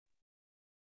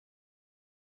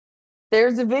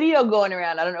There's a video going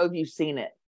around. I don't know if you've seen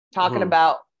it, talking Hmm.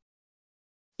 about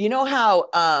how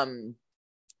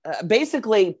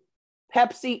basically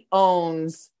Pepsi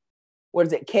owns, what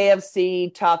is it,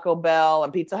 KFC, Taco Bell,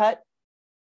 and Pizza Hut.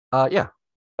 Yeah.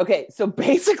 Okay, so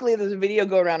basically there's a video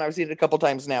go around. I've seen it a couple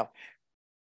times now.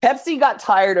 Pepsi got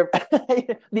tired of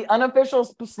the unofficial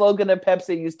slogan of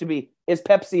Pepsi used to be, "Is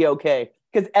Pepsi okay?"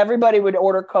 Because everybody would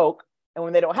order Coke, and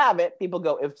when they don't have it, people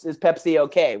go, "Is Pepsi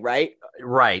okay?" Right?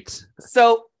 Right.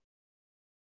 So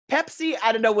Pepsi,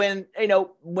 I don't know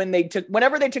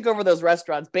whenever they took over those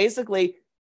restaurants, basically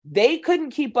they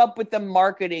couldn't keep up with the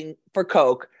marketing for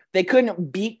Coke. They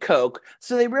couldn't beat Coke.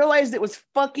 So they realized it was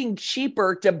fucking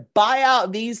cheaper to buy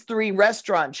out these three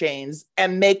restaurant chains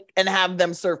and have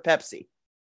them serve Pepsi.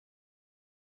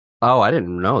 Oh, I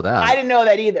didn't know I that. didn't know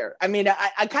that either. I mean,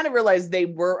 I kind of realized they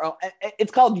were,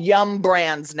 it's called Yum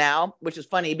Brands now, which is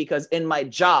funny because in my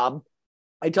job,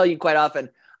 I tell you quite often,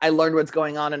 I learned what's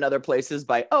going on in other places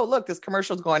by, oh, look, this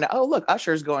commercial's going on. Oh, look,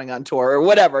 Usher's going on tour or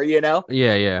whatever. Yeah,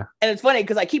 yeah. And it's funny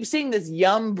because I keep seeing this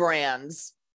Yum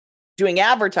Brands doing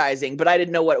advertising, but I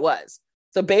didn't know what it was.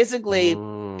 So basically,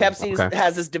 Pepsi Okay.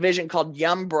 has this division called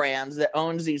Yum Brands that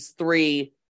owns these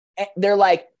three. They're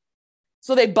like,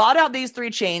 so they bought out these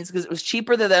three chains because it was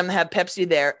cheaper to them to have Pepsi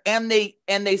there, and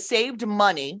they saved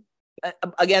money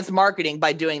against marketing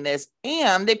by doing this.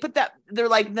 And they put that, they're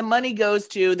like, the money goes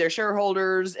to their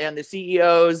shareholders and the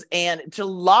CEOs and to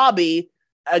lobby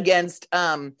against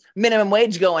minimum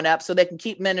wage going up so they can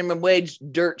keep minimum wage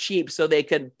dirt cheap so they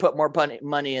could put more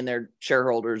money in their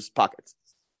shareholders' pockets.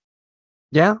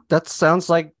 Yeah, that sounds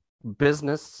like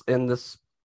business in this,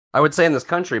 I would say in this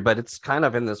country, but it's kind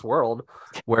of in this world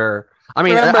where, I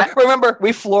mean, Remember,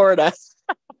 we Florida.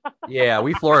 yeah,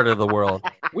 we Florida the world.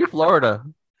 We Florida.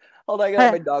 Hold on, I gotta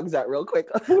let Hey, my dogs out real quick.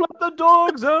 let the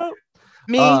dogs out.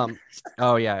 Me. Um,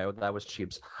 oh yeah, that was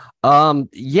Cheeps.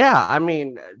 Yeah, I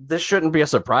mean, this shouldn't be a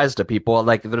surprise to people.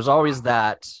 Like, there's always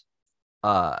that.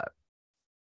 Uh,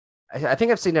 I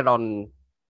think I've seen it on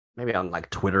maybe on like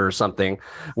Twitter or something,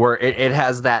 where it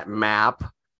has that map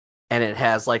and it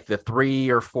has like the three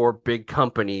or four big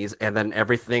companies and then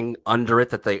everything under it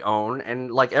that they own.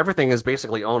 And like everything is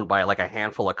basically owned by like a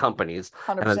handful of companies,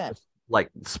 and then 100%. just like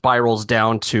spirals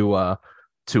down to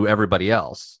everybody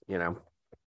else, you know.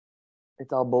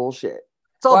 It's all bullshit.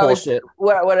 It's all Well, I was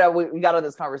bullshit. we got on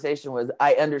this conversation was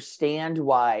I understand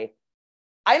why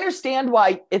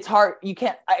it's hard. You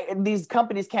can't. These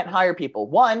companies can't hire people.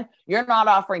 One, you're not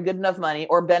offering good enough money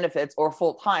or benefits or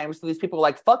full time. So these people are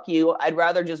like, "Fuck you. I'd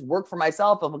rather just work for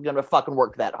myself if I'm gonna fucking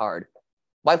work that hard.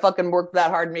 Why fucking work that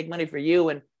hard and make money for you?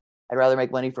 And I'd rather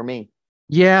make money for me."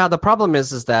 Yeah, the problem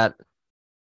is that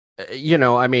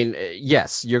I mean,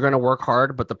 yes, you're going to work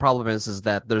hard, but the problem is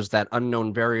that there's that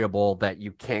unknown variable that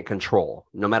you can't control,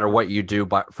 no matter what you do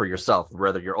for yourself,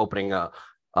 whether you're opening a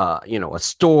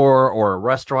store or a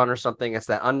restaurant or something. It's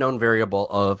that unknown variable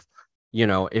of,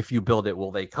 if you build it,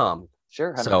 will they come?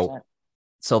 Sure, So, 100%.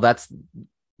 so that's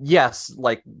yes,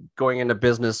 like going into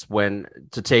business when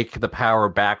to take the power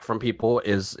back from people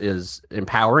is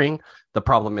empowering. The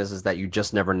problem is that you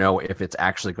just never know if it's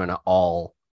actually going to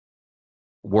all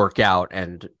work out.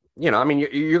 And I mean,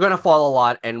 you're going to fall a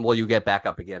lot, and will you get back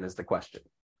up again is the question.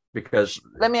 Because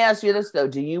Let me ask you this though: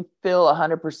 do you feel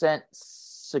 100%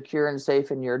 secure and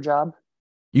safe in your job?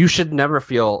 you should never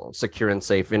feel secure and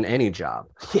safe in any job.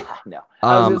 Yeah, no.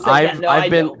 I was gonna say, yeah, I've no, I've I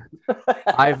been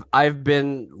don't. I've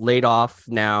been laid off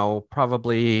now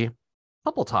probably a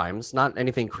couple times, not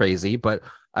anything crazy, but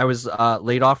I was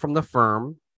laid off from the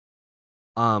firm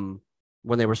um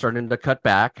when they were starting to cut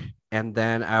back, and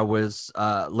then I was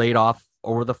laid off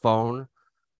over the phone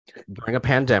during a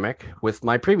pandemic with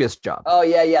my previous job Oh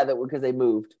yeah, yeah, that because they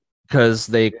moved. because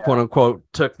they quote Yeah. unquote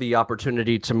took the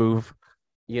opportunity to move,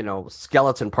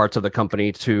 skeleton parts of the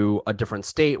company to a different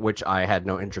state, which I had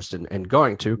no interest in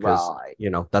going to because,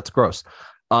 Right. that's gross.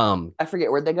 I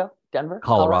forget where'd they go? Denver,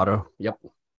 Colorado. Colorado. Yep.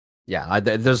 Yeah.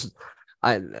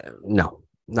 I, no,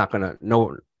 not gonna,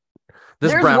 no,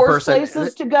 this There's brown worse person,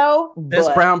 places to go, this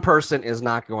but brown person is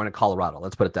not going to Colorado.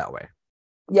 Let's put it that way.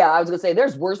 yeah, I was gonna say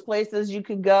there's worse places you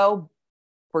could go.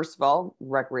 First of all,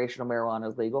 recreational marijuana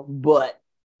is legal, but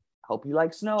I hope you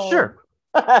like snow. Sure.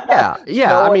 Yeah.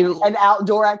 Yeah. I Snow mean, and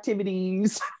outdoor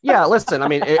activities. yeah, listen, I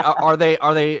mean,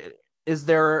 is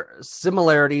there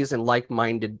similarities in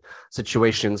like-minded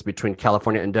situations between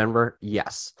California and Denver?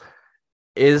 Yes.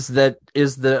 Is the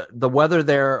weather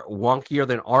there wonkier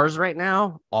than ours right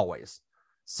now? Always.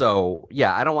 So,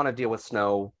 yeah, I don't want to deal with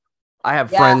snow. I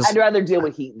have Yeah, friends. I'd rather deal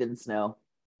with heat than snow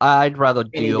I'd rather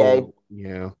any day. deal,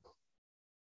 yeah.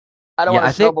 I don't Yeah, want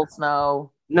I to think shovel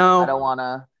snow. I no. don't want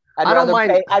to. I don't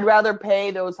mind. I'd rather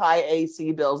pay those high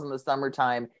AC bills in the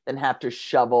summertime than have to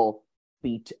shovel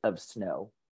feet of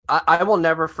snow. I will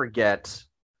never forget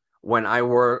when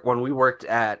we worked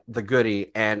at the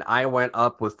Goody, and I went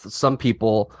up with some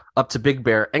people up to Big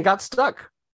Bear and got stuck.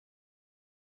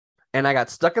 And I got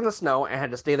stuck in the snow and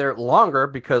had to stay there longer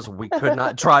because we could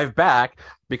not drive back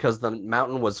because the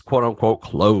mountain was quote unquote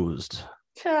closed.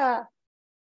 No,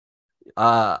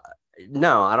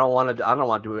 I don't want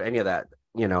to do any of that,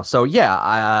 So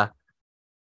yeah,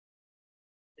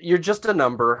 you're just a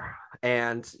number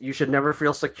and you should never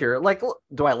feel secure. Like,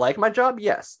 do I like my job?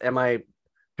 Yes.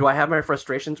 Do I have my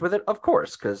frustrations with it? Of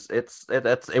course, because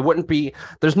it wouldn't be,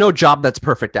 there's no job that's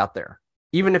perfect out there.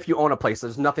 Even if you own a place,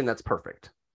 there's nothing that's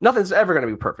perfect. Nothing's ever going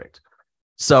to be perfect.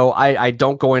 So I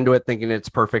don't go into it thinking it's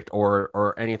perfect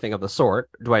or anything of the sort.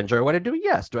 Do I enjoy what I do?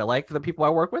 Yes. Do I like the people I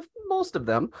work with? Most of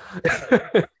them.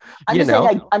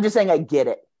 I'm just saying I get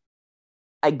it.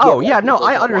 I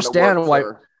understand why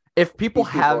if people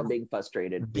have being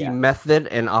frustrated, the method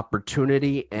and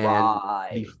opportunity and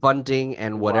the funding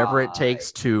and whatever it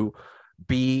takes to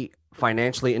be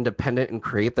financially independent and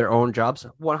create their own jobs,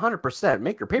 100%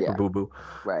 make your paper boo-boo.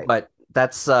 Right. But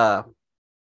that's the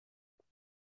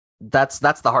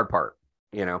hard part,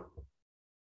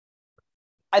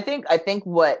 I think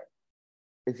what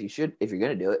if you're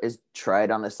gonna do it is try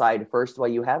it on the side first while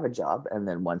you have a job, and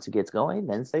then once it gets going,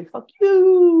 then say fuck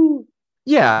you.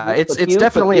 Yeah, it's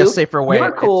definitely a safer way.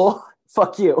 You're cool.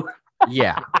 Fuck you.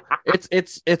 Yeah,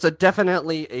 it's a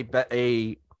definitely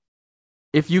a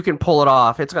if you can pull it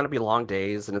off, it's going to be long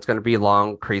days and it's going to be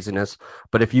long craziness.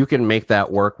 But if you can make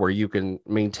that work where you can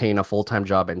maintain a full-time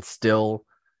job and still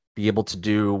be able to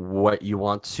do what you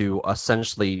want to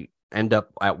essentially end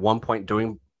up at one point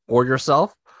doing for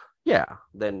yourself,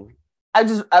 then I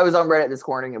was on Reddit this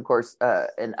morning, of course,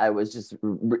 and I was just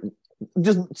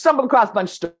stumbled across a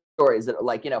bunch of stories that are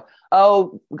like,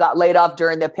 got laid off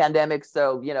during the pandemic,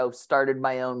 so started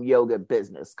my own yoga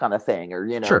business kind of thing, or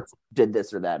sure. did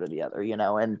this or that or the other,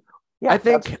 and I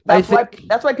think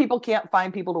that's why people can't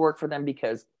find people to work for them,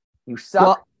 because you suck.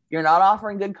 Well, you're not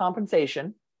offering good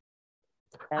compensation.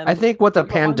 I think what the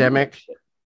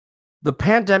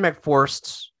pandemic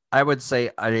forced, I would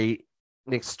say, an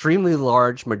extremely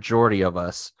large majority of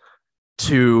us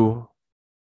to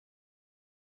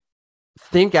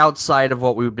think outside of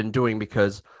what we've been doing,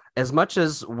 because as much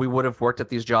as we would have worked at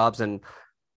these jobs and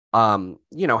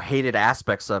hated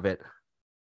aspects of it,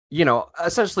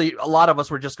 essentially a lot of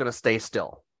us were just going to stay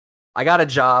still. I got a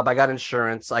job, I got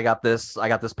insurance, I got this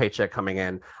paycheck coming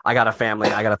in, I got a family,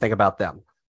 I got to think about them.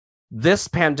 This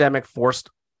pandemic forced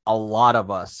a lot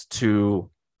of us to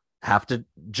have to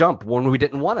jump when we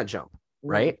didn't want to jump,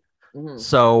 right? Mm-hmm.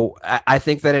 So I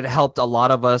think that it helped a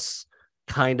lot of us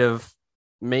kind of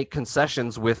make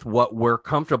concessions with what we're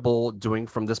comfortable doing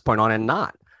from this point on,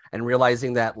 and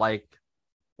realizing that, like,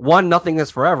 one, nothing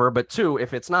is forever, but two,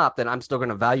 if it's not, then I'm still going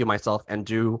to value myself and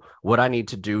do what I need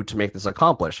to do to make this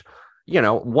accomplish.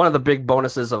 One of the big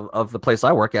bonuses of the place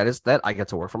I work at is that I get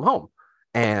to work from home.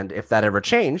 And if that ever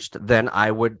changed, then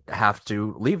I would have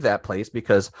to leave that place,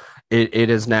 because it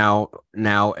is now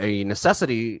a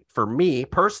necessity for me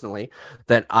personally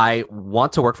that I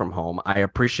want to work from home. I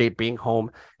appreciate being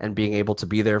home and being able to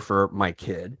be there for my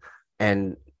kid.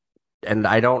 And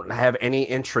I don't have any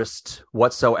interest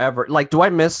whatsoever. Like, do I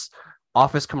miss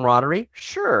office camaraderie?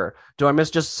 Sure. Do I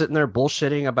miss just sitting there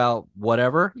bullshitting about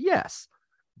whatever? Yes.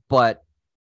 But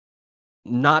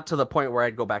not to the point where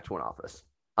I'd go back to an office.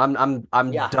 I'm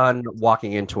done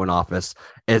walking into an office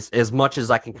as much as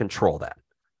I can control that.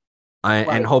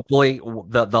 And hopefully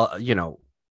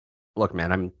look,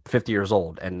 man, I'm 50 years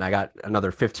old and I got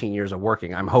another 15 years of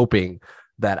working. I'm hoping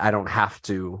that I don't have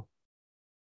to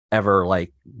ever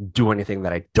do anything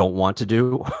that I don't want to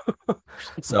do.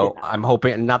 So I'm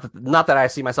hoping not that I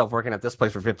see myself working at this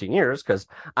place for 15 years, because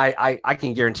I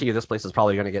can guarantee you this place is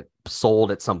probably going to get sold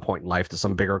at some point in life to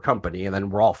some bigger company, and then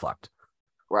we're all fucked.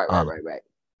 Right.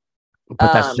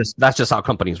 But that's just how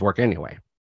companies work anyway.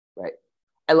 Right.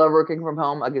 I love working from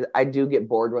home. I do get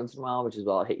bored once in a while, which is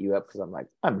why I'll hit you up, because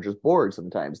I'm just bored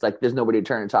sometimes. Like, there's nobody to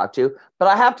turn and talk to. But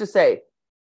I have to say,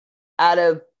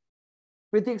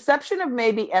 with the exception of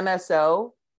maybe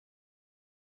MSO,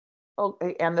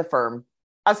 and the firm,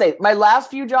 I'll say my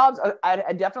last few jobs,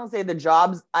 I definitely say the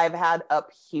jobs I've had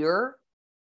up here,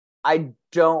 I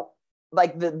don't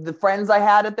like the friends I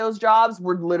had at those jobs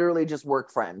were literally just work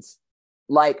friends.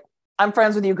 Like, I'm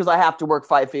friends with you because I have to work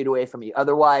 5 feet away from you.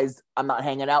 Otherwise, I'm not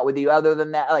hanging out with you. Other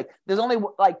than that, there's only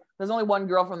one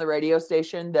girl from the radio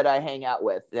station that I hang out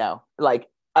with now. Like,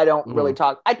 I don't really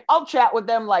talk. I'll chat with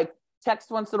them,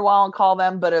 text once in a while and call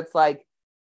them, but it's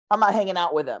I'm not hanging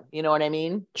out with them. You know what I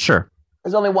mean? Sure.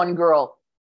 There's only one girl.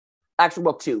 Actually,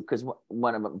 well, two, because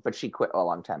one of them, but she quit a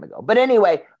long time ago. But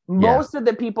anyway, most of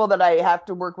the people that I have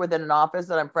to work with in an office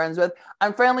that I'm friends with,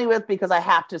 I'm friendly with because I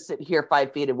have to sit here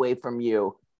 5 feet away from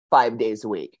you 5 days a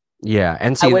week. Yeah,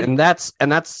 and see, and that's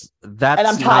and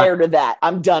I'm tired of that.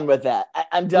 I'm done with that.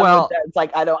 I'm done with that. It's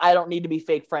like I don't need to be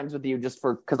fake friends with you just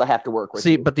because I have to work with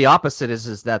you. See, but the opposite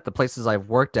is that the places I've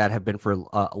worked at have been for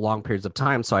long periods of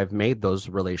time, so I've made those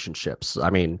relationships. I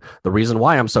mean, the reason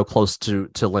why I'm so close to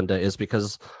Linda is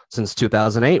because since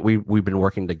 2008 we've been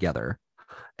working together,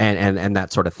 and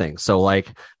that sort of thing. So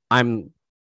like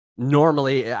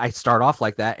normally I start off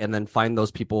like that and then find those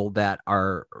people that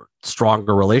are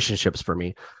stronger relationships for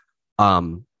me.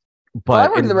 But I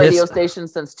worked at the radio station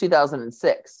since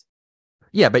 2006.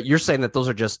 Yeah, but you're saying that those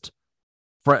are just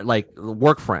like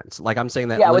work friends. Like I'm saying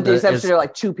that. Yeah, Linda, with the exception of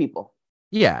like 2 people.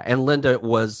 Yeah, and Linda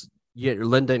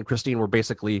and Christine were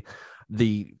basically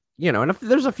the, and if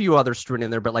there's a few others strewn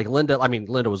in there, but like Linda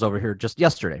was over here just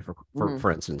yesterday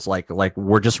for instance. Like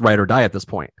we're just ride or die at this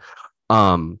point.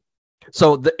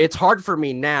 So it's hard for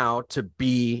me now to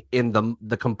be in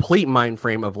the complete mind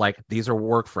frame of like these are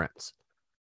work friends.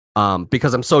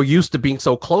 Because I'm so used to being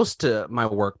so close to my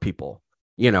work people,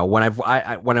 when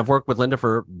I've worked with Linda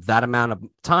for that amount of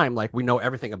time, like we know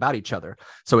everything about each other.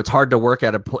 So it's hard to work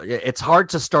it's hard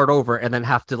to start over and then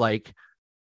have to like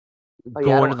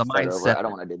go into the mindset. I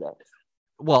don't want to do that.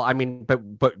 Well, I mean,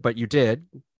 but you did,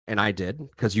 and I did,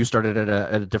 because you started at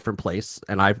a different place,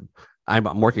 and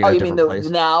I'm working at a different place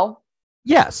now.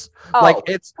 Yes, but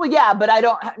I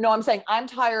don't. No, I'm saying I'm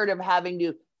tired of having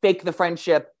to fake the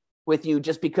friendship with you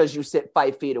just because you sit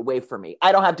 5 feet away from me.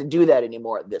 I don't have to do that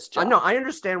anymore at this job. No, I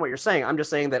understand what you're saying. I'm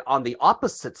just saying that on the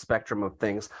opposite spectrum of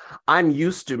things, I'm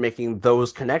used to making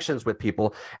those connections with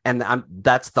people, and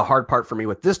that's the hard part for me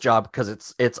with this job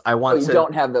because I want to.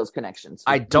 Don't have those connections.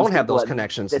 I don't have those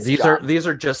connections. These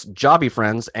are just jobby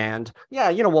friends, and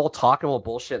yeah, we'll talk and we'll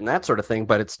bullshit and that sort of thing.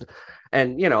 But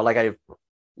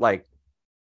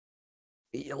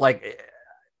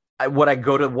would I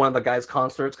go to one of the guys'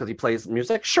 concerts because he plays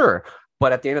music? Sure.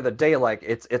 But at the end of the day, like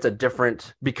it's a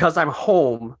different, because I'm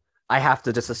home, I have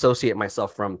to disassociate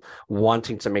myself from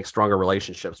wanting to make stronger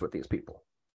relationships with these people.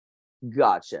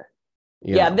 Gotcha.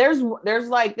 Yeah, there's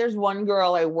one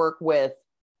girl I work with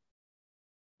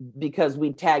because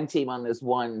we tag team on this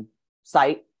one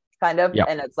site, kind of. Yep.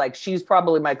 And it's like she's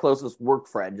probably my closest work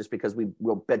friend just because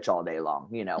we'll bitch all day long,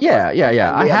 Yeah.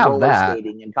 I have that.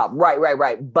 Skating and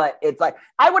right. But it's like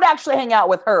I would actually hang out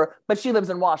with her, but she lives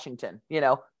in Washington,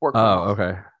 work.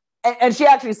 Okay. And she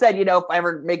actually said, if I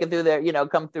ever make it through there,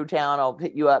 come through town, I'll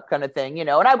hit you up, kind of thing,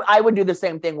 And I would do the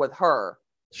same thing with her.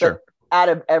 Sure. But out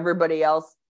of everybody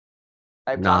else,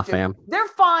 fam. They're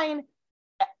fine.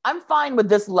 I'm fine with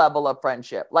this level of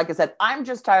friendship. Like I said, I'm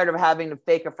just tired of having to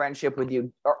fake a friendship with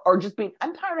you or just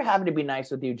I'm tired of having to be nice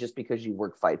with you just because you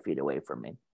work 5 feet away from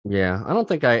me. Yeah. I don't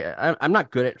think I'm not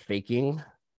good at faking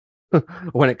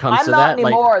when it comes to that. I'm not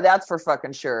anymore. That's for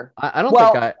fucking sure. I don't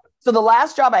think So the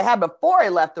last job I had before I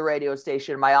left the radio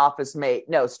station, my office mate,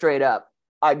 no, straight up,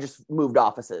 I just moved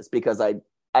offices because I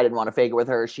didn't want to fake it with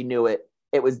her. She knew it.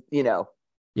 It was,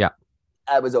 yeah,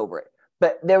 I was over it.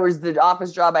 But there was the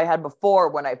office job I had before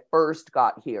when I first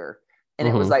got here. And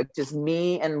it was like just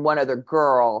me and one other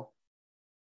girl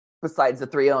besides the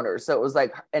 3 owners. So it was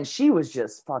like, and she was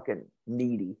just fucking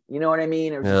needy. You know what I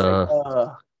mean? It was just like,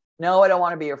 no, I don't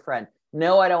want to be your friend.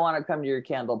 No, I don't want to come to your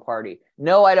candle party.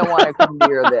 No, I don't want to come to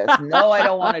your this. No, I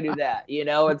don't want to do that.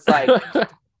 It's like,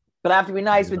 but I have to be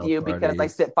nice with you because I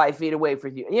sit 5 feet away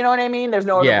from you. You know what I mean? There's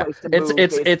no other place to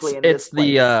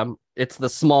move. It's the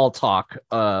small talk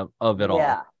of it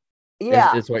all.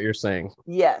 Yeah. Is what you're saying.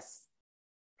 Yes.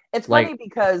 It's funny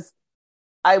because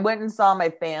I went and saw my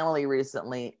family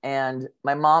recently and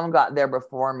my mom got there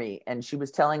before me and she was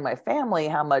telling my family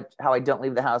how I don't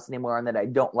leave the house anymore and that I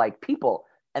don't like people.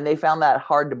 And they found that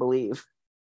hard to believe.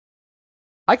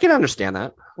 I can understand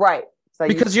that. Right. So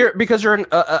because you're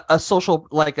a social,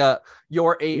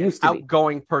 you're a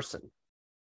outgoing person.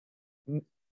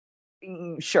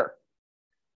 Sure.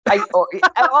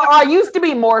 I used to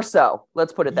be more so.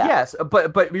 Let's put it that way. Yes,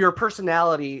 but your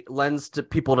personality lends to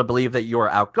people to believe that you're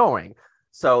outgoing.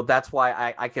 So that's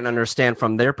why I can understand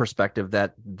from their perspective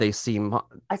that they seem.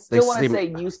 I still want to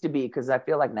say used to be because I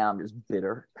feel like now I'm just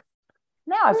bitter.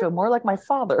 Now I feel more like my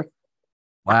father.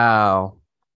 Wow.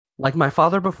 Like my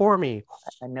father before me.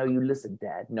 I know you listen,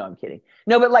 Dad. No, I'm kidding.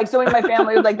 No, but so in my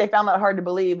family, they found that hard to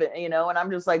believe, and I'm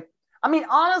just like, I mean,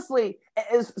 honestly,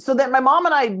 so that my mom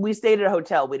and we stayed at a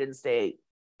hotel. We didn't stay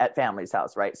at family's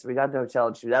house, right? So we got to the hotel,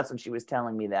 and that's when she was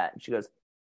telling me that. And she goes,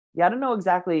 yeah, I don't know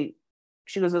exactly.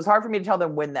 She goes, it's hard for me to tell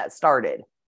them when that started.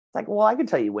 It's like, well, I can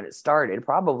tell you when it started.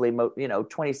 Probably,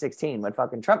 2016 when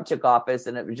fucking Trump took office,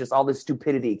 and it was just all this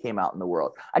stupidity came out in the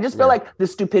world. I just feel like the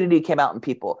stupidity came out in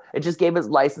people. It just gave us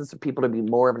license for people to be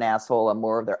more of an asshole and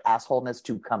more of their assholeness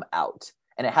to come out.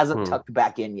 And it hasn't tucked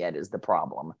back in yet is the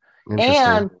problem.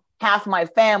 And half my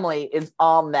family is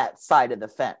on that side of the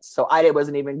fence. So I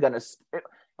wasn't even going to.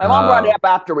 My mom brought it up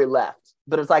after we left.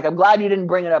 But it's like, I'm glad you didn't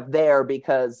bring it up there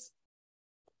because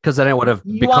then it would have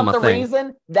become a thing.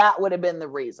 Reason? That would have been the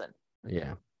reason.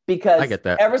 Yeah. Because I get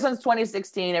that. Ever since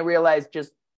 2016, I realized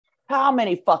just how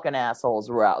many fucking assholes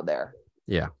were out there.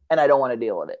 Yeah. And I don't want to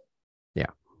deal with it. Yeah.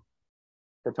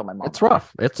 That's what my mom. It's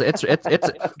rough.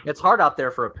 It's hard out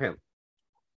there for a pimp.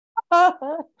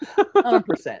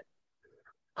 100%.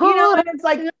 And it's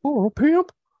like, oh,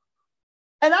 pimp.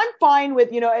 And I'm fine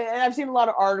with, and I've seen a lot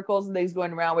of articles and things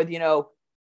going around with,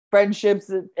 friendships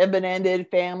that have been ended,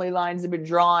 family lines have been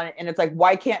drawn. And it's like,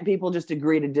 why can't people just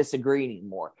agree to disagree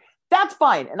anymore? That's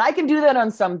fine. And I can do that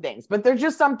on some things, but there's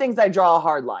just some things I draw a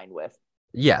hard line with.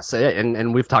 Yes.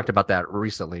 And we've talked about that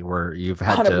recently where you've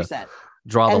had 100%. to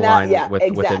draw the line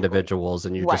with individuals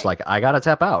and you're just like, I got to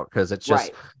tap out because it's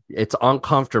just, it's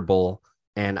uncomfortable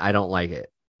and I don't like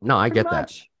it. No, I get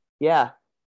that. Yeah.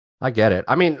 I get it.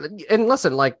 I mean, and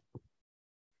listen, like,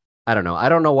 I don't know. I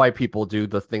don't know why people do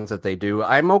the things that they do.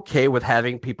 I'm okay with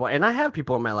having people, and I have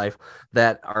people in my life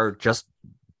that are just,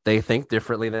 they think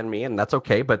differently than me, and that's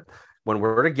okay. But when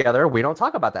we're together, we don't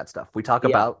talk about that stuff. We talk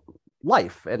about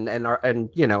life and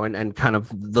kind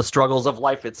of the struggles of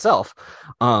life itself.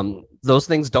 Those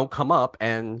things don't come up,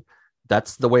 and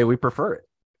that's the way we prefer it.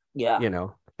 Yeah.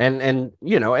 And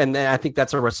then I think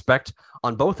that's a respect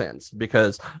on both ends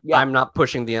because I'm not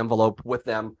pushing the envelope with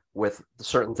them with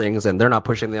certain things and they're not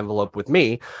pushing the envelope with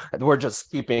me. We're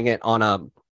just keeping it on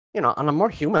a more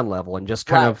human level and just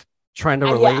kind of trying to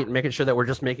relate and making sure that we're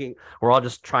all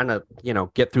just trying to,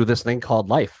 get through this thing called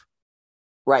life.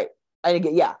 Right. I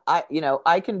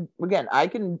can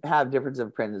have difference of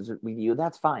opinions with you.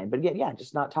 That's fine. But again,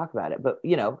 just not talk about it. But,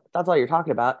 that's all you're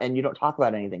talking about and you don't talk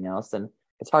about anything else. And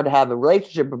it's hard to have a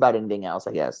relationship about anything else,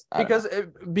 I guess.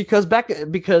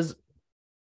 Because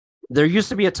there used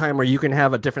to be a time where you can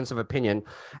have a difference of opinion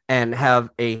and have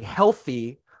a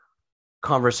healthy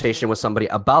conversation with somebody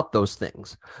about those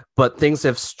things. But things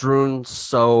have strewn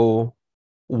so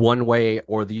one way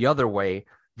or the other way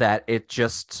that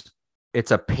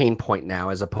it's a pain point now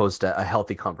as opposed to a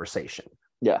healthy conversation.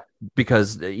 Yeah.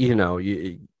 Because,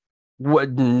 name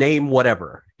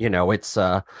whatever, it's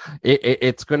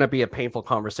going to be a painful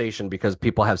conversation because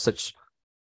people have such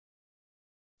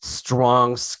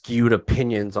strong skewed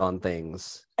opinions on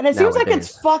things and it seems like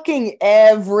it's fucking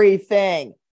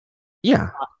everything.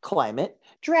 Climate,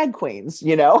 drag queens,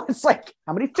 it's like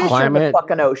how many fish are in the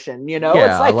fucking ocean,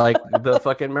 it's like the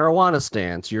fucking marijuana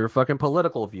stance, your fucking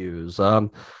political views, how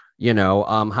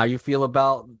you feel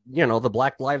about the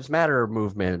Black Lives Matter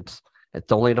movement. It's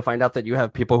only to find out that you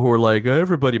have people who are like,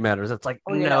 everybody matters. It's like,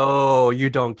 no, you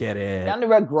don't get it. Down to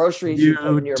red groceries you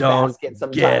put in your basket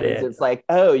sometimes. It's like,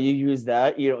 oh, you use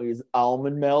that. You don't use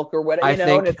almond milk or whatever.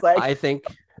 And it's like, I think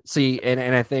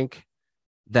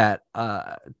that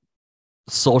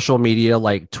social media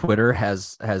like Twitter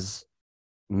has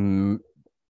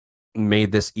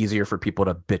made this easier for people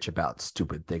to bitch about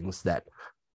stupid things that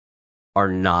are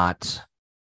not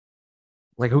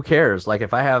like, who cares? Like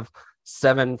if I have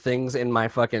 7 things in my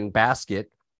fucking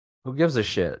basket, who gives a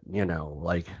shit,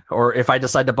 or if I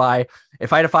decide to buy,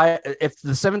 if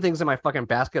the 7 things in my fucking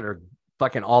basket are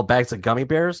fucking all bags of gummy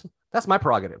bears, that's my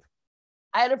prerogative.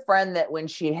 I had a friend that when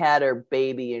she had her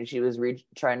baby and she was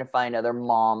trying to find other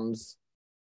moms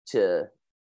to,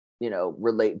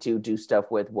 relate to, do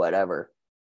stuff with, whatever.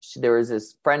 There was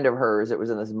this friend of hers that was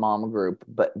in this mom group,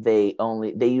 but they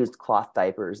used cloth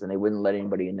diapers and they wouldn't let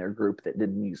anybody in their group that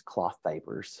didn't use cloth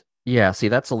diapers. Yeah, see,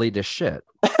 that's elitist shit.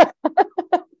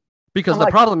 Because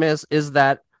the problem is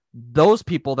that those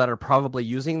people that are probably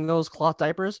using those cloth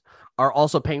diapers are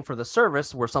also paying for the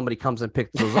service where somebody comes and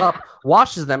picks those up,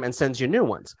 washes them, and sends you new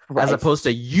ones, as opposed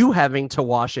to you having to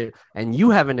wash it and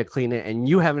you having to clean it and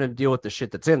you having to deal with the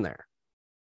shit that's in there.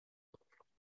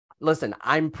 Listen,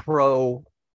 I'm pro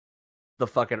the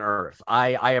fucking earth.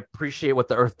 I appreciate what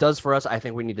the earth does for us. I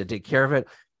think we need to take care of it.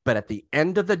 But at the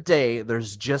end of the day,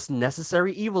 there's just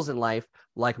necessary evils in life,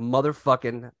 like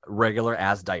motherfucking regular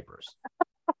ass diapers.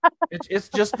 It's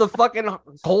just the fucking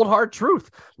cold hard truth.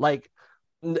 Like,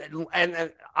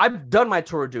 and I've done my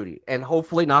tour of duty, and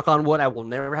hopefully, knock on wood, I will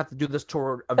never have to do this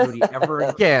tour of duty ever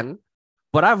again.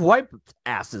 But I've wiped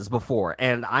asses before,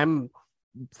 and I'm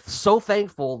so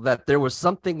thankful that there was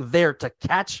something there to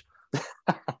catch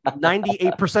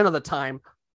 98% of the time,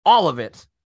 all of it,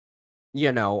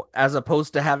 as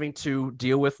opposed to having to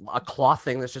deal with a cloth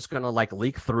thing that's just going to like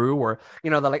leak through, or,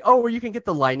 they're like, oh, well, you can get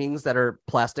the linings that are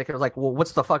plastic. And I was like, well,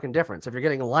 what's the fucking difference? If you're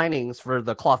getting linings for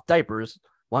the cloth diapers,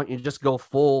 why don't you just go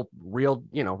full real,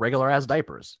 regular ass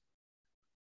diapers?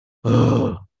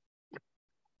 There's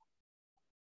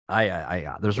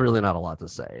really not a lot to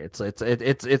say.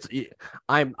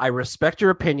 I respect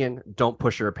your opinion. Don't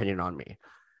push your opinion on me,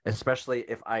 especially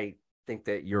if I think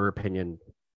that your opinion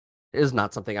is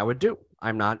not something I would do.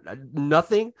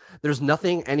 There's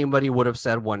nothing anybody would have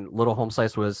said when Little Home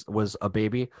Slice was a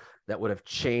baby that would have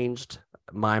changed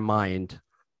my mind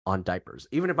on diapers.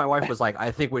 Even if my wife was like, I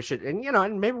think we should,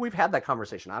 and maybe we've had that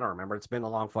conversation. I don't remember. It's been a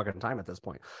long fucking time at this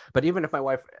point. But even if my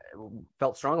wife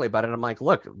felt strongly about it, I'm like,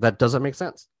 look, that doesn't make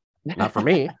sense. Not for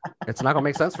me. It's not gonna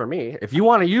make sense for me. If you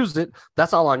want to use it,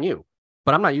 that's all on you.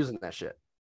 But I'm not using that shit.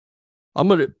 I'm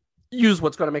gonna use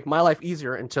what's gonna make my life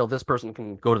easier until this person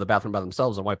can go to the bathroom by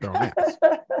themselves and wipe their own ass.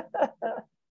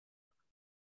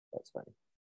 That's funny.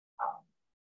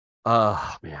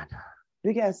 Oh man.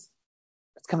 Big ass,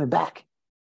 it's coming back.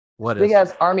 What Big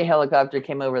ass army helicopter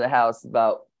came over the house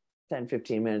about 10,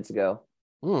 15 minutes ago.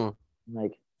 I'm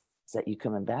like, is that you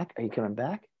coming back? Are you coming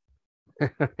back?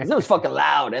 It was fucking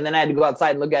loud, and then I had to go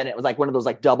outside and look at it. It was like one of those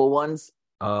like double ones.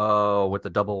 Oh, with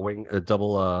the double wing,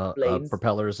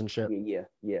 propellers and shit.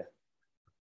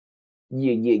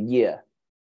 Yeah.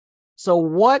 So,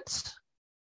 what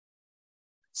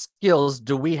skills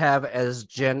do we have as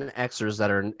Gen Xers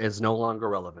that is no longer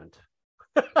relevant?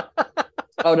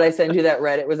 Oh, did I send you that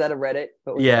Reddit? Was that a Reddit?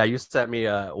 Yeah, you sent me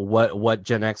what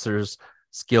Gen Xers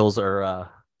skills are.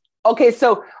 Okay,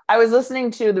 so I was listening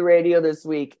to the radio this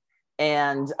week.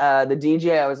 And the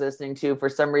DJ I was listening to, for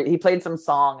some reason, he played some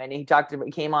song, and he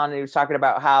came on and he was talking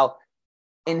about how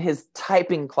in his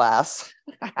typing class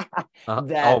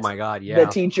oh my god, yeah, the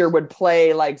teacher would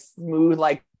play like smooth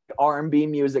like R&B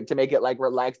music to make it like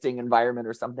relaxing environment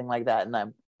or something like that. And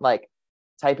I'm like,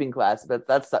 typing class, but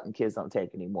that's something kids don't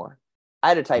take anymore. I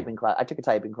had a typing class. I took a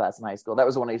typing class in high school. That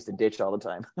was the one I used to ditch all the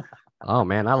time. Oh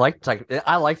man, I like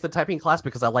the typing class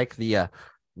because I like the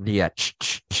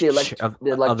electric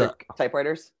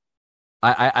typewriters.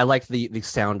 I like the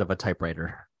sound of a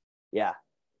typewriter. Yeah.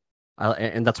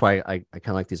 And that's why I kind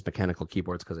of like these mechanical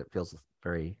keyboards, because it feels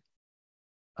very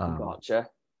gotcha.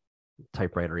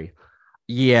 Typewritery.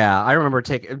 Yeah, I remember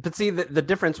but see, the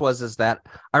difference is that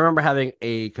I remember having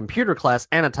a computer class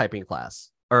and a typing class,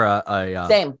 or a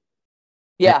same.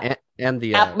 Yeah. And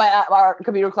the our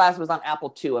computer class was on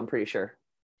Apple II, I'm pretty sure.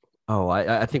 Oh,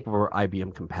 I think we were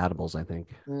IBM compatibles, I think.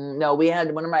 No, we had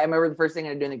I remember the first thing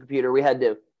I did in the computer, we had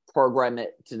to program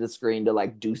it to the screen to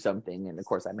like do something. And of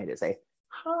course I made it say,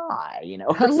 hi,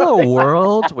 hello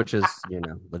world, which is,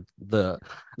 the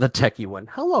techie one.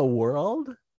 Hello world.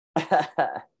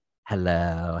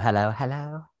 hello.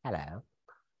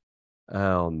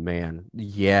 Oh man.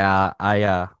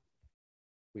 Yeah,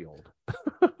 we old.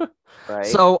 Right.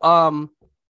 So,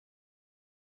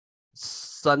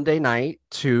 Sunday night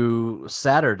to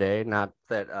Saturday, not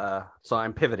that so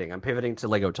I'm pivoting to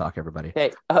Lego Talk, everybody.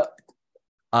 Okay.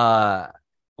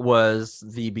 Was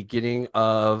the beginning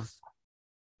of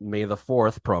May the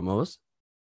 4th promos.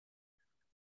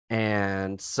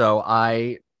 And so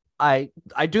I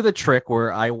do the trick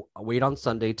where I wait on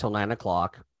Sunday till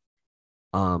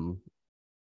 9:00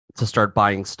 to start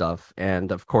buying stuff.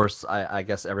 And of course, I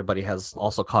guess everybody has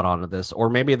also caught on to this, or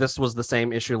maybe this was the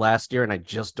same issue last year and I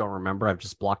just don't remember. I've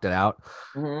just blocked it out.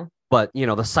 Mm-hmm. But,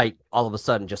 the site all of a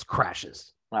sudden just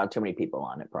crashes. Wow, too many people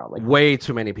on it, probably. Way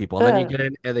too many people. And then you get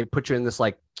in and they put you in this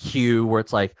like queue where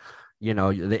it's like,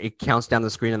 it counts down the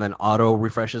screen and then auto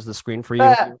refreshes the screen for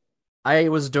you. I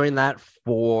was doing that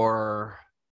for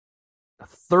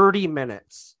 30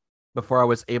 minutes before I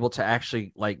was able to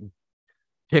actually like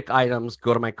pick items,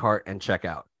 go to my cart, and check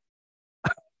out.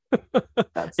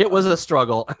 It was a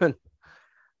struggle.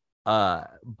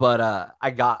 But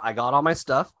I got all my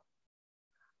stuff.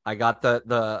 I got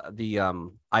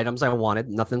the items I wanted.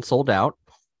 Nothing sold out.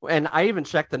 And I even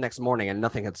checked the next morning and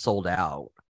nothing had sold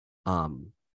out.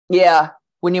 Yeah.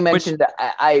 When you mentioned that,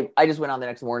 I just went on the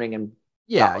next morning and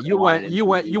you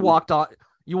walked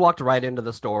right into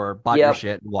the store, bought your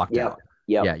shit, and walked out.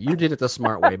 Yep. Yeah, you did it the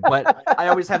smart way. But I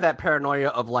always have that paranoia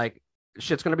of like,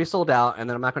 shit's going to be sold out, and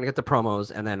then I'm not going to get the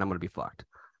promos, and then I'm going to be fucked.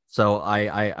 So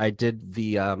I did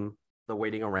the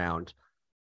waiting around.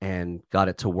 and got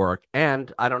it to work.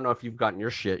 And I don't know if you've gotten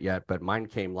your shit yet, but mine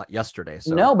came yesterday.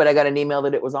 So No, but I got an email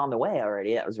that it was on the way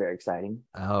already. That was very exciting.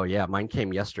 oh yeah, mine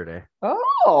came yesterday in a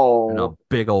Oh,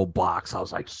 big old box. I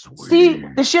was like, see,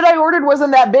 sweet. the shit I ordered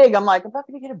wasn't that big. I'm like, I'm not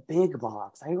gonna get a big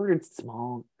box. I ordered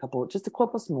just a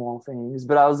couple small things.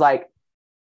 But I was like,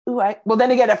 ooh, well,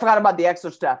 then again, I forgot about the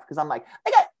extra stuff because I'm like,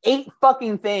 I got 8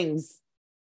 fucking things.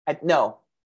 No,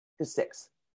 just 6,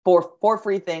 four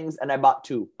free things, and I bought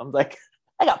 2. I'm like,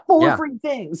 I got 4 Yeah. free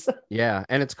things. Yeah,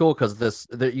 and it's cool because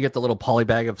you get the little poly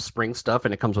bag of spring stuff,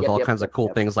 and it comes with all kinds of cool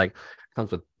things. Like it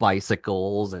comes with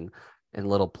bicycles and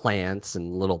little plants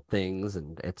and little things,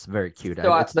 and it's very cute.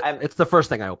 So it's the first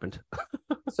thing I opened.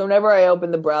 So whenever I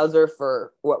open the browser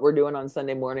for what we're doing on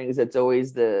Sunday mornings, it's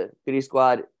always the Goody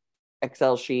Squad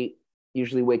Excel sheet,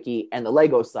 usually Wiki, and the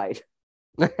Lego site.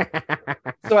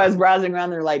 So I was browsing around,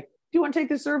 they're like, "Do you want to take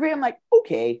this survey?" I'm like,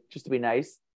 "Okay," just to be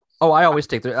nice. Oh, I always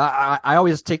take I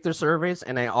always take their surveys,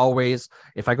 and I always,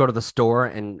 if I go to the store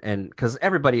and because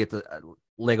everybody at the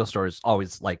Lego store is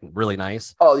always like really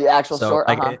nice. Oh, the actual So store.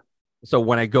 like so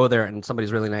when I go there and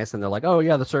somebody's really nice and they're like, "Oh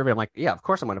yeah, the survey," I'm like, "Yeah, of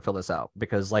course I'm going to fill this out,"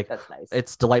 because like That's nice.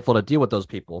 it's delightful to deal with those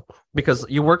people because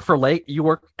you work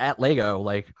at Lego,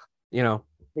 like you know,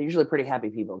 They're usually pretty happy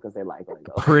people because they like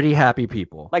Lego. pretty happy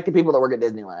people. Like the people that work at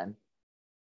Disneyland,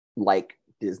 like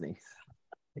Disney.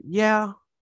 Yeah,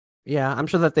 yeah, I'm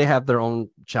sure that they have their own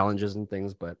challenges and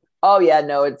things, but Oh yeah,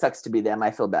 no, it sucks to be them. I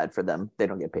feel bad for them. They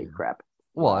don't get paid crap.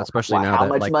 well, especially now how that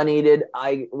much like money did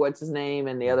what's his name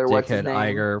and the other what's his Dickhead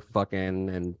name? Iger fucking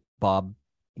and Bob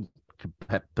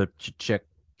the chick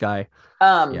guy.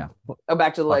 Yeah.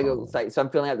 Back to the Lego site. So I'm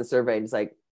filling out the survey and it's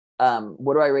like,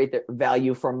 what do I rate the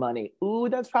value for money? Ooh,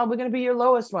 that's probably gonna be your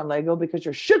lowest one, Lego, because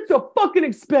your shit's so fucking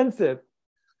expensive.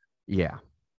 Yeah.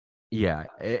 Yeah.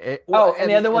 And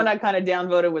the other one I kind of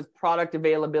downvoted was product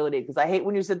availability because I hate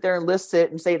when you sit there and list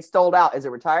it and say it's sold out. Is it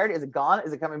retired? Is it gone?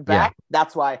 Is it coming back? Yeah.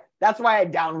 That's why I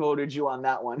downvoted you on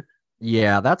that one.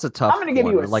 Yeah, that's a tough I'm going to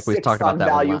give you a like we talked about that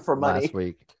value one for money last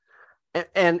week.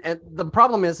 And the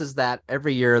problem is that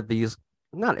every year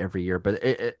not every year, but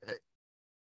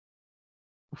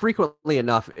frequently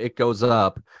enough it goes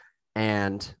up,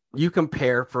 and you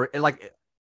compare for like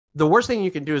the worst thing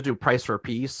you can do is do price for a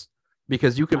piece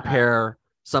because you compare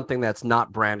something that's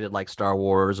not branded like Star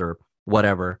Wars or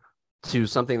whatever to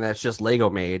something that's just Lego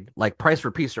made. Like price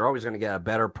for piece, you're always going to get a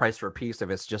better price for piece if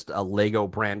it's just a Lego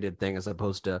branded thing as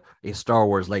opposed to a Star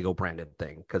Wars Lego branded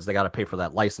thing because they got to pay for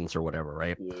that license or whatever,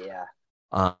 right? Yeah.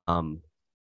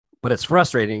 But it's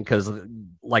frustrating because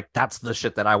like that's the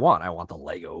shit that I want. I want the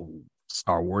Lego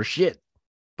Star Wars shit,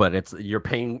 but you're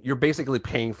basically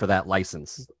paying for that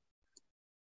license,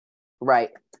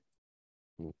 right?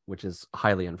 Which is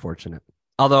highly unfortunate.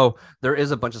 Although there is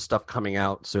a bunch of stuff coming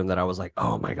out soon that I was like,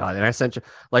 oh my god! And I sent you,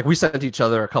 like, we sent each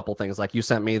other a couple things. Like you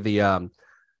sent me the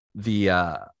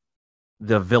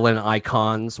villain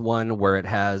icons one where it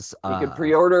has. You could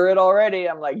pre-order it already.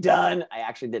 I'm like done. I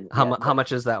actually didn't. How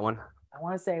much is that one? I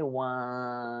want to say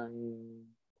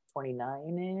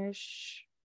 129-ish.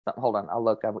 Hold on, I'll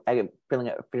look. I'm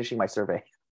finishing my survey.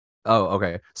 Oh,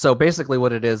 okay. So basically,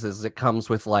 what it is it comes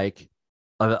with like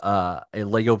a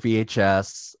Lego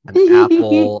VHS, an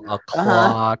apple, a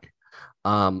clock,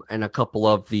 and a couple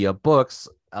of the books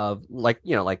of like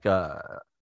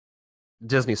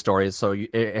Disney stories. So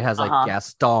it has like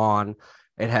Gaston.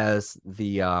 It has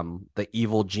the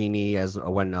evil genie as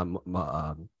when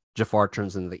Jafar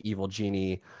turns into the evil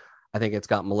genie. I think it's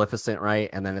got Maleficent, right?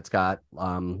 And then it's got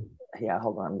yeah,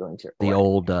 hold on, I'm going to the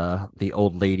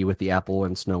old lady with the apple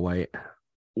and Snow White.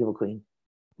 Evil Queen.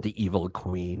 The evil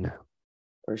queen.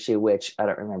 Or is she a witch? I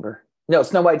don't remember. No,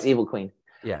 Snow White's evil queen.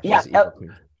 Yeah, she's evil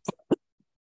queen.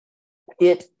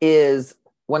 It is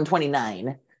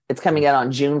 129. It's coming out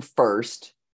on June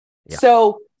 1st. Yeah.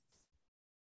 So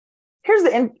here's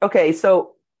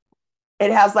so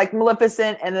it has like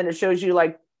Maleficent, and then it shows you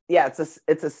like, yeah, it's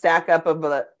a stack up of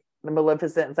the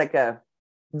Maleficent. It's like a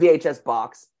VHS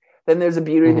box. Then there's a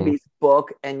Beauty and the Beast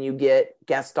book, and you get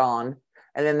Gaston.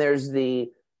 And then there's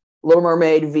the Little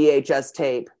Mermaid VHS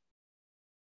tape.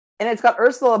 And it's got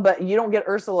Ursula, but you don't get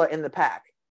Ursula in the pack.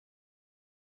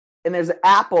 And there's an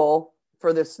apple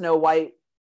for the Snow White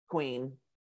Queen.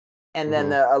 And then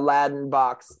the Aladdin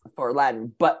box for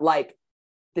Aladdin. But like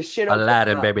the shit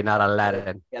Aladdin, baby, not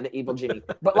Aladdin. Yeah, the evil genie.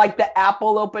 But like the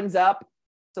apple opens up.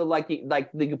 So like you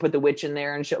can put the witch in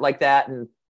there and shit like that. And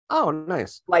oh,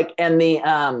 nice. Like, and they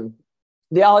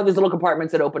all have these little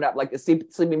compartments that open up. Like the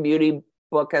Sleeping Beauty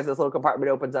book has this little compartment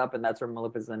that opens up, and that's where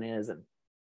Maleficent is. And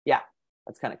yeah,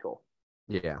 that's kind of cool.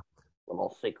 Yeah, a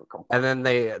little secret compartment. And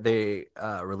then they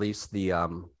released the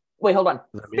wait, hold on,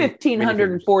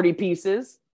 1,540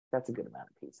 pieces. That's a good amount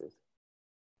of pieces.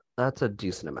 That's a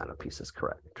decent amount of pieces,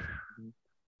 correct.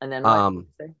 And then what?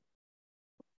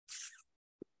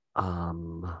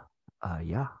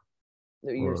 Yeah.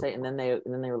 You were saying, and then you're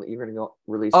gonna go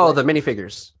release. Oh, the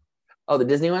minifigures. Oh, the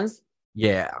Disney ones.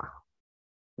 Yeah.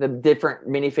 The different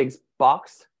minifigs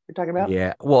box you're talking about.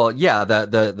 Yeah. Well, yeah.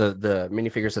 The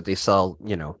minifigures that they sell,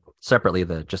 separately.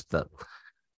 The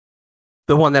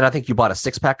one that I think you bought a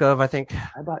 6-pack of. I think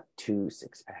I bought 2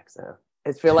 6-packs of.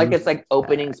 I feel like it's like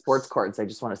opening sports cards. I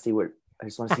just want to see what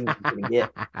you're gonna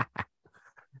get.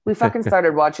 We fucking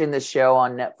started watching this show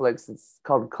on Netflix. It's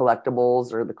called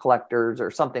Collectibles or The Collectors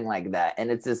or something like that. And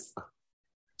it's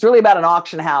really about an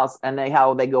auction house and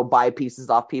how they go buy pieces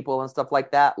off people and stuff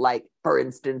like that. Like, for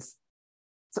instance,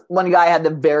 one guy had the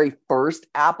very first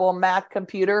Apple Mac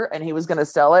computer and he was going to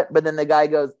sell it. But then the guy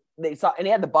goes, and he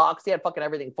had the box, he had fucking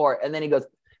everything for it. And then he goes, do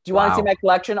you want to see my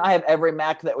collection? I have every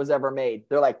Mac that was ever made.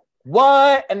 They're like,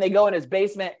 what? And they go in his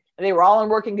basement. And they were all in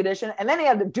working condition. And then he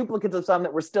had the duplicates of some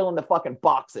that were still in the fucking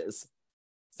boxes.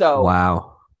 So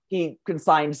wow. He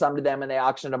consigned some to them and they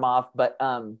auctioned them off. But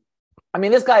I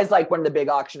mean, this guy's like one of the big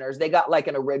auctioneers. They got like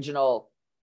an original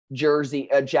jersey,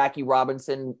 Jackie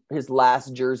Robinson, his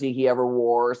last jersey he ever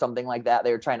wore or something like that.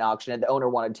 They were trying to auction it. The owner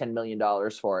wanted $10 million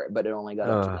for it, but it only got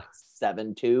up to like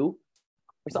 7.2 or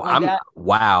something like that.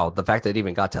 Wow. The fact that it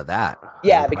even got to that.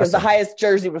 Yeah, because the highest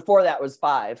jersey before that was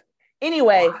 5.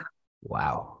 Anyway.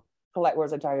 Wow. What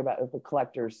was I talking about with the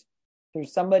collectors?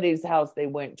 There's somebody's house they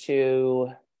went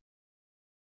to.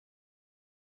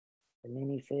 The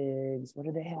minifigs. What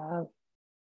did they have?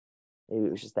 Maybe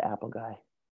it was just the Apple guy.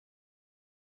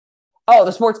 Oh,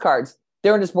 the sports cards.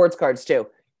 They're into sports cards too.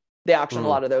 They auction a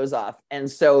lot of those off. And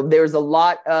so there's a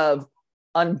lot of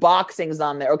unboxings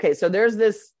on there. Okay, so there's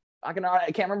this, I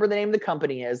can't remember the name of the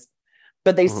company is,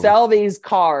 but they sell these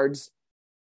cards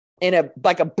in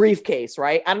a briefcase,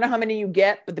 right? I don't know how many you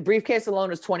get, but the briefcase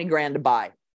alone is $20,000 to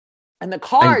buy. And the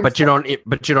cards, but you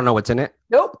don't know what's in it.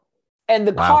 Nope. And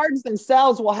the cards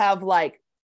themselves will have like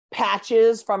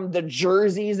patches from the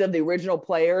jerseys of the original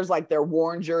players, like their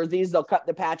worn jerseys. They'll cut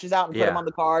the patches out and put them on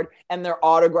the card, and they're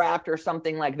autographed or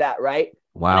something like that, right?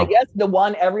 Wow. And I guess the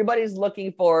one everybody's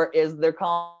looking for is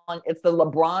it's the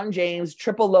LeBron James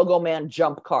triple logo man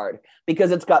jump card, because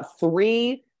it's got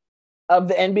 3 of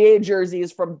the NBA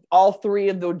jerseys from all 3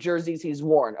 of the jerseys he's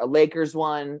worn, a Lakers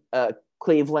one, a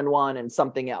Cleveland one, and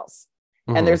something else.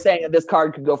 And they're saying that this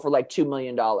card could go for like $2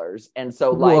 million. And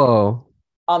so like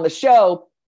on the show,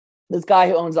 this guy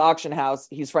who owns the auction house,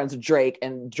 he's friends with Drake,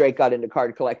 and Drake got into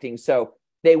card collecting. So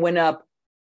they went up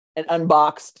and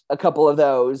unboxed a couple of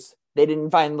those. They didn't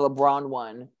find the LeBron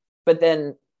one, but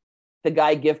then the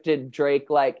guy gifted Drake,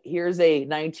 like, here's a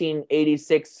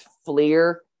 1986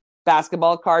 Fleer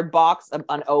basketball card box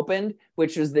unopened,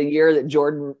 which was the year that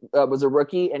Jordan was a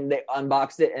rookie, and they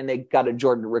unboxed it and they got a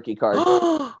Jordan rookie card.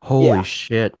 Holy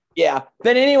shit. Yeah.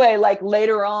 But anyway, like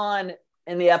later on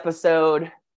in the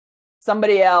episode,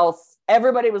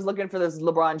 everybody was looking for this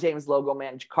LeBron James logo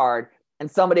man card, and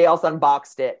somebody else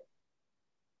unboxed it.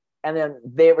 And then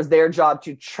it was their job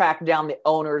to track down the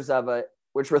owners of it,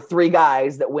 which were 3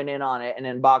 guys that went in on it and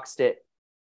unboxed it.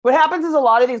 What happens is a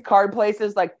lot of these card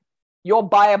places, like, you'll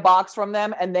buy a box from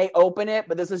them and they open it,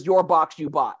 but this is your box you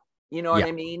bought. You know what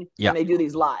I mean? Yeah. And they do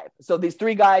these live. So these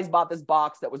 3 guys bought this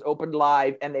box that was opened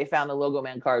live, and they found the logo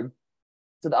man card.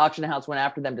 So the auction house went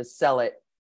after them to sell it,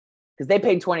 because they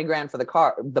paid $20,000 for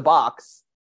the box.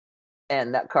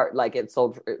 And that card, like, it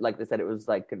sold, like they said, it was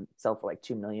like could sell for like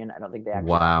 $2 million. I don't think they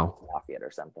actually off yet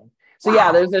or something. So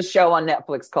yeah, there's this show on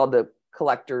Netflix called The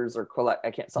Collectors or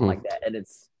something like that. And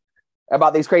it's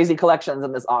about these crazy collections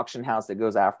in this auction house that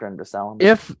goes after them to sell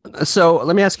them.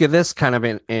 Let me ask you this, kind of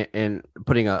in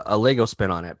putting a Lego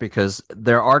spin on it, because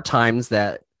there are times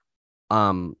that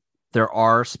there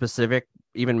are specific,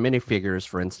 even minifigures,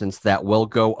 for instance, that will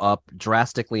go up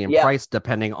drastically in price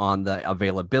depending on the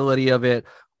availability of it,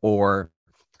 or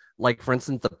like, for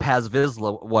instance, the Paz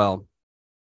Vizsla. Well,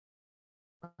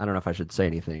 I don't know if I should say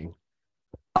anything.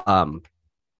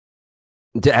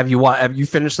 Have you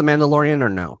finished The Mandalorian or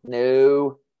no?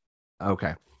 No.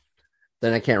 Okay.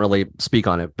 Then I can't really speak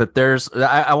on it, but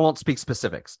I won't speak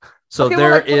specifics. So okay, there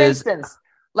well, like, for is, instance,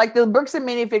 like the Brooks and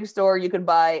minifig store, you could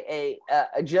buy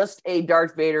just a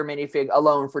Darth Vader minifig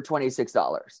alone for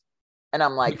 $26. And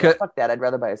I'm like, fuck that. I'd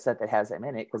rather buy a set that has him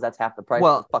in it, because that's half the price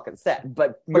of the fucking set.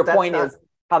 But your point is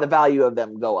how the value of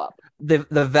them go up.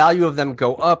 The value of them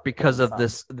go up because of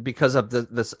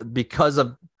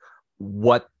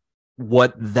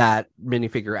what that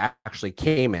minifigure actually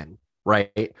came in,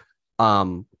 right?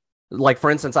 Like, for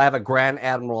instance, I have a Grand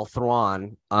Admiral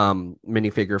Thrawn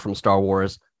minifigure from Star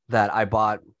Wars that I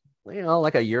bought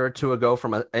like a year or two ago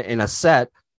in a set,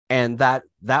 and that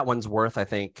one's worth, I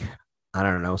think, I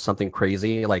don't know, something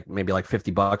crazy, like maybe like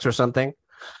 $50 or something.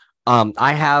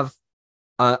 I have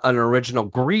an original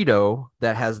Greedo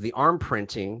that has the arm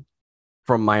printing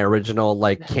from my original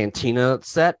like Cantina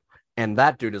set, and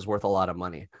that dude is worth a lot of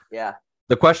money. Yeah.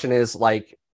 The question is,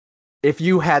 like, if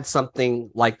you had something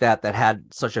like that had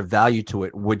such a value to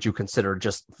it, would you consider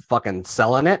just fucking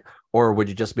selling it, or would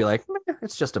you just be like,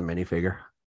 it's just a minifigure?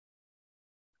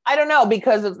 I don't know,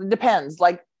 because it depends.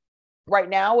 Like right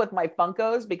now with my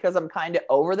Funkos, because I'm kind of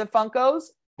over the Funkos,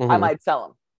 I might sell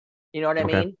them. You know what I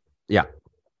mean? Yeah.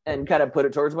 And kind of put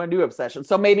it towards my new obsession.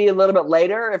 So maybe a little bit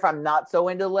later, if I'm not so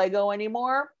into Lego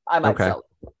anymore, I might sell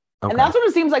it. And that's what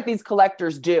it seems like these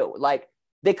collectors do. Like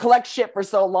they collect shit for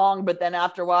so long, but then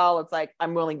after a while, it's like,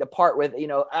 I'm willing to part with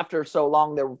it. After so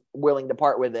long, they're willing to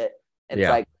part with it. It's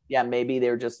like, yeah, maybe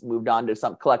they're just moved on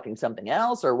to collecting something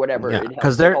else or whatever. Yeah,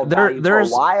 because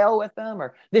there's a while with them.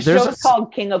 Or this show is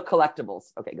called King of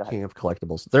Collectibles. Okay, go ahead. King of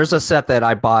Collectibles. There's a set that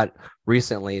I bought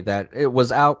recently that it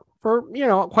was out for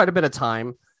quite a bit of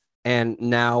time, and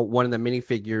now one of the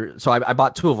minifigures. So I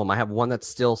bought two of them. I have one that's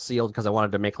still sealed because I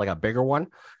wanted to make like a bigger one.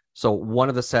 So one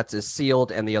of the sets is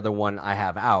sealed, and the other one I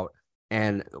have out.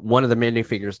 And one of the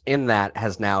minifigures in that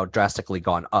has now drastically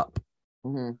gone up.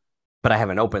 Mm-hmm. But I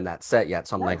haven't opened that set yet.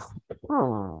 So I'm like,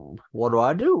 what do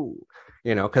I do?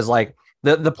 Because like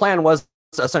the plan was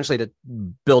essentially to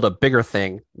build a bigger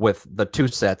thing with the two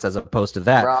sets as opposed to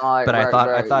that. But I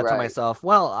thought to myself,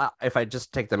 well, if I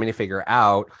just take the minifigure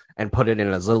out and put it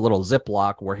in a little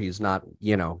Ziploc where he's not,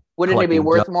 wouldn't it be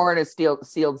worth more in a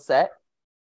sealed set?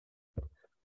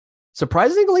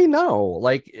 Surprisingly, no.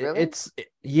 Like really?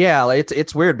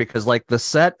 it's weird because like the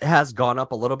set has gone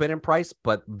up a little bit in price,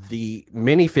 but the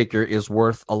minifigure is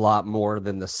worth a lot more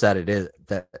than the set it is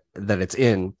that it's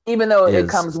in. Even though it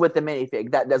comes with the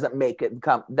minifig, that doesn't make it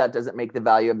come. That doesn't make the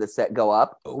value of the set go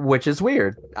up, which is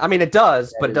weird. I mean, it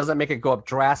does, but it doesn't make it go up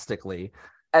drastically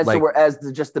as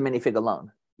just the minifig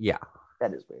alone. Yeah,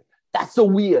 that is weird. That's so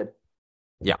weird.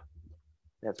 Yeah.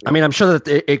 I mean, I'm sure that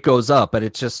it goes up, but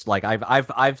it's just like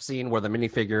I've seen where the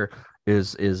minifigure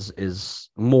is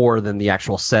more than the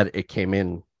actual set it came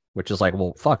in, which is like,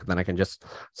 well, fuck, then I can just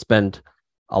spend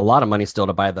a lot of money still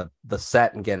to buy the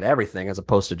set and get everything as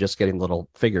opposed to just getting the little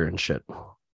figure and shit.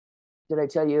 Did I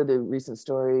tell you the recent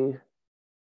story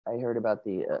I heard about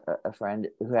a friend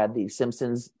who had the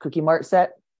Simpsons Cookie Mart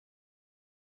set?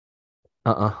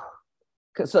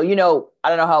 So I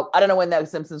don't know when that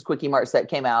Simpsons Quickie Mart set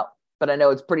came out, but I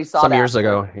know it's pretty solid. Some years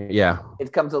ago, yeah.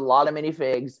 It comes with a lot of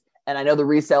minifigs, and I know the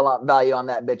resale value on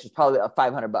that bitch is probably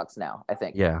 $500 now, I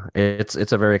think. Yeah, it's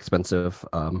a very expensive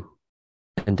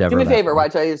endeavor. Do me a favor, while I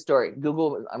tell you the story.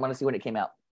 Google, I want to see when it came out.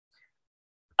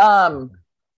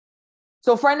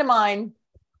 So a friend of mine,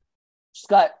 she's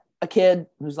got a kid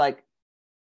who's like,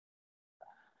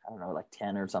 I don't know, like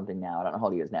 10 or something now. I don't know how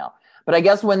old he is now. But I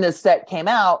guess when this set came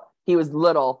out, he was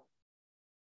little,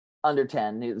 under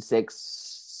 10, he was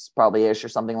 6, probably ish or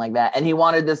something like that. And he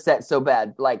wanted this set so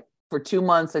bad. Like for 2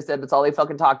 months, I said that's all they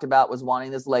fucking talked about was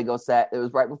wanting this Lego set. It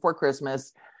was right before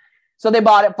Christmas. So they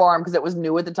bought it for him because it was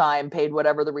new at the time, paid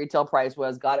whatever the retail price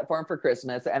was, got it for him for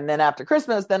Christmas. And then after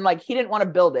Christmas, then like he didn't want to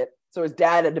build it. So his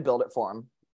dad had to build it for him.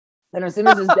 Then as soon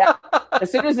as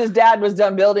his dad was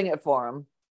done building it for him,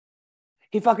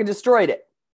 he fucking destroyed it.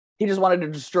 He just wanted to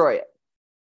destroy it.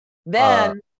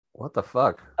 Then what the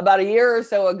fuck? About a year or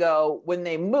so ago, when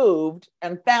they moved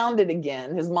and found it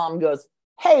again, his mom goes,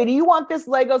 "Hey, do you want this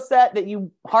Lego set that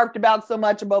you harped about so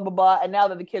much, blah, blah, blah?" And now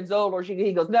that the kid's older,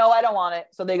 he goes, "No, I don't want it."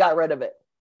 So they got rid of it.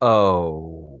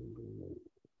 Oh.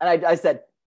 And I said,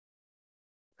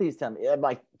 "Please tell me." I'm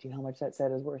like, "Do you know how much that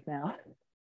set is worth now?"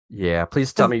 Yeah,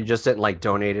 please tell me you just didn't like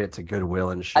donate it to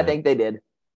Goodwill and shit. I think they did.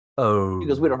 Oh. He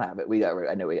goes, "We don't have it.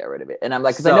 I know we got rid of it." And I'm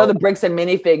like, because I know the Bricks and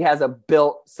Minifig has a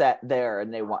built set there,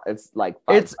 and it's like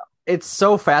it's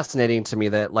so fascinating to me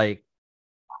that like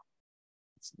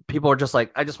people are just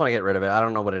like, I just want to get rid of it. I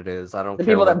don't know what it is. I don't care.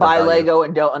 People that buy Lego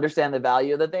and don't understand the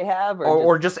value that they have,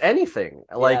 or just anything.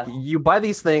 Yeah. Like you buy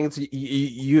these things,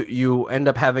 you end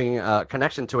up having a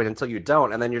connection to it until you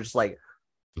don't, and then you're just like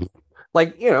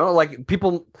like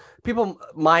people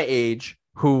my age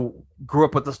who grew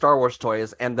up with the Star Wars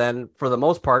toys and then for the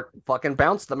most part fucking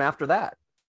bounced them after that.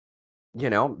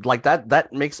 Like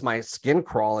that makes my skin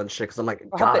crawl and shit because I'm like,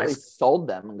 God, I sold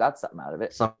them and got something out of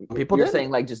it. Some people You're saying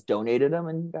like just donated them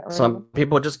and got rid some of them?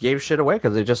 People just gave shit away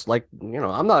because they just like,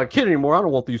 I'm not a kid anymore. I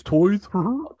don't want these toys.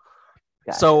 Gotcha.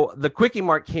 So the Quickie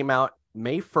Mart came out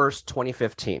May 1st,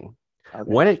 2015. Okay.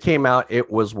 When it came out,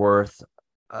 it was worth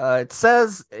It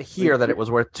says here that it was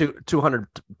worth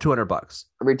 200 bucks.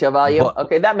 Retail value. But,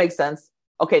 Okay, that makes sense.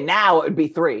 Okay, now it would be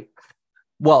 3.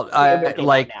 well, If it came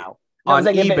like out now. No, on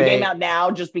like if it came eBay. out now,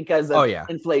 just because of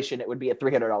inflation, it would be a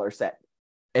 $300 set.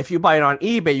 If you buy it on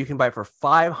eBay, you can buy it for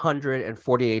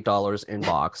 $548 in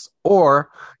box,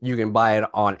 or you can buy it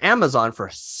on Amazon for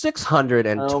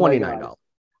 $629. Oh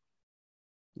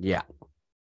yeah.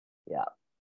 Yeah.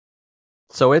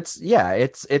 So it's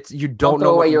you don't know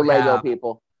throw away what your you Lego, have.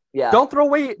 people. Yeah. Don't throw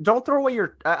away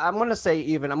your I'm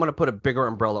gonna put a bigger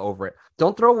umbrella over it.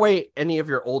 Don't throw away any of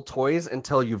your old toys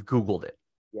until you've Googled it.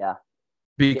 Yeah.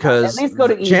 Because at least go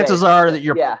to eBay. Chances are that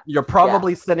you're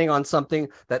probably sitting on something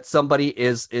that somebody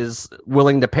is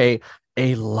willing to pay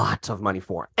a lot of money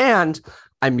for. And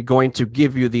I'm going to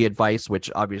give you the advice,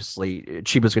 which obviously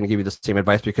Chiba's going to give you the same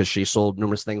advice because she sold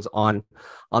numerous things on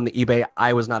the eBay.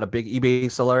 I was not a big eBay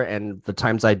seller, and the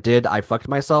times I did, I fucked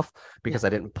myself because I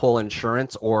didn't pull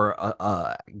insurance or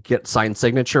get signed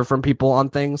signature from people on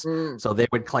things. So they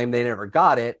would claim they never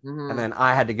got it, and then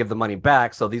I had to give the money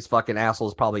back. So these fucking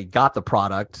assholes probably got the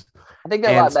product. I think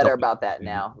they're a lot better about that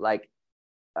now. Like,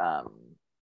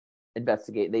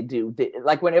 investigate. They do.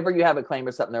 Like whenever you have a claim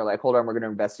or something, they're like, hold on, we're going to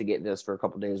investigate this for a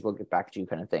couple of days. We'll get back to you,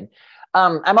 kind of thing.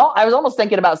 I was almost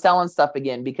thinking about selling stuff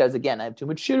again because, again, I have too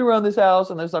much shit around this house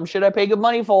and there's some shit I pay good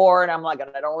money for. And I'm like,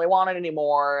 I don't really want it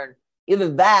anymore. And either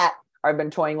that or I've been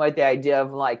toying with the idea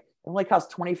of like, it only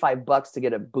costs $25 to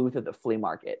get a booth at the flea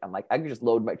market. I'm like, I could just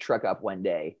load my truck up one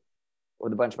day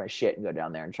with a bunch of my shit and go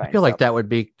down there and try. I feel like that would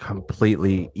be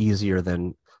completely easier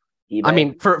than eBay. I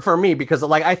mean, for me, because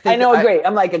like I great.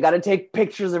 I'm like, I got to take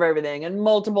pictures of everything and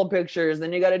multiple pictures.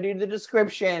 Then you got to do the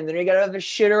description. Then you got to have the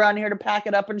shit around here to pack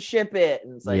it up and ship it.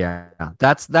 And it's like, yeah,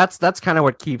 that's kind of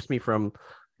what keeps me from,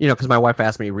 because my wife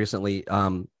asked me recently,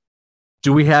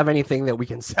 do we have anything that we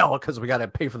can sell? Because we got to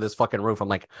pay for this fucking roof. I'm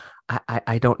like,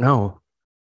 I don't know.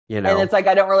 And it's like,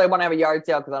 I don't really want to have a yard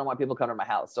sale because I don't want people coming to my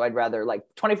house. So I'd rather like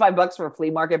 $25 for a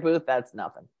flea market booth. That's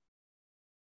nothing.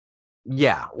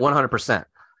 Yeah, 100%.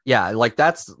 Yeah, like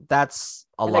that's a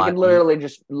lot. I can literally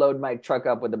just load my truck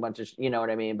up with a bunch of, you know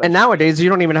what I mean? But and nowadays, you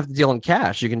don't even have to deal in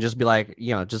cash. You can just be like,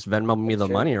 just Venmo me the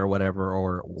money or whatever,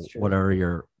 or whatever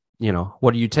your,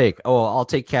 what do you take? Oh, I'll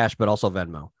take cash, but also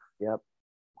Venmo. Yep,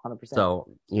 100%. So,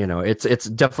 it's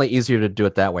definitely easier to do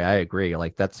it that way. I agree.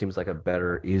 Like that seems like a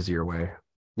better, easier way.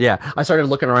 Yeah, I started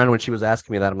looking around when she was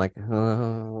asking me that. I'm like,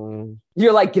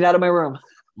 you're like, get out of my room.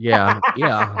 Yeah.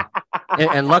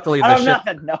 and luckily,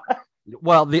 nothing. No.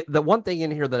 Well, the one thing in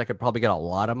here that I could probably get a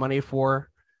lot of money for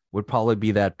would probably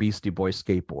be that Beastie Boy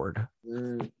skateboard.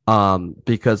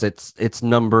 Because it's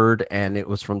numbered and it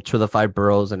was from To the Five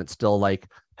Boroughs and it still like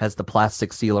has the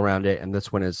plastic seal around it. And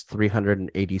this one is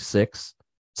 386.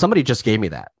 Somebody just gave me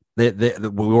that. We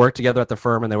worked together at the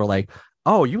firm and they were like,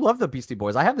 "Oh, you love the Beastie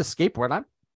Boys. I have this skateboard. What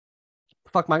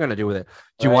the fuck am I going to do with it?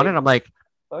 Do you want it?" I'm like,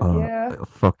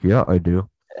 fuck yeah, I do.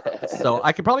 So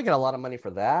I could probably get a lot of money for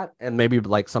that, and maybe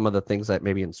like some of the things that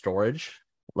maybe in storage,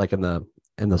 like in the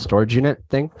storage unit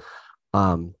thing.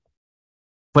 But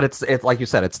it's like you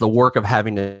said, it's the work of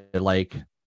having to like,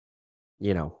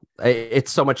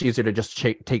 it's so much easier to just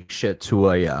take shit to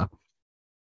a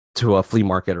flea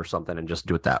market or something and just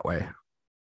do it that way.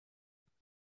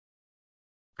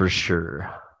 For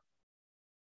sure.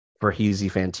 For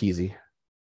Heezy Fanteezy.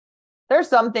 There's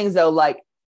some things though, like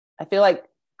I feel like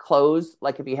clothes,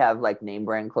 like if you have like name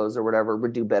brand clothes or whatever,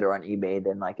 would do better on eBay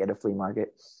than like at a flea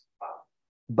market.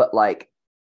 But like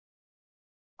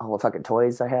all the fucking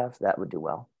toys I have, that would do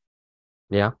well.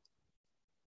 Yeah.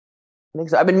 I think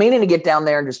so. I've been meaning to get down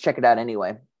there and just check it out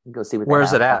anyway. Go see what.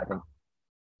 Where's it at?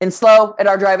 In Slow, at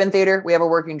our drive-in theater. We have a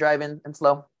working drive-in in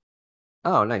Slow.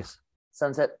 Oh, nice.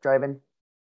 Sunset Drive-in.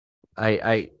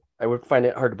 I would find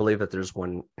it hard to believe that there's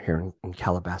one here in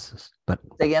Calabasas. But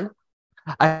say again?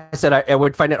 I said I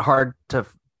would find it hard to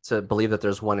believe that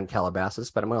there's one in Calabasas,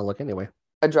 but I'm going to look anyway.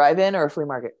 A drive-in or a flea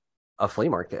market? A flea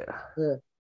market. Yeah.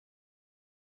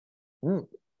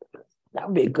 That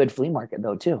would be a good flea market,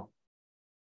 though, too.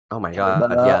 Oh my god!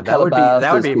 Yeah, that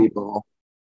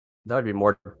would be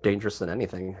more dangerous than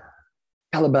anything.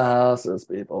 Calabasas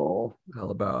people. I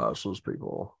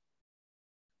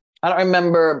don't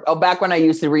remember. Oh, back when I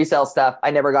used to resell stuff,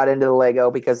 I never got into the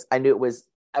Lego because I knew it was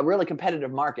a really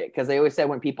competitive market. Because they always said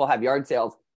when people have yard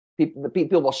sales, the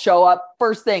people will show up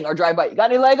first thing or drive by. You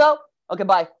got any Lego? Okay,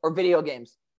 bye. Or video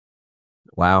games.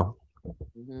 Wow.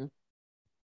 Mm-hmm.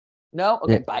 No?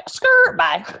 Okay, bye. Skirt,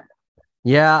 bye.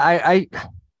 Yeah, I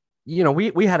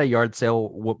we had a yard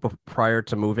sale prior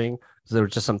to moving. So there were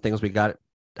just some things we had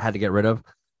to get rid of.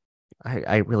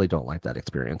 I really don't like that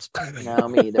experience. No,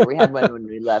 me either. We had one when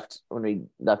we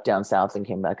left down south and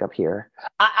came back up here.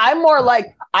 I'm more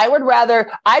like I'd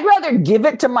rather give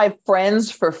it to my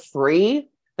friends for free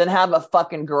than have a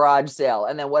fucking garage sale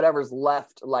and then whatever's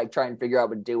left, like try and figure out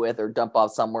what to do with or dump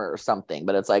off somewhere or something.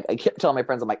 But it's like I keep telling my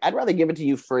friends, I'm like, I'd rather give it to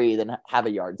you free than have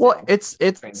a yard sale.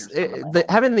 Well,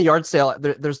 having the yard sale.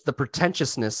 There's the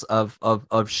pretentiousness of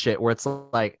shit where it's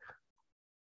like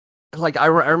I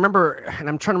remember, and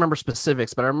I'm trying to remember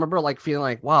specifics, but I remember like feeling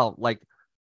like, wow, like,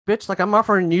 bitch, like I'm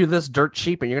offering you this dirt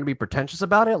cheap, and you're gonna be pretentious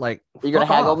about it. Like you're gonna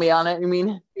haggle me on it. You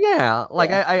mean? Yeah, like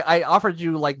Yeah. I offered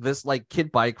you like this like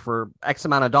kid bike for X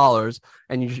amount of dollars,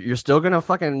 and you're still gonna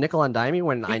fucking nickel and dime me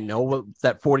when I know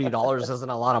that $40 isn't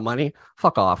a lot of money.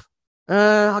 Fuck off.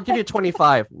 I'll give you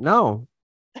 25. No,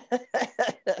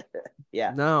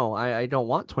 Yeah. no, I don't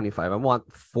want 25. I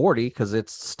want 40 because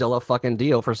it's still a fucking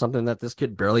deal for something that this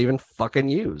kid barely even fucking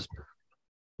used.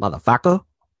 Motherfucker.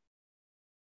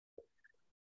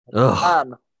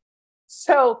 Ugh.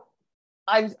 So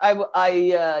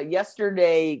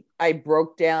yesterday I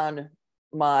broke down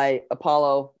my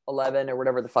Apollo 11 or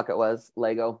whatever the fuck it was,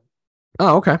 Lego.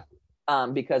 Oh, okay.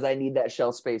 Because I need that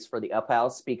shelf space for the up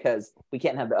house because we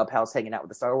can't have the up house hanging out with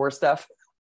the Star Wars stuff.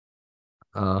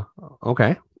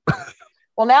 Okay.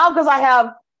 Well, now because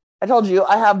I told you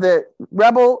I have the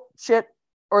Rebel shit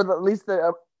or at least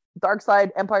the Dark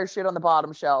Side Empire shit on the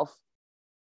bottom shelf.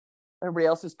 Everybody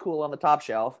else is cool on the top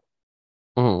shelf.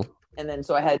 Mm-hmm. And then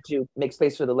so I had to make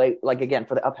space for the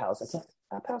for the up house.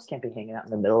 Up house can't be hanging out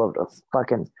in the middle of the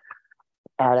fucking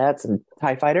AT-ATs and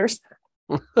TIE fighters.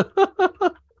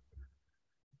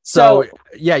 So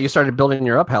yeah, you started building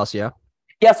your up house, yeah?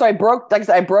 Yeah, so I broke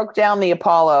down the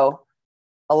Apollo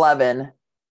 11.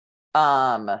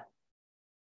 I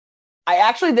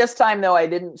actually this time though I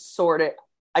didn't sort it.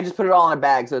 I just put it all in a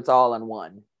bag so it's all in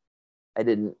one. I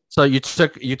didn't. So you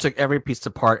took every piece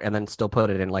apart and then still put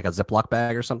it in like a Ziploc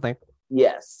bag or something?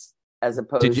 Yes. As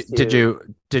opposed to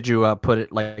did you put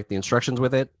it like the instructions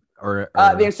with it or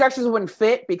the instructions wouldn't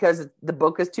fit because the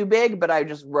book is too big, but I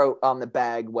just wrote on the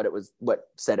bag what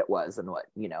said it was and what,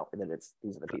 and then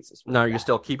these are the pieces. Now, are you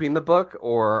still keeping the book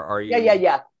or are you?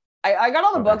 Yeah. I got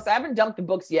all the books. I haven't dumped the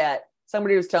books yet.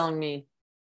 Somebody was telling me,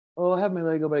 oh, I have my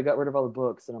Lego, but I got rid of all the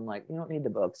books. And I'm like, you don't need the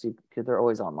books because they're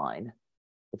always online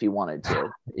if you wanted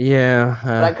to. Yeah.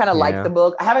 But I kind of like the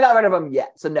book. I haven't got rid of them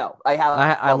yet. So no, I have.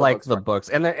 I like the books.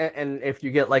 And if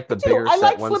you get like the bigger set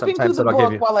like one, flipping sometimes through the it'll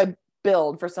give you. while I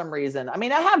build for some reason. I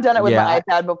mean, I have done it with my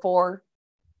iPad before.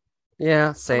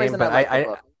 Yeah, same.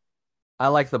 But I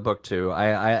like the book too.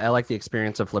 I like the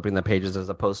experience of flipping the pages as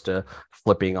opposed to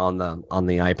flipping on the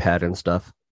iPad and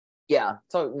stuff. Yeah.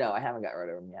 So no, I haven't got rid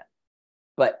of them yet.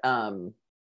 But I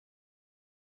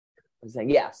was saying,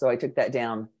 yeah. So I took that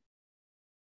down.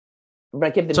 But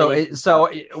I kept the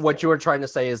so what you were trying to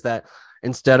say is that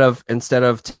instead of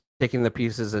taking the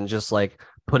pieces and just like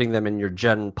putting them in your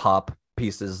Gen Pop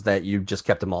pieces, that you just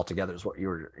kept them all together is what you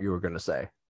were going to say.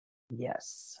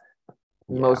 Yes.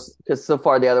 Yeah. Most because so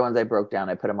far the other ones I broke down,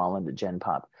 I put them all into Gen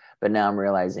Pop, but now I'm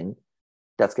realizing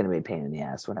that's going to be a pain in the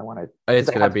ass when I want to. It's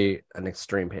going to be an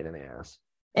extreme pain in the ass.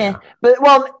 Yeah. But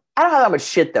I don't have that much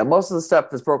shit though. Most of the stuff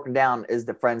that's broken down is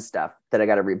the friend stuff that I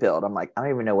got to rebuild. I'm like, I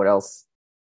don't even know what else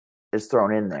is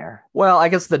thrown in there. Well, I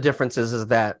guess the difference is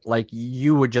that like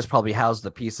you would just probably house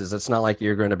the pieces. It's not like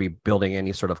you're going to be building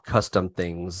any sort of custom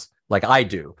things like I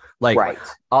do. Like right.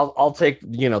 I'll take,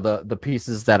 the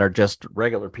pieces that are just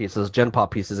regular pieces, Gen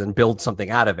Pop pieces, and build something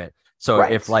out of it. So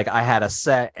if like I had a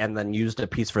set and then used a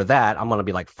piece for that, I'm going to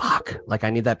be like, fuck, like I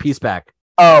need that piece back.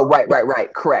 Oh, right.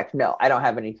 Correct. No, I don't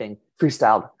have anything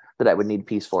freestyled that I would need a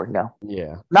piece for. No.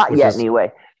 Yeah. Not yet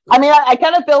anyway. I mean, I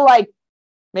kind of feel like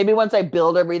maybe once I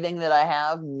build everything that I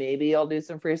have, maybe I'll do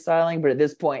some freestyling. But at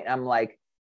this point, I'm like,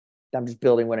 I'm just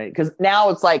building because now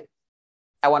it's like,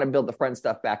 I want to build the friend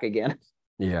stuff back again.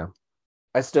 Yeah.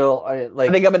 I think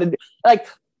I'm going to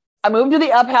I moved to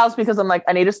the up house because I'm like,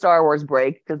 I need a Star Wars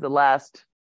break because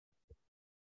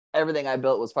everything I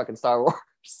built was fucking Star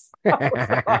Wars.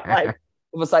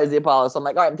 Besides the Apollo. So I'm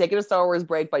like, all right, I'm taking a Star Wars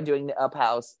break by doing the up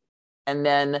house. And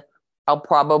then I'll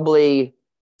probably,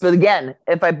 but again,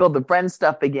 if I build the friend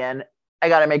stuff again, I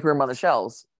got to make room on the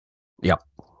shelves. Yep.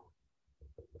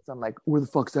 So I'm like, where the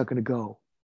fuck's that going to go?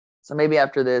 So maybe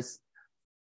after this,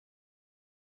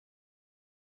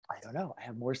 I don't know. I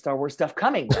have more Star Wars stuff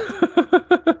coming.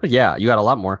 Yeah, you got a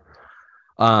lot more.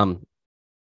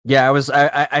 Yeah,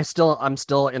 I'm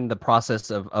still in the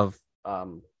process of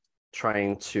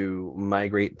trying to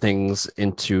migrate things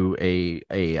into a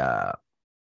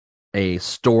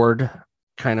stored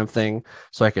kind of thing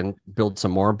so I can build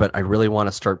some more, but I really want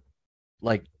to start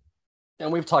like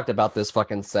And we've talked about this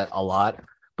fucking set a lot,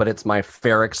 but it's my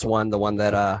Ferrex one, the one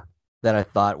that I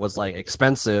thought was like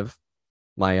expensive.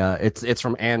 My it's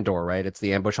from Andor, right? It's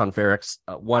the Ambush on Ferrex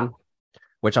one,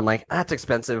 which I'm like, that's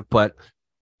expensive, but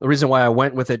the reason why I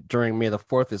went with it during May the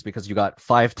 4th is because you got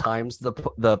 5 times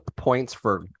the points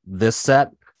for this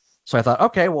set. So I thought,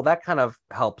 okay, well, that kind of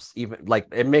helps, even like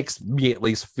it makes me at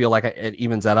least feel like it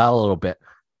evens that out a little bit.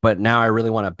 But now I really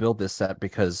want to build this set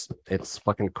because it's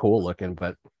fucking cool looking.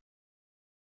 But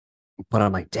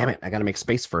I'm like, damn it, I got to make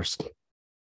space first.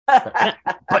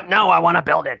 But no, I want to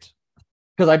build it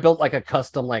because I built like a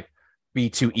custom like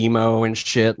B2 emo and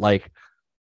shit like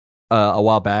a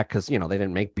while back because they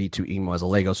didn't make B2 emo as a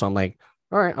Lego. So I'm like,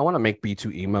 all right, I want to make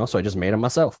B2 emo. So I just made them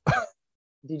myself.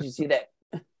 Did you see that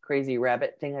crazy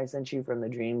rabbit thing I sent you from the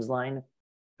Dreams line?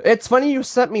 It's funny you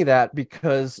sent me that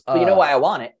because But you know why I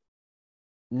want it?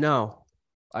 No,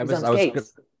 I was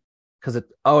because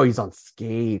he's on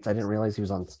skates. I didn't realize he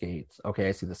was on skates. Okay,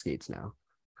 I see the skates now.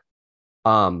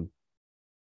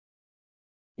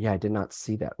 Yeah, I did not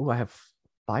see that. Oh, I have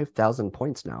 5,000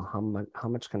 points now. How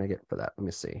much can I get for that? Let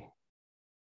me see.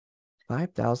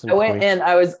 5,000 I went and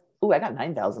I got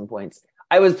 9,000 points.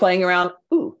 I was playing around.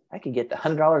 I could get the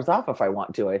 $100 off if I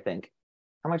want to, I think.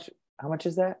 How much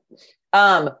is that?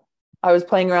 I was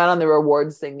playing around on the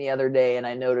rewards thing the other day and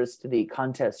I noticed the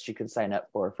contests you could sign up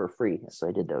for free. So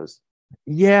I did those.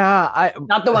 Yeah,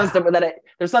 not the ones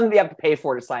there's something you have to pay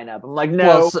for to sign up. I'm like,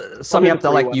 no. Well, some you have to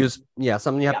like use. Yeah,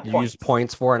 some you have to use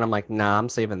points for, and I'm like, nah, I'm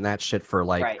saving that shit for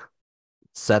like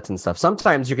sets and stuff.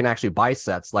 Sometimes you can actually buy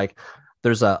sets. Like,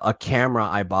 there's a camera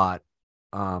I bought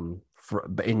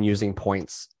in using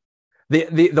points.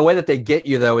 The way that they get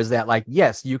you though is that like,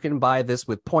 yes, you can buy this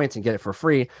with points and get it for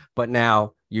free, but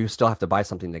now you still have to buy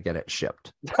something to get it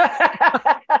shipped.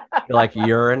 Like,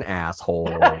 you're an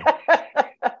asshole.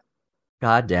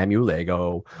 God damn you,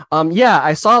 Lego. Yeah,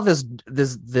 I saw this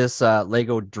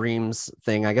Lego Dreams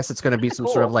thing. I guess it's going to be some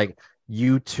sort of like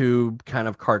YouTube kind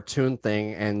of cartoon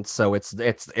thing, and so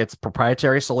it's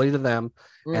proprietary solely to them,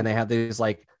 and they have these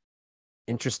like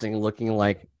interesting looking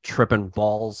like tripping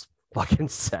balls fucking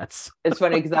sets. It's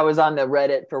funny because I was on the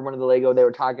Reddit for one of the Lego. They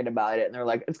were talking about it, and they're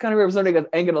like, "It's kind of weird." Somebody goes,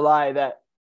 "Ain't gonna lie, that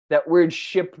weird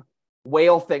ship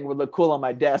whale thing would look cool on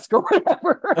my desk or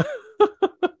whatever."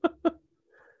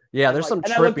 Yeah, there's some trippy.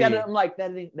 And I looked at it, I'm like,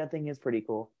 that thing is pretty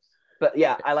cool. But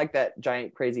yeah, I like that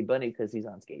giant crazy bunny because he's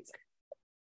on skates.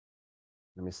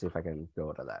 Let me see if I can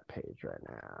go to that page right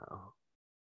now.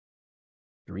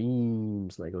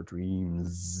 Dreams, Lego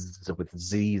Dreams with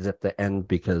Z's at the end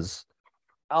because.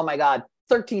 Oh my God,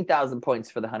 13,000 points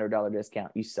for the $100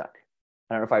 discount. You suck.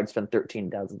 I don't know if I would spend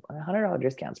 13,000. $100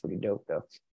 discount's pretty dope though.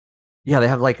 Yeah, they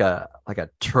have like a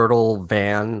turtle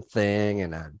van thing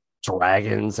and a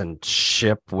dragons and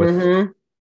ship with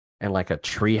and like a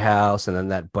tree house and then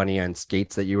that bunny on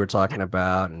skates that you were talking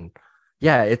about, and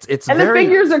yeah, it's and the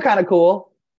figures are kind of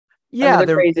cool. Yeah,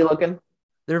 they're crazy looking.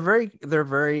 They're very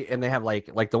and they have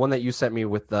like the one that you sent me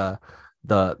with the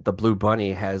blue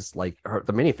bunny has like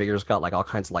the minifigures got like all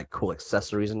kinds of like cool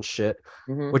accessories and shit,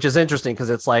 which is interesting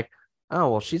because it's like, oh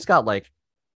well, she's got like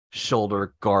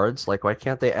shoulder guards. Like, why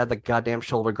can't they add the goddamn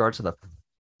shoulder guards to the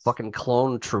fucking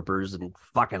clone troopers and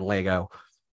fucking Lego?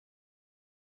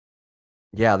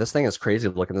 Yeah, this thing is crazy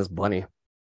looking. This bunny,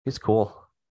 he's cool.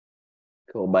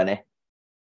 Cool bunny.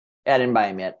 I didn't buy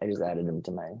him yet. I just added him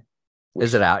to my.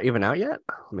 Is it even out yet?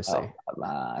 Let me see. I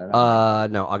don't know.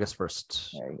 No, August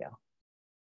 1st. There you go.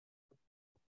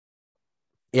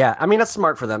 Yeah, I mean, it's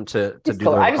smart for them to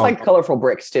do. I just like colorful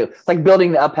bricks too. It's like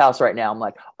building the up house right now. I'm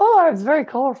like, oh, it's very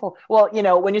colorful. Well,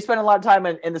 when you spend a lot of time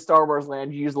in the Star Wars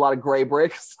land, you use a lot of gray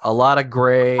bricks. A lot of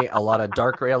gray, a lot of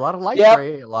dark gray, a lot of light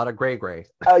gray, a lot of gray.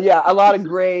 Yeah, a lot of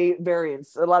gray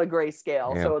variants, a lot of gray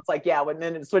scale. Yeah. So it's like, yeah, when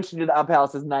then it switching to the up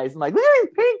house is nice. I'm like,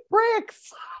 pink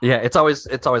bricks. Yeah, it's always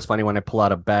funny when I pull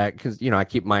out a bag because I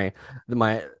keep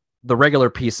the regular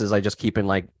pieces I just keep in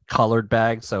like colored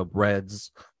bags, so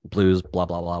reds, blues, blah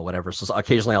blah blah, whatever. So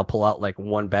occasionally I'll pull out like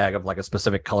one bag of like a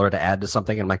specific color to add to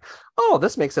something, and I'm like, oh,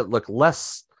 this makes it look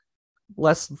less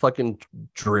fucking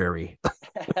dreary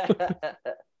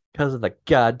because of the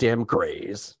goddamn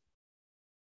grays.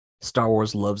 Star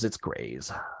Wars loves its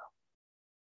grays.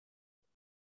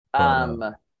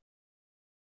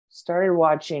 Started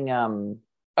watching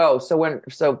so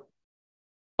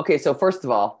first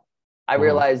of all, I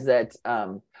realized that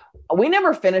we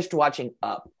never finished watching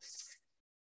Up.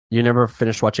 You never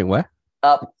finished watching what?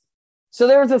 Up. So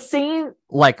there was a scene,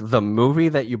 like the movie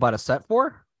that you bought a set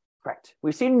for? Correct.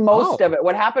 We've seen most of it.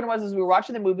 What happened was we were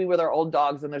watching the movie with our old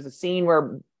dogs, and there's a scene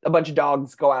where a bunch of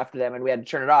dogs go after them, and we had to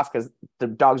turn it off because the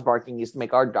dogs barking used to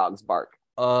make our dogs bark.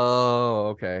 Oh,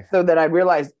 okay. So that I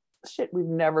realized, shit, we've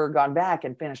never gone back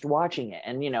and finished watching it.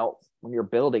 And when you're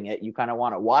building it, you kind of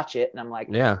want to watch it. And I'm like,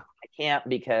 Yeah. I can't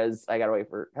because I gotta wait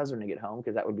for husband to get home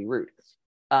because that would be rude.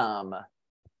 Um,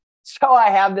 so I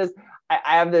have this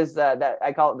that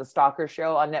I call it the Stalker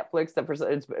Show on Netflix.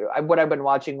 It's what I've been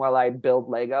watching while I build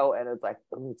Lego, and it's like,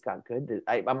 oh, it's got good.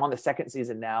 I'm on the second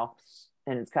season now,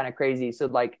 and it's kind of crazy. So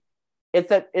like,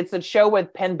 it's a show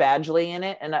with Penn Badgley in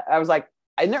it, and I was like,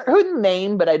 I heard the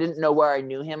name, but I didn't know where I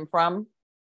knew him from.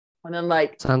 And then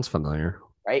like, Sounds familiar.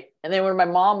 right, and then when my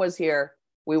mom was here,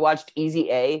 we watched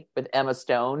Easy A with Emma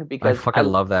Stone I because fucking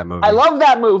love that movie. I love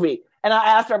that movie. And I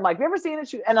asked her, I'm like, have you ever seen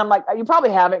it? And I'm like, you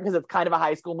probably haven't because it's kind of a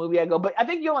high school movie. I go, but I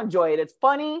think you'll enjoy it. It's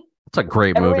funny. It's a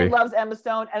great Everybody movie. loves Emma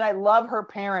Stone, and I love her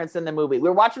parents in the movie. We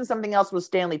were watching something else with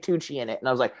Stanley Tucci in it, and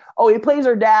I was like, oh, he plays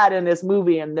her dad in this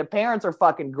movie, and the parents are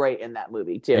fucking great in that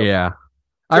movie, too. Yeah.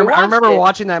 So I remember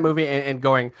watching that movie and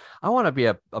going, I want to be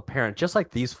a parent just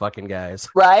like these fucking guys.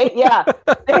 Right? Yeah.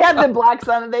 They had the black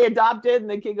son that they adopted, and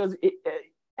the kid goes,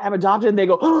 I'm adopted. And they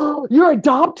go, oh, you're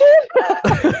adopted?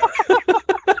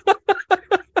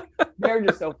 They're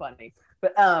just so funny.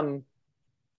 But Penn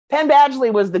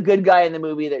Badgley was the good guy in the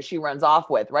movie that she runs off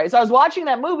with, right? So I was watching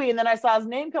that movie, and then I saw his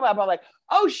name come up. I'm like,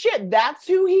 oh, shit, that's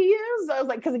who he is? I was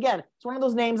like, because, again, it's one of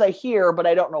those names I hear, but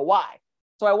I don't know why.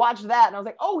 So I watched that, and I was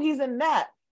like, oh, he's in that.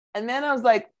 And then I was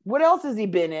like, what else has he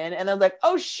been in? And I was like,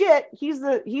 oh, shit, he's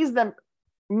the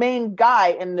main guy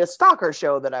in this Stalker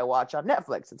show that I watch on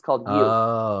Netflix. It's called You.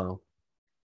 Oh.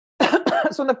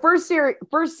 So in the first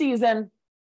season,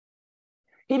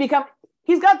 he's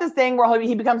got this thing where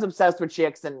he becomes obsessed with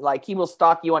chicks, and like he will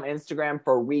stalk you on Instagram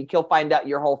for a week. He'll find out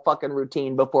your whole fucking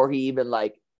routine before he even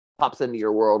like pops into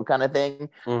your world, kind of thing.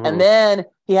 Mm-hmm. And then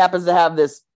he happens to have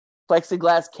this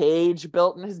plexiglass cage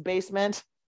built in his basement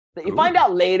that you find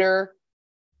out later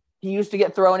he used to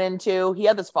get thrown into. He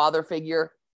had this father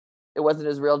figure. It wasn't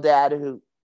his real dad who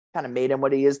kind of made him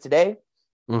what he is today.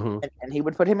 Mm-hmm. And he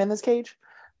would put him in this cage.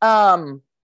 So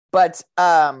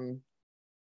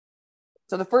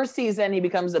the first season, he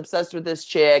becomes obsessed with this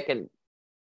chick and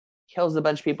kills a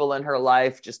bunch of people in her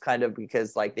life just kind of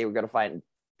because like they were going to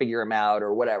figure him out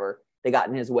or whatever. They got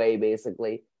in his way,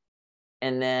 basically.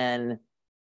 And then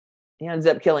he ends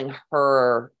up killing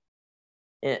her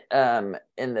in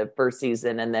the first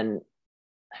season, and then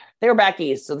they were back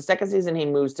east. So the second season, he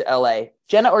moves to LA.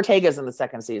 Jenna Ortega's in the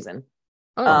second season.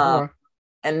 Oh,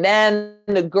 and then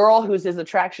the girl who's his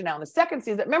attraction now in the second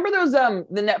season. Remember those the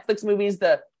Netflix movies?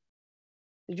 Did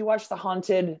you watch the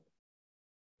haunted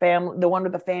family? The one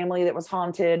with the family that was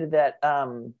haunted that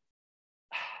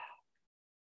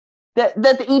that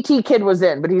the ET kid was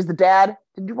in, but he's the dad.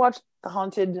 Did you watch the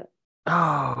haunted?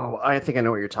 Oh, I think I know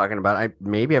what you're talking about. I've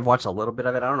watched a little bit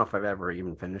of it. I don't know if I've ever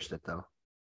even finished it though.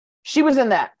 She was in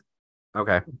that.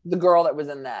 Okay. The girl that was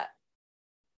in that.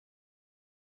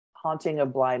 Haunting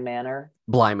of Bly Manor.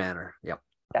 Bly Manor. Yep.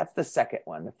 That's the second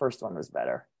one. The first one was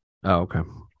better. Oh, okay.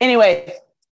 Anyway,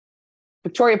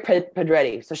 Victoria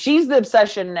Pedretti. So she's the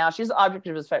obsession now. She's the object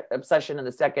of obsession in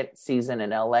the second season in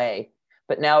LA.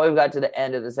 But now we've got to the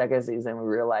end of the second season. We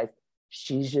realize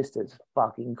she's just as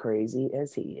fucking crazy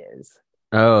as he is.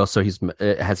 Oh, so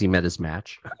has he met his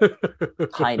match?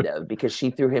 Kind of, because she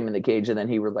threw him in the cage, and then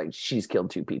he was like, she's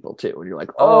killed 2 people too. And you're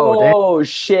like, oh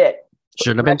shit.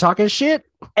 Shouldn't have been talking shit.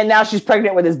 And now she's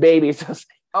pregnant with his baby. So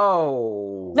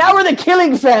now we're the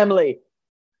killing family.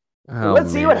 So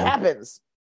let's see what happens.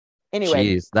 Anyway.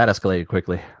 Jeez, that escalated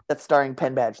quickly. That's starring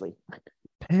Penn Badgley.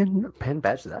 Penn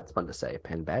Badgley. That's fun to say.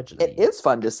 Penn Badgley. It is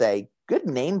fun to say. Good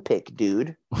name pick,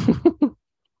 dude.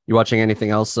 You watching anything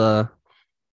else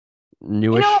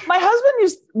newish? My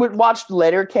husband would watch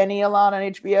Letterkenny a lot on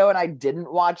HBO, and I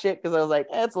didn't watch it because I was like,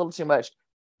 it's a little too much.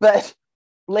 But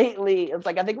lately, it's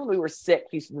like, I think when we were sick,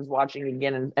 he was watching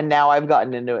again, and now I've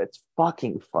gotten into it. It's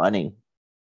fucking funny.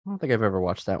 I don't think I've ever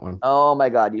watched that one. Oh my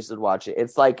God, you should watch it.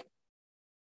 It's like,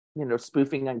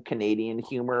 spoofing on Canadian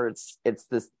humor. It's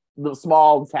this little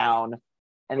small town,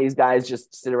 and these guys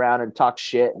just sit around and talk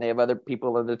shit, and they have other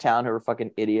people in the town who are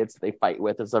fucking idiots they fight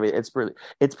with and stuff. It's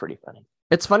pretty funny.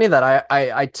 It's funny that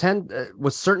I tend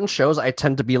with certain shows I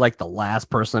tend to be like the last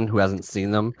person who hasn't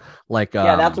seen them. Like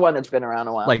that's one that's been around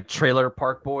a while. Like Trailer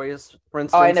Park Boys, for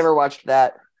instance. Oh, I never watched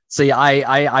that. See,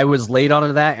 I was late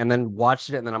onto that and then watched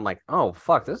it, and then I'm like, oh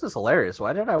fuck, this is hilarious.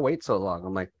 Why did I wait so long?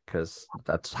 I'm like, because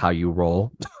that's how you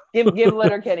roll. Give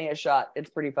Letterkenny a shot. It's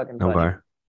pretty fucking funny. Okay.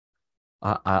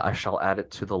 I shall add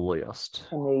it to the list.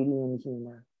 Canadian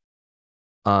humor.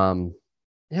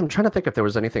 Yeah, I'm trying to think if there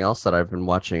was anything else that I've been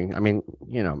watching. I mean,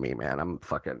 you know me, man. I'm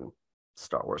fucking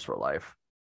Star Wars for life.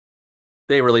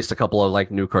 They released a couple of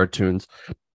like new cartoons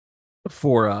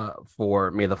for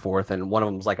May the 4th, and one of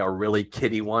them's like a really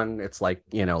kiddie one. It's like,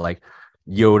 like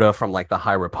Yoda from like the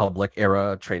High Republic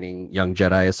era training young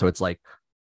Jedi. So it's like,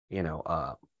 you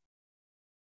know,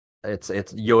 it's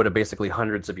Yoda basically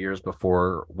hundreds of years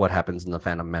before what happens in the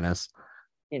Phantom Menace.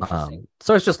 Interesting.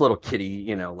 So it's just little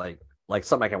kiddie, like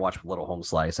something I can watch with Little Home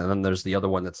Slice. And then there's the other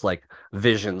one that's like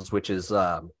Visions, which is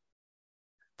they're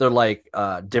like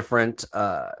different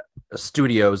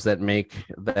studios that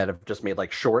have just made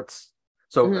like shorts.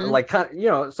 So Mm-hmm. like kind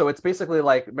of, so it's basically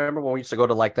like, remember when we used to go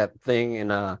to like that thing in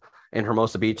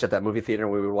Hermosa Beach at that movie theater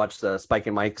and we would watch the Spike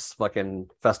and Mike's fucking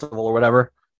festival or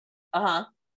whatever. Uh-huh.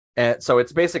 And so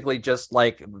it's basically just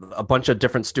like a bunch of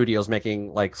different studios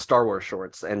making like Star Wars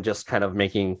shorts and just kind of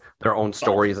making their own Fun.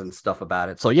 stories and stuff about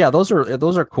it. So yeah, those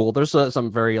are cool. There's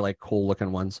some very like cool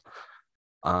looking ones.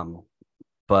 Um,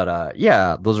 but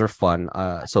yeah, those are fun.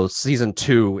 So season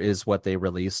 2 is what they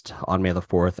released on May the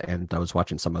 4th, and I was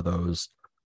watching some of those.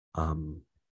 Um,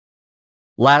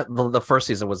 the first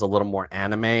season was a little more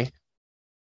anime.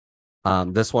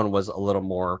 This one was a little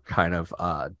more kind of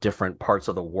different parts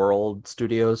of the world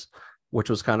studios, which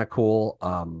was kind of cool.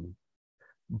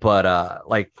 But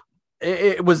like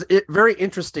it was very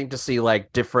interesting to see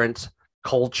like different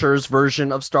cultures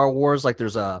version of Star Wars. Like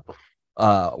there's a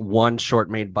one short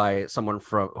made by someone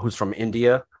who's from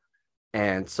India,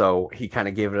 and so he kind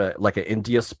of gave it like an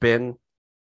India spin.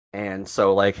 And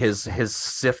so like his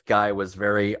Sith guy was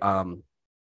very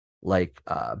like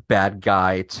bad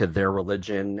guy to their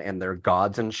religion and their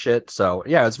gods and shit. So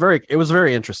yeah, it was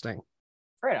very interesting.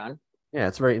 Right on. Yeah,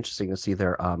 it's very interesting to see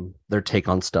their take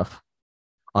on stuff.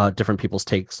 Different people's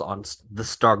takes on the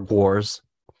Star Wars.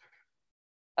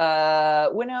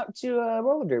 Went out to a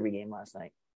roller derby game last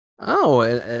night.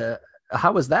 Oh,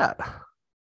 how was that?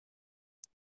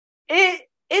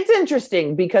 It's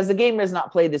interesting because the game is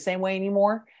not played the same way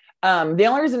anymore. The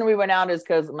only reason we went out is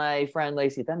because my friend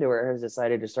Lacey Thunderwear has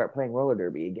decided to start playing roller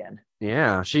derby again.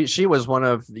 Yeah, she was one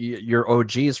of your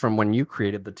OGs from when you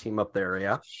created the team up there.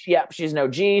 Yeah. Yep, she's no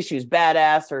G. She was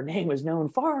badass. Her name was known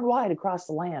far and wide across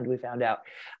the land. We found out.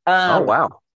 Oh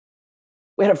wow,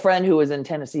 We had a friend who was in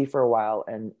Tennessee for a while,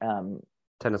 and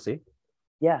Tennessee.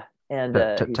 yeah, and he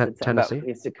said something about Tennessee. he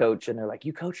used to coach, and they're like,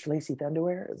 "You coached Lacey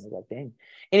Thunderwear?" And I was like, "Dang."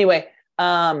 Anyway,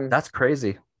 That's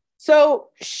crazy. so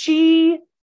she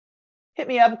hit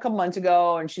me up a couple months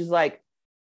ago, and she's like, "I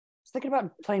was thinking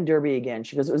about playing derby again."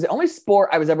 She goes, "It was the only sport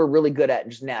I was ever really good at,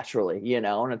 just naturally. And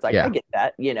it's like, I Yeah, get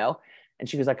that. And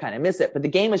she goes, "I kind of miss it, but the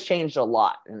game has changed a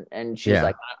lot." And she's yeah.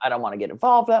 like, "I don't want to get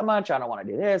involved that much. I don't want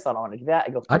to do this. I don't want to do that." I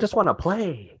go, I first just off, want to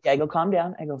play. yeah, I go, calm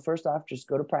down. I go, first off, just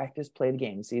go to practice, play the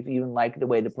game, see if you even like the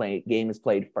way the game is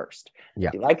played first. Yeah.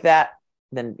 If you like that,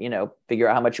 then figure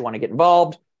out how much you want to get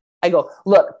involved. I go,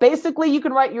 look, basically you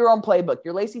can write your own playbook.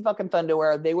 You're Lacey fucking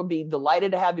Thunderwear. They would be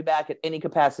delighted to have you back at any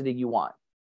capacity you want.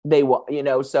 They will,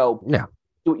 so Yeah.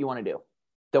 do what you want to do.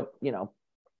 Don't,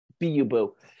 be you,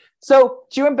 boo. So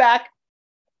she went back,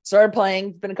 started playing.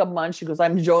 It's been a couple months. She goes,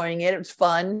 I'm enjoying it. It's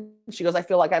fun. She goes, I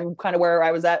feel like I'm kind of where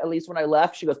I was at least when I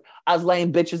left. She goes, I was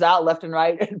laying bitches out left and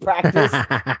right in practice.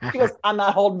 She goes, I'm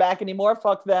not holding back anymore.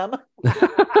 Fuck them.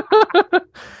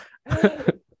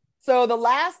 So the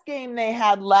last game they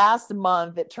had last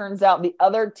month, it turns out the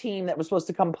other team that was supposed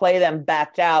to come play them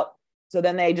backed out. So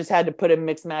then they just had to put a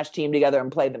mixed match team together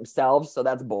and play themselves. So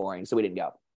that's boring. So we didn't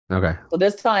go. Okay. So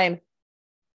this time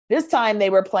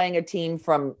they were playing a team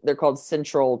they're called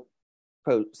Central.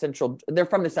 They're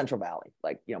from the Central Valley,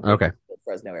 Okay.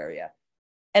 Fresno area.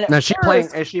 And Now, at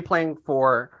first, is she playing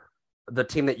for the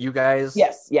team that you guys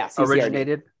yes, CCRD.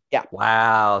 originated? Yeah.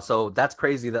 Wow. So that's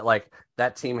crazy that like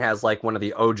that team has like one of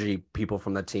the OG people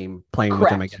from the team playing with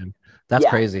them Correct. again. That's Yeah.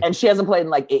 crazy. And she hasn't played in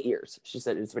like 8 years. She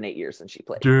said it's been 8 years since she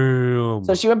played. Damn.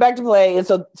 So she went back to play. And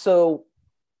so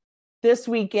this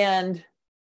weekend,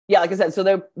 yeah, like I said, so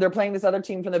they're playing this other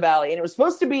team from the Valley, and it was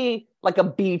supposed to be like a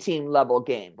B team level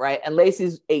game, right? And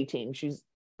Lacey's A team.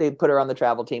 They put her on the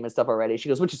travel team and stuff already. She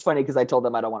goes, which is funny because I told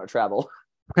them I don't want to travel.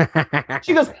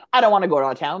 She goes, I don't want to go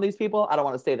out of town with these people. I don't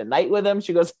want to stay the night with them.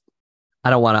 She goes, I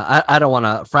don't want to. I don't want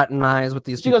to fraternize with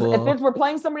these she people. goes, if we're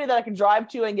playing somebody that I can drive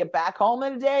to and get back home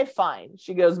in a day, fine.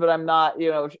 She goes, but I'm not,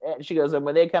 she goes, and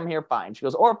when they come here, fine. She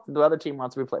goes, or if the other team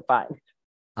wants me to play, fine.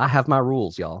 I have my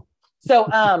rules, y'all. So,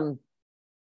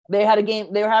 they had a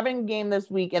game. They were having a game this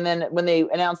week, and then when they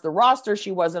announced the roster,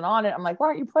 she wasn't on it. I'm like, why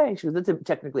aren't you playing? She goes, it's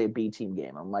technically a B team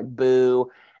game. I'm like,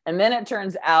 boo. And then it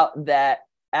turns out that,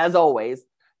 as always,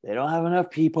 they don't have enough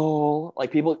people.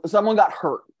 Like someone got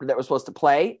hurt that was supposed to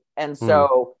play, and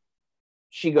so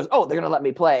she goes, oh, they're gonna let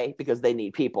me play because they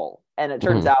need people. And it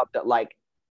turns out that like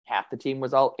half the team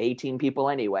was all A-team people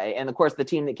anyway. And of course, the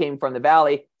team that came from the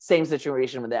Valley, same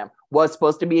situation with them. Was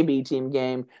supposed to be a B-team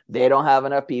game. They don't have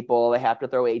enough people. They have to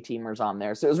throw A-teamers on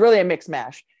there. So it was really a mixed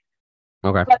mash.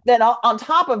 Okay. But then on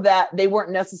top of that, they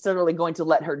weren't necessarily going to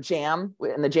let her jam.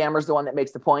 And the jammer's the one that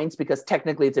makes the points because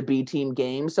technically it's a B-team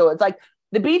game. So it's like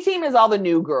the B team is all the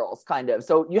new girls, kind of.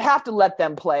 So you have to let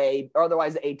them play, or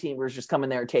otherwise the A-teamers just come in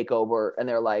there and take over, and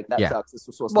they're like, that sucks. This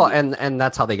was supposed to be. And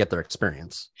that's how they get their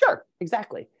experience. Sure,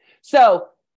 exactly. So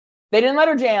they didn't let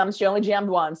her jam. She only jammed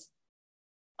once.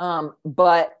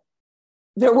 But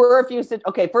there were a few.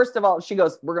 Okay, first of all, she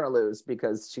goes, "We're gonna lose,"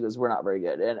 because she goes, "We're not very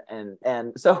good."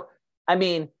 And so, I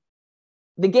mean,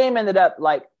 the game ended up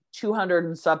like 200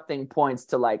 and something points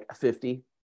to like 50,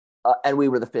 and we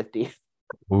were the 50.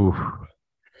 Ooh.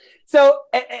 So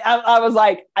I was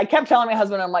like, I kept telling my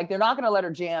husband, I'm like, they're not going to let her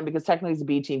jam because technically it's a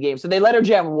B team game. So they let her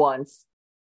jam once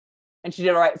and she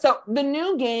did all right. So the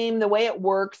new game, the way it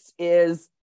works is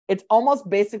it's almost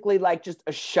basically like just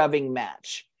a shoving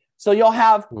match. So you'll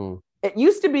have, it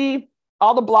used to be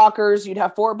all the blockers, you'd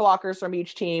have 4 blockers from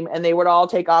each team and they would all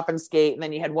take off and skate. And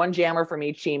then you had 1 jammer from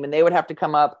each team and they would have to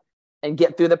come up and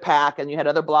get through the pack. And you had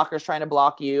other blockers trying to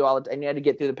block you and you had to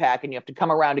get through the pack and you have to come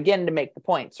around again to make the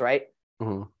points, right?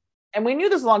 Mm-hmm. And we knew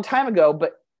this a long time ago,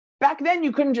 but back then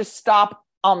you couldn't just stop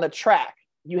on the track.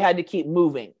 You had to keep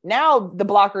moving. Now the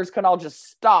blockers can all just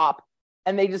stop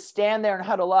and they just stand there and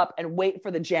huddle up and wait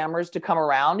for the jammers to come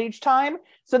around each time.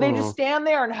 So they just stand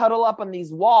there and huddle up on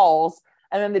these walls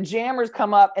and then the jammers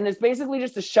come up and it's basically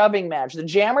just a shoving match. The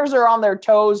jammers are on their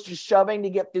toes just shoving to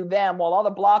get through them while all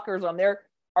the blockers on there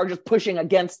are just pushing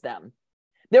against them.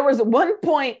 There was one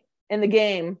point in the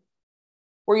game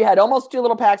where you had almost 2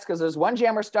 little packs because there's 1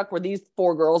 jammer stuck with these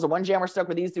 4 girls and 1 jammer stuck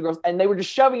with these 2 girls, and they were just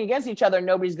shoving against each other and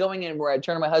nobody's going anywhere. I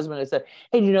turned to my husband and I said,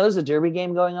 "Hey, do you know there's a derby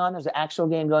game going on? There's an actual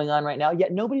game going on right now,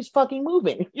 yet nobody's fucking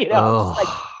moving." You know, just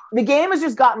like the game has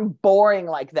just gotten boring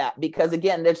like that because,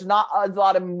 again, there's not a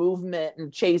lot of movement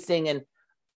and chasing. And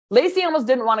Lacey almost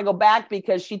didn't want to go back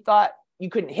because she thought you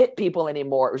couldn't hit people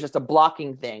anymore. It was just a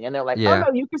blocking thing. And they're like, "Oh,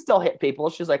 no, you can still hit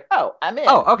people." She's like, "Oh, I'm in."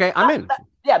 Oh, okay, I'm in.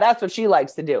 Yeah, that's what she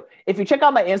likes to do. If you check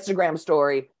out my Instagram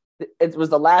story, it was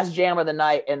the last jam of the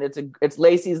night, and it's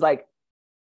Lacey's like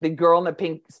the girl in the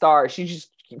pink star. She just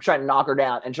keeps trying to knock her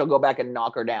down, and she'll go back and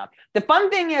knock her down. The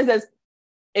fun thing is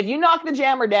if you knock the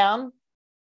jammer down,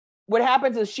 what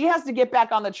happens is she has to get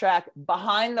back on the track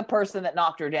behind the person that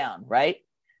knocked her down, right?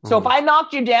 So if I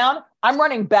knocked you down, I'm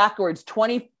running backwards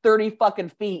 20, 30 fucking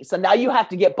feet. So now you have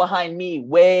to get behind me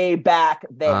way back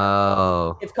there.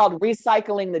 Oh. It's called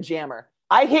recycling the jammer.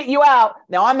 I hit you out.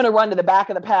 Now I'm going to run to the back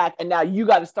of the pack. And now you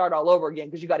got to start all over again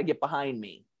because you got to get behind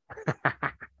me.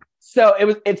 So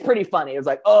it's pretty funny. It was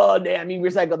like, oh, damn, you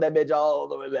recycled that bitch all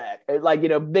the way back. Like, you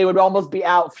know, they would almost be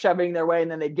out shoving their way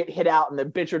and then they'd get hit out and the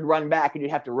bitch would run back and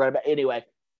you'd have to run back. Anyway,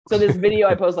 so this video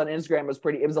I posted on Instagram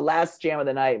it was the last jam of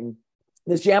the night. And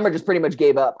this jammer just pretty much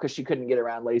gave up because she couldn't get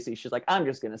around Lacey. She's like, "I'm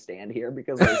just going to stand here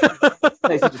because Lacey just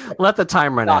like, let the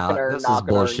time run out. This is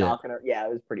bullshit." Yeah, it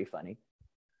was pretty funny.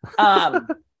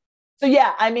 So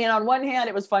yeah, I mean, on one hand,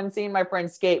 it was fun seeing my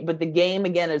friends skate, but the game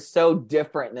again is so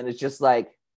different than it's just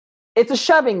like, it's a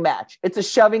shoving match. It's a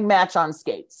shoving match on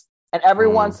skates. And every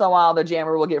once in a while, the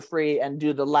jammer will get free and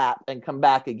do the lap and come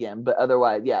back again. But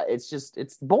otherwise, yeah,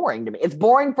 it's boring to me. It's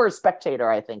boring for a spectator,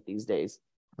 I think, these days.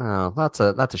 Oh, that's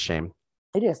a shame.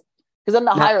 It is. Because on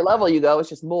the higher level you go, it's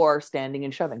just more standing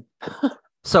and shoving.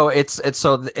 So it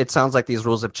sounds like these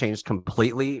rules have changed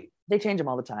completely. They change them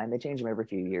all the time. They change them every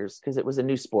few years because it was a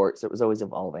new sport, so it was always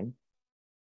evolving.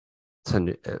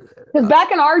 Because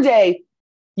back in our day,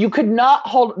 the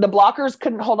blockers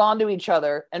couldn't hold on to each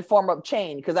other and form a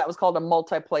chain because that was called a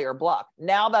multiplayer block.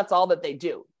 Now that's all that they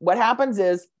do. What happens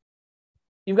is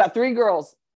you've got 3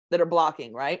 girls that are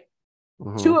blocking, right?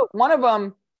 One of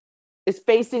them is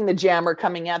facing the jammer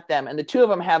coming at them, and the 2 of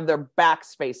them have their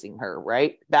backs facing her,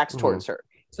 right? Backs towards her.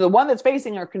 So the one that's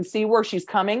facing her can see where she's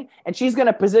coming, and she's going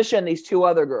to position these 2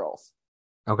 other girls.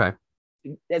 Okay.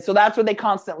 And so that's what they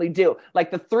constantly do.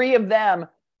 Like the 3 of them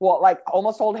will like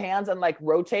almost hold hands and like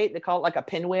rotate. They call it like a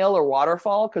pinwheel or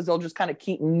waterfall because they'll just kind of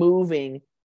keep moving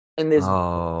in this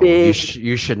big...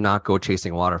 You should not go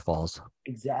chasing waterfalls.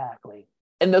 Exactly.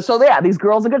 And so yeah, these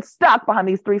girls will get stuck behind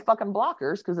these 3 fucking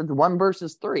blockers because it's 1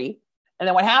 versus 3. And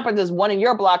then what happens is one of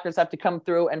your blockers have to come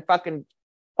through and fucking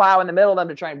plow in the middle of them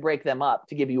to try and break them up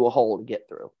to give you a hole to get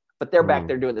through. But they're back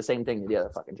there doing the same thing to the other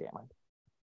fucking jammer.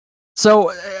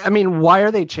 So, I mean, why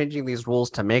are they changing these rules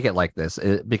to make it like this?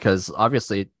 Because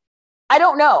obviously... I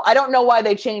don't know. I don't know why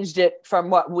they changed it from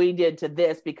what we did to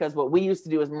this because what we used to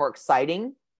do is more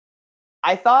exciting.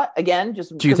 I thought again,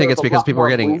 just Do you think it's because people are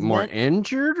getting more movement.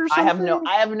 injured or something?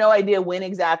 I have no idea when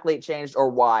exactly it changed or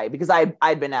why, because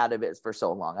I'd been out of it for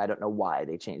so long. I don't know why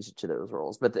they changed it to those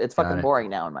rules, but it's fucking boring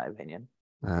now, in my opinion.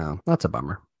 Oh, that's a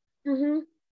bummer. Mm-hmm.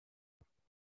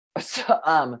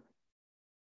 So,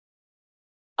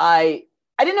 I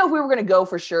didn't know if we were going to go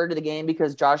for sure to the game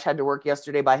because Josh had to work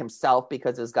yesterday by himself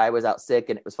because his guy was out sick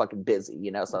and it was fucking busy,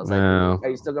 you know? So I was like, are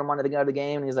you still going to want to go to the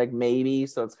game? And he's like, maybe.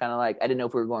 So it's kind of like, I didn't know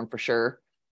if we were going for sure.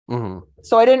 Mm-hmm.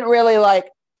 So I didn't really like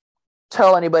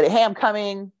tell anybody, hey, I'm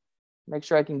coming. Make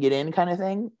sure I can get in kind of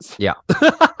thing. Yeah.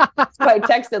 So I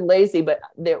texted Lacey, but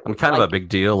I'm kind of a big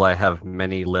deal. I have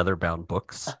many leather bound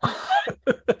books.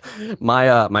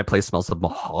 My place smells of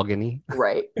mahogany.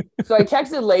 Right. So I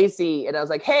texted Lacey and I was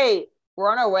like, hey, we're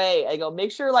on our way. I go,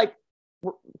 make sure like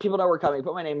people know we're coming.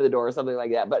 Put my name in the door or something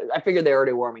like that. But I figured they were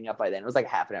already warming up by then. It was like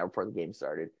half an hour before the game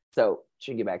started. So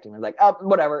she get back to me. I was like, oh,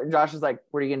 whatever. And Josh is like,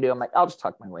 what are you gonna do? I'm like, I'll just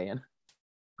tuck my way in.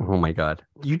 Oh my God.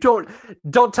 You don't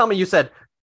tell me you said,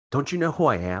 don't you know who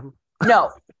I am?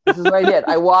 No, this is what I did.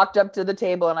 I walked up to the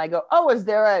table and I go, oh, is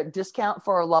there a discount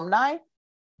for alumni?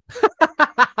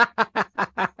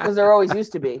 Because there always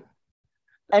used to be.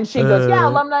 And she goes, yeah,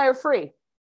 alumni are free.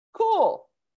 Cool.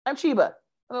 I'm Chiba.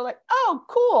 And they're like, oh,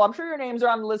 cool. I'm sure your names are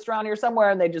on the list around here somewhere.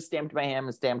 And they just stamped my hand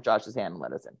and stamped Josh's hand and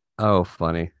let us in. Oh,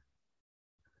 funny.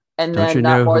 And then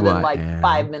not more than like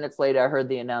 5 minutes later, I heard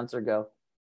the announcer go,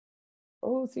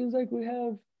 oh, it seems like we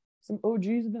have some OGs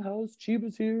in the house.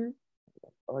 Chiba's here.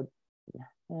 Oh,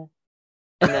 yeah.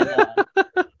 And then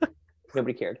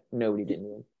nobody cared. Nobody did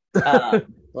anything.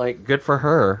 Like, good for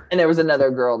her. And there was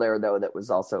another girl there, though, that was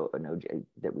also an OG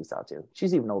that we saw, too.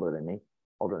 She's even older than me.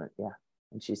 Yeah.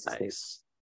 And she's nice.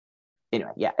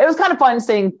 Anyway, yeah. It was kind of fun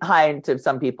saying hi to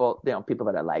some people, people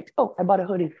that I liked. Oh, I bought a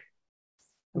hoodie.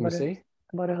 Let me see.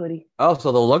 I bought a hoodie. Oh,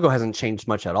 so the logo hasn't changed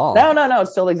much at all. No.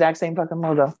 It's still the exact same fucking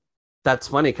logo. That's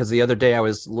funny because the other day I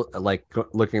was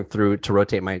looking through to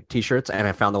rotate my t-shirts and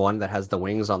I found the one that has the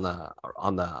wings on the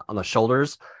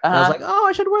shoulders. And I was like, oh,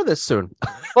 I should wear this soon.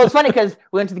 Well, it's funny because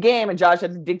we went to the game and Josh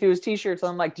had to dig through his t-shirts.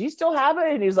 And I'm like, do you still have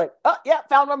it? And he was like, oh, yeah,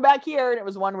 found one back here. And it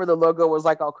was one where the logo was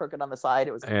like all crooked on the side.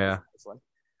 It was this one.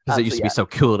 Because it used to be so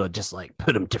cool to just like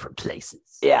put them different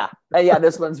places. Yeah. Yeah,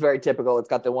 this one's very typical. It's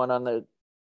got the one on the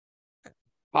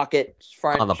pocket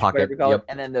front. On the pocket. Yep.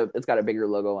 And then it's got a bigger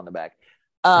logo on the back.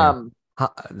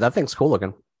 That thing's cool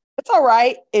looking. It's all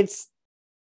right. It's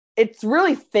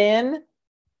really thin.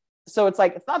 So it's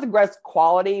like, it's not the best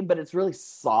quality, but it's really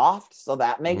soft. So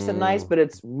that makes it nice, but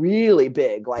it's really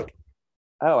big. Like,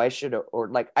 oh, I should have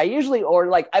ordered, like, I usually order,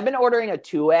 like, I've been ordering a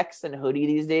 2X and hoodie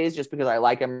these days just because I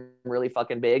like them really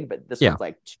fucking big, but this one's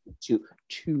like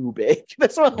too big.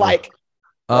 This one's like,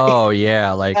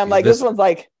 yeah. Like, I'm like, this one's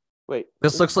like, wait.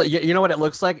 This looks like, you know what it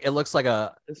looks like? It looks like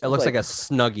a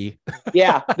Snuggie.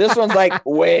 Yeah. This one's like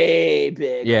way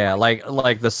big. Yeah.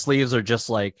 Like the sleeves are just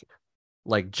like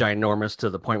ginormous to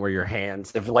the point where your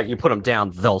hands, if like you put them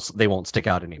down, they won't stick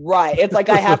out anymore. Right. It's like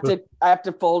I have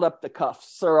to fold up the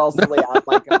cuffs or else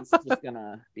it's just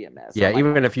gonna be a mess. Yeah,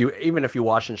 even if you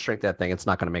wash and shrink that thing, it's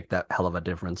not gonna make that hell of a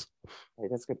difference. Hey,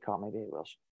 that's a good call. Maybe it will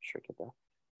shrink it though.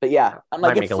 But yeah, I'm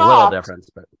like, might make a little difference,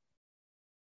 but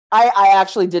I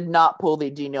actually did not pull the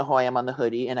do you know who I am on the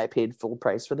hoodie, and I paid full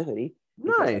price for the hoodie.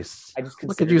 Nice. I just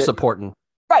look at you supporting.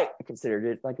 Right. I considered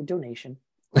it like a donation.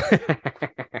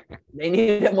 They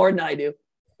need it more than I do.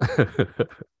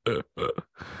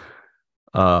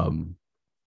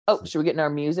 Oh, should we get in our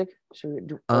music? Should we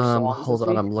do hold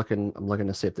on, I'm looking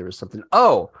to see if there was something.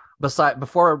 Oh,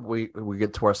 before we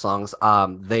get to our songs,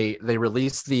 they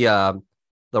released the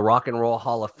Rock and Roll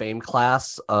Hall of Fame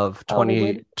class of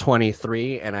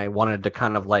 2023, and I wanted to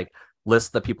kind of like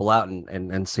list the people out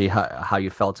and see how you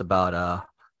felt about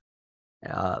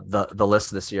the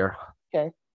list this year.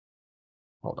 Okay.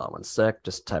 Hold on one sec,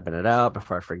 just typing it out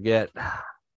before I forget.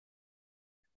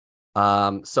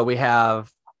 So we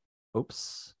have,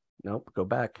 go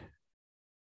back.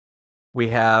 We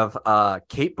have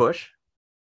Kate Bush.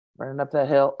 Running up that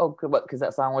hill. Oh, what? Because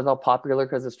that song was all popular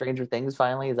because of Stranger Things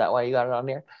finally? Is that why you got it on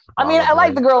there? I mean, I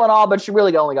like the girl and all, but she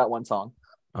really only got one song.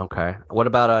 Okay. What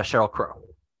about Sheryl Crow?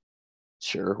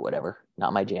 Sure, whatever.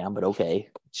 Not my jam, but okay.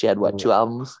 She had, 2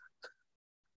 albums?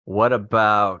 What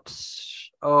about...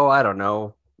 I don't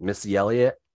know, Missy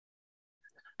Elliott.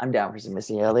 I'm down for some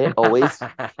Missy Elliott. Always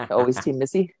team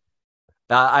Missy.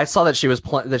 I saw that she's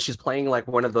playing like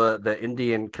one of the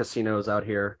Indian casinos out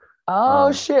here.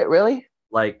 Oh shit! Really?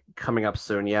 Like coming up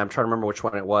soon. Yeah, I'm trying to remember which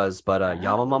one it was, but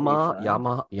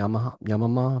Yamama,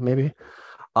 maybe.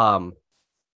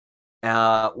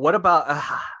 What about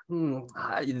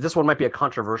this one might be a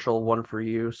controversial one for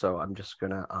you, so I'm just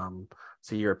gonna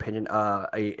see your opinion. A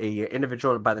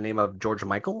individual by the name of George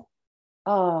Michael.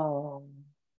 Oh,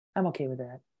 I'm okay with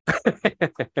that.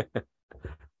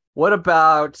 What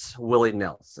about Willie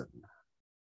Nelson?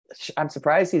 I'm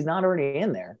surprised he's not already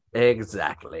in there.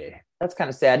 Exactly. That's kind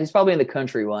of sad. He's probably in the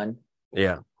country one.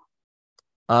 Yeah.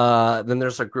 Then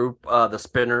there's a group, the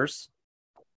Spinners,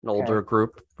 an older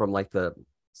group from like the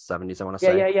 70s, I want to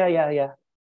say. Yeah.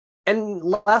 And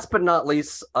last but not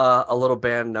least, a little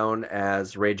band known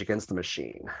as Rage Against the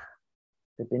Machine.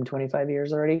 It's been 25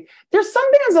 years already. There's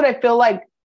some bands that I feel like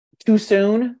too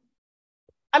soon.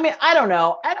 I mean, I don't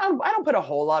know. I don't put a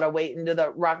whole lot of weight into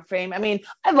the Rock of Fame. I mean,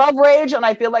 I love Rage, and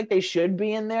I feel like they should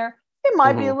be in there. It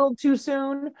might be a little too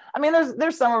soon. I mean,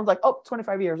 there's some of like,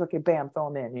 25 years. Okay, bam,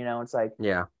 throw them in. It's like,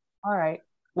 yeah, all right.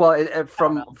 Well,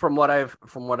 from what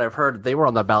I've heard, they were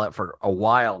on the ballot for a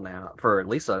while now, for at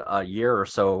least a year or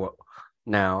so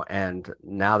now, and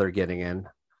now they're getting in.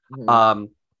 Mm-hmm.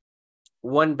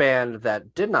 One band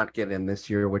that did not get in this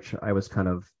year, which I was kind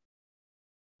of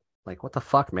like, what the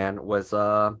fuck, man, was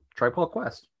Tribe Called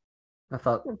Quest. I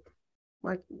thought,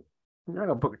 like, you're not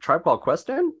gonna put Tribe Called Quest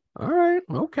in? All right,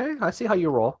 okay, I see how you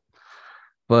roll.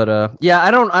 But yeah, I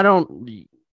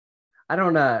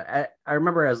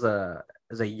remember as a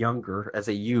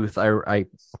youth, I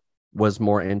was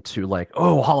more into like,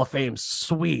 oh, Hall of Fame,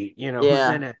 sweet, who's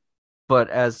in it. But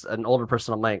as an older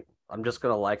person, I'm like, I'm just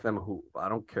gonna like them. Who I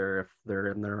don't care if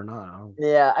they're in there or not.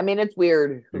 Yeah, I mean, it's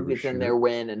weird who gets in there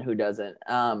when and who doesn't.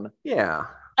 Yeah,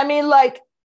 I mean, like,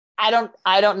 I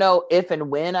don't know if and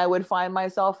when I would find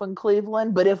myself in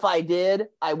Cleveland, but if I did,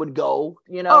 I would go.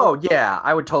 Oh yeah,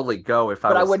 I would totally go if I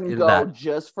was. But I wouldn't go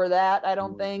just for that. I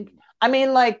don't think. I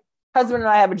mean, like, husband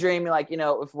and I have a dream, like,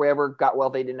 if we ever got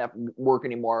wealthy, didn't have to work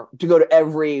anymore, to go to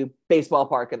every baseball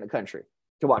park in the country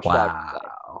to watch Dodgers play.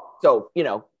 So,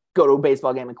 go to a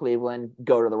baseball game in Cleveland,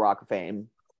 go to the Rock of Fame,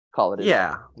 call it a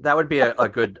day. That would be a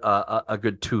good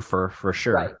twofer for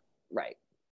sure. Right.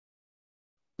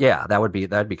 Yeah, that'd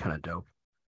be kind of dope.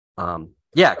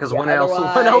 Because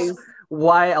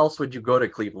why else would you go to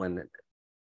Cleveland?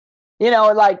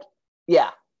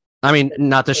 I mean,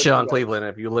 not to shit on Cleveland.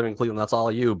 If you live in Cleveland, that's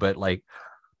all you. But like,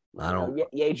 I don't.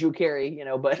 Yay, Drew Carey.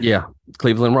 But yeah,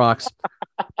 Cleveland rocks.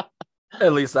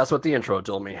 At least that's what the intro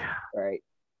told me. Right.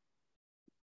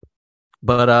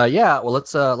 But well,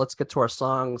 let's get to our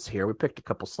songs here. We picked a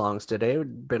couple songs today. It's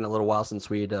been a little while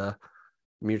since we'd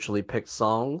mutually picked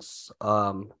songs.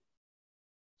 So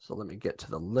let me get to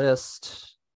the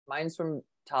list. Mine's from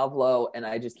Tavlo, and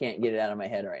I just can't get it out of my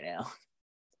head right now.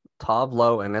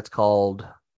 Tavlo, and it's called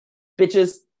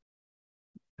Bitches.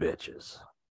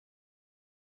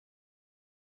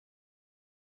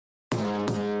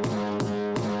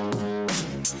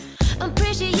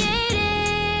 Appreciate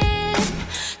it.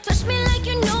 Touch me like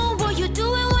you know what you're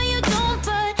doing, what you don't,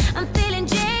 but I'm feeling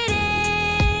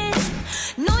jaded.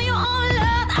 Know your own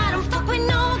love, I don't fuck with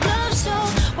no gloves, so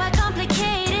why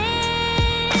complicate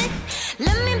it?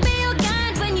 Let me be your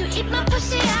guide when you eat my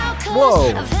pussy out, 'cause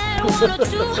whoa. I've had one or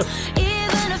two,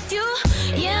 even a few,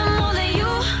 yeah, more than you.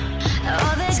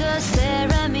 All they girls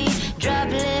stare at me, drop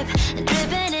lip,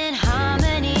 dripping in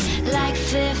harmony, like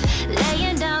Fifth,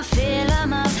 laying down, feel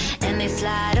them up, and they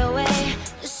slide away.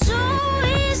 So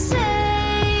we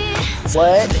say,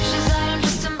 what? Bitches out, I'm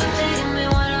just about to give me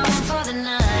what I want for the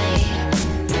night.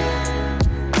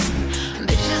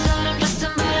 Bitches out, I'm just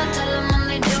about to tell them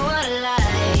only do what I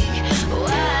like.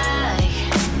 Why?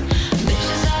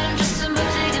 Bitches out, I'm just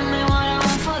about to give me what I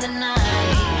want for the night.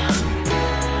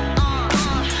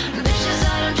 Bitches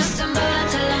out, I'm just about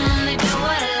to tell them only do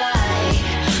what I like.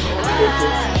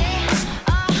 Why?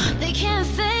 They can't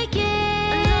fake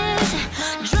it.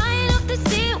 Drying off the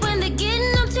seat when they're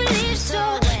getting up to leave,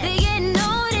 so they get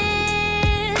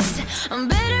noticed. I'm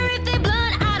better if they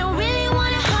blunt. I don't really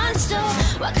want to hunt, so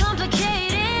why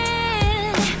complicate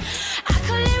it? I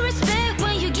call it respect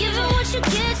when you give it what you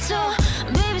get, so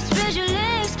baby, spread your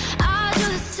legs. I'll do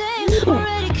the same.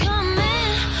 Already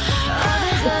coming.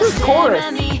 This is chorus.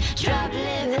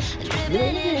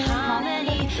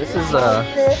 This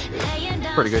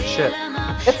is pretty good shit.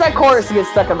 It's that chorus that gets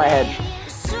stuck in my head.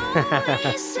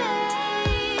 This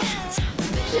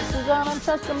is on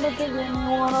untouchable, giving me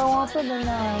what I want for the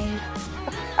night.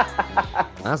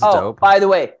 That's dope. By the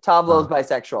way, Tavlo's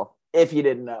bisexual, if you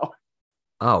didn't know.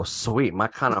 Oh, sweet. My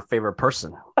kind of favorite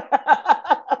person.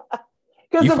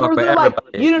 Because they're like,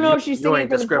 you don't know if she's singing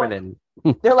from the point.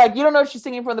 They're like, you don't know if she's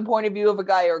singing from the point of view of a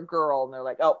guy or a girl, and they're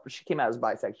like, oh, she came out as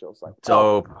bisexual. It's like,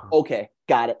 dope. Oh, okay,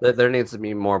 got it. There needs to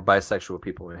be more bisexual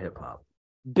people in hip hop.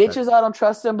 Bitches, I don't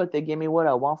trust them, but they give me what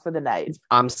I want for the night.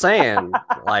 I'm saying,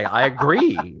 like, I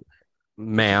agree,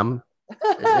 ma'am.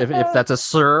 if that's a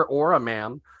sir or a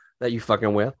ma'am that you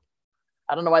fucking with.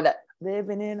 I don't know why that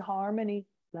living in harmony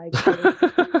like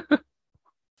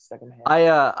stuck in my head.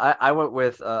 I went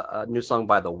with a new song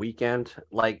by The Weeknd.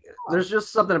 Like, there's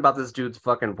just something about this dude's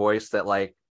fucking voice that,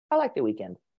 like, I like The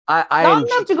Weeknd. I Not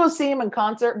enough to go see him in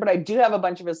concert, but I do have a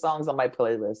bunch of his songs on my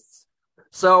playlists.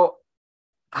 So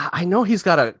I know he's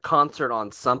got a concert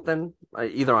on something,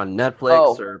 either on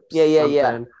Netflix or something.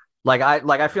 Yeah.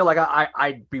 I feel like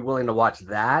I'd be willing to watch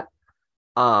that.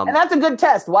 And that's a good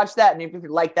test. Watch that, and if you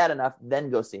like that enough, then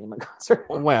go see him in concert.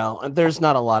 Well, there's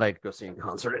not a lot I'd go see in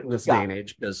concert in this day and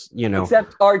age because, you know,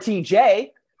 except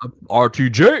RTJ.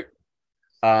 RTJ.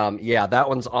 Yeah, that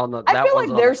one's on the. I feel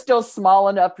like they're still small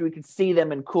enough we could see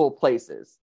them in cool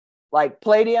places. Like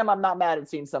Palladium, I'm not mad at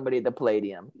seeing somebody at the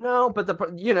Palladium. No, but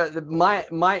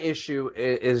my issue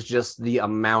is just the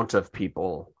amount of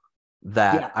people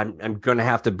that I'm going to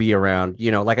have to be around.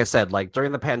 You know, like I said, like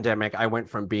during the pandemic, I went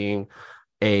from being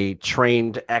a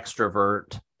trained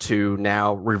extrovert to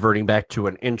now reverting back to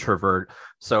an introvert.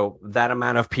 So that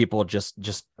amount of people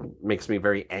just makes me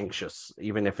very anxious,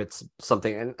 even if it's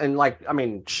something. And like, I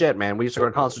mean, shit, man, we used to go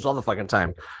to concerts all the fucking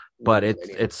time. But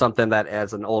it's something that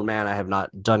as an old man I have not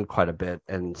done quite a bit,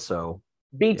 and so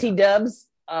BT Dubs,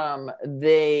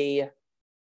 they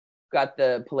got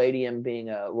the Palladium being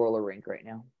a roller rink right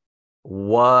now.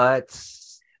 What?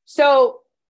 So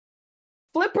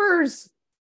Flippers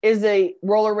is a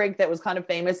roller rink that was kind of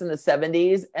famous in the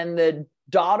 70s, and the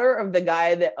daughter of the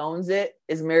guy that owns it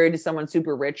is married to someone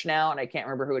super rich now, and I can't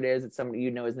remember who it is. It's somebody, you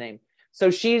know his name. So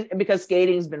because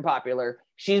skating's been popular,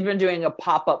 she's been doing a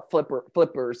pop-up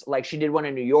flippers. Like she did one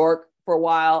in New York for a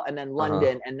while and then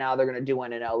London, and now they're going to do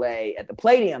one in LA at the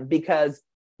Palladium because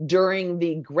during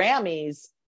the Grammys,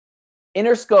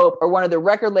 Interscope or one of the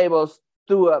record labels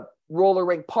threw a roller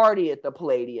rink party at the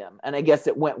Palladium, and I guess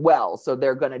it went well. So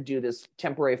they're going to do this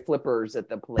temporary flippers at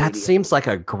the Palladium. That seems like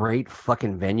a great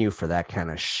fucking venue for that kind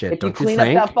of shit. If you clean up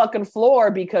that fucking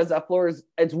floor, because that floor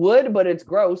it's wood, but it's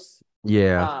gross.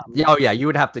 Yeah. Oh yeah. You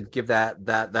would have to give that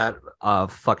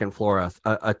fucking floor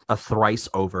a thrice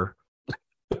over.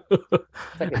 It's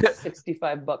like it's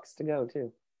 $65 to go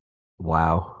too.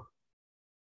 Wow.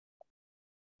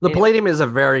 The Palladium is a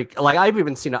very, like,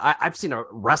 I've seen a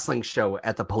wrestling show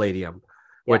at the Palladium,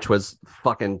 which was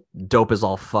fucking dope as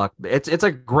all fuck. It's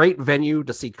a great venue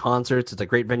to see concerts. It's a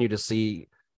great venue to see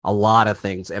a lot of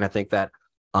things, and I think that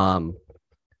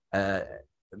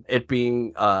it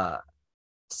being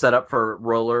set up for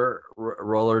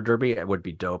roller derby, it would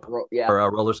be dope. Or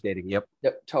roller skating. Yep,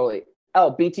 totally. Oh,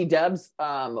 BT Dubs.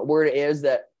 Word is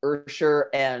that Ursher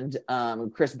and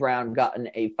Chris Brown got in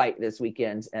a fight this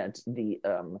weekend at the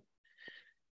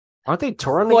aren't they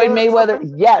touring Floyd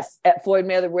Mayweather? Yes, at Floyd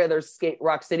Mayweather's Skate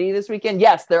Rock City this weekend.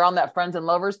 Yes, they're on that Friends and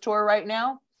Lovers tour right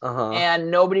now.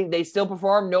 And they still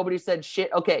perform. Nobody said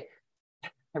shit. Okay,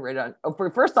 I read it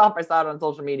on. First off, I saw it on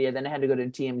social media. Then I had to go to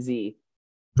TMZ.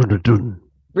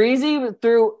 Breezy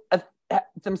threw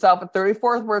himself a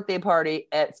 34th birthday party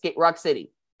at Skate Rock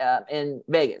City in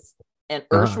Vegas. And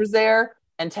Ursh was there,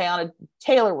 and Tiana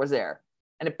Taylor was there.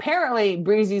 And apparently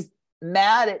Breezy's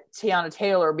mad at Tiana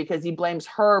Taylor because he blames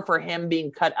her for him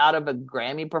being cut out of a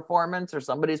Grammy performance or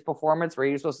somebody's performance where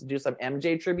he was supposed to do some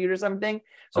MJ tribute or something.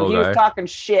 So he was talking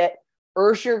shit.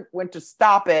 Ursher went to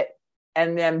stop it,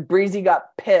 and then Breezy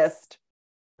got pissed.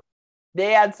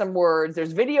 They had some words.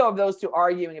 There's video of those two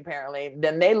arguing, apparently.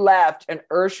 Then they left, and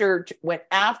Ursher went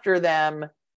after them,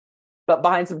 but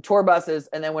behind some tour buses.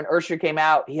 And then when Ursher came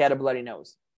out, he had a bloody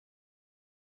nose.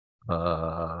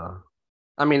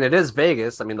 I mean, it is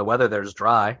Vegas. I mean, the weather there's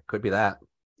dry. Could be that.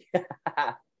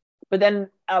 But then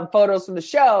photos from the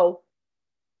show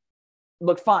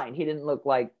looked fine. He didn't look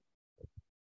like...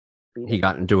 He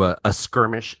got into a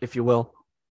skirmish, if you will.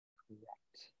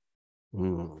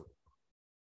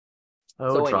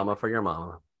 Oh, so drama for your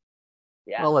mama.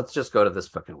 Yeah. Well, let's just go to this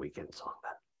fucking Weekend song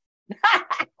then.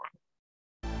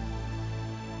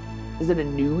 Is it a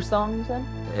new song, you said?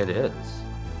 It is.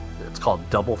 It's called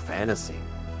Double Fantasy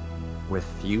with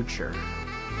Future.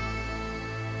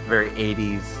 Very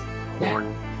 80s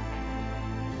horn.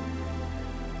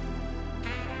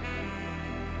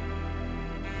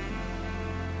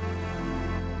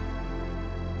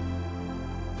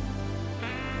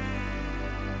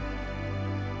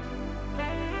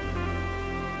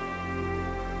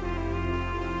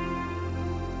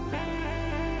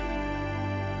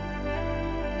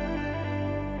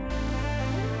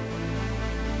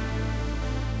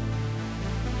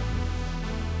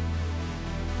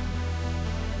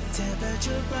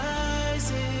 Temperature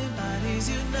rising, bodies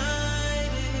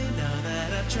united. Now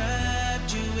that I've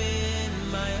trapped you in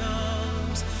my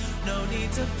arms, no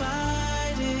need to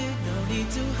fight it, no need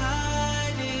to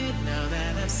hide it. Now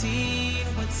that I've seen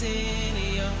what's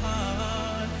in your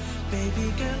heart, baby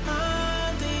girl,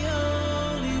 I'm the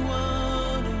only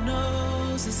one who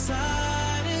knows the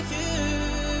side of you.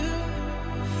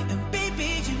 And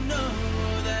baby, you know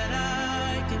that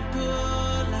I can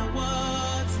pull out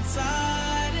what's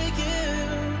inside of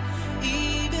you,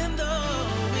 even though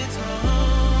it's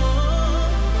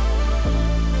wrong.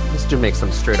 This dude makes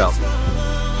some straight up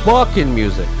fucking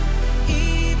music.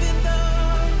 Even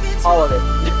though it's All of it.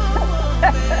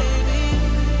 wrong, baby,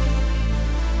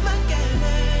 my girl.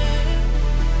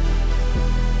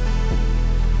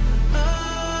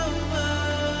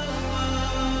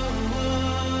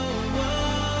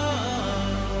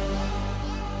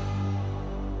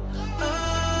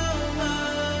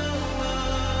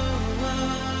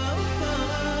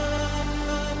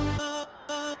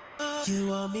 You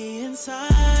want me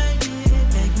inside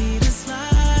it, beg me to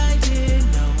slide it,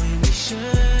 knowing we should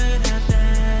have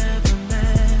never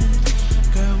met.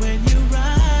 Girl, when you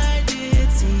ride it,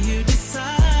 see you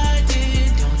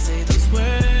decided, don't say those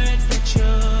words that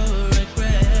you'll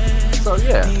regret. So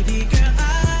yeah, Baby girl,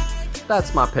 I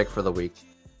that's my pick for the week.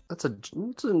 It's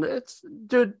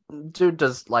dude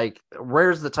does like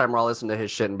where's the time where I listen to his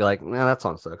shit and be like, nah, that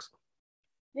song sucks.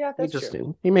 Yeah, He that's just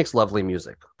true. he makes lovely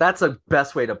music. That's the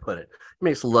best way to put it. He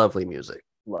makes lovely music.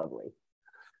 Lovely.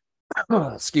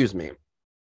 Excuse me.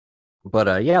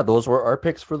 But yeah, those were our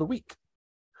picks for the week.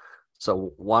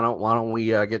 So why don't we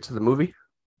get to the movie?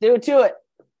 Do it to it.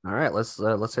 All right, let's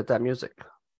hit that music.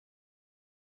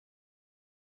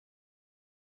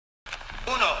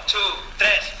 1, 2, 3,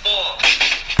 4.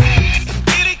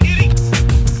 Giddy, giddy.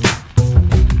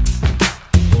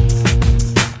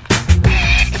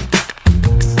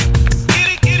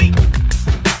 Giddy, giddy.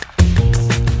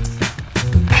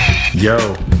 Yo,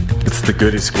 it's the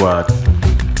Goody Squad.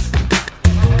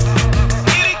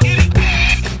 Giddy, giddy.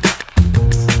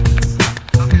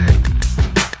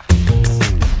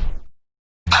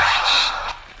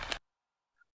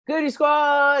 Goody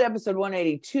Squad, episode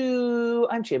 182.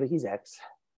 I'm Chiba, he's X.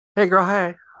 Hey girl,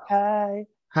 hey. Hi.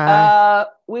 Hi.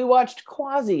 We watched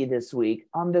Quasi this week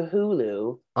on the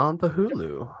Hulu, On the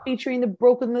Hulu. featuring the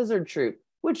Broken Lizard Troupe,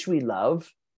 which we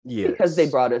love Yes. because they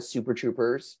brought us Super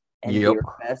Troopers and Yep. Deer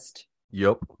Fest.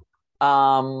 Yep.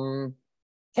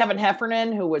 Kevin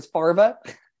Heffernan, who was Farva,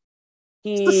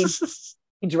 he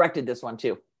directed this one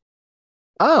too.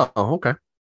 Oh, okay.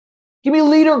 Give me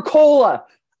Liter Cola.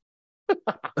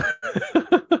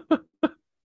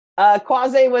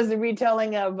 Quasi was the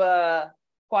retelling of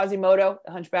Quasimodo,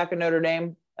 the Hunchback of Notre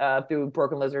Dame, through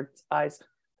Broken Lizard's eyes.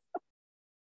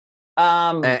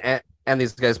 And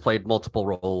these guys played multiple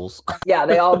roles. Yeah,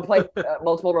 they all played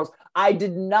multiple roles. I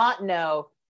did not know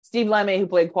Steve Lemmy, who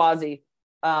played Quasi.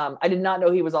 I did not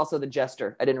know he was also the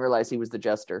Jester. I didn't realize he was the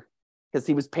Jester because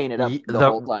he was painted up the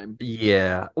whole time.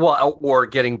 Yeah. Well, or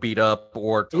getting beat up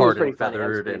or He was tarred pretty and funny. That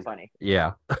was feathered. pretty And, funny.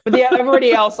 yeah. But yeah,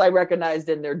 everybody else I recognized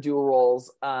in their dual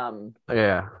roles.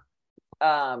 Yeah.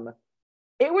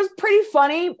 It was pretty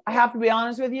funny. I have to be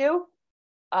honest with you.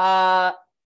 I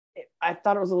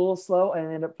thought it was a little slow. I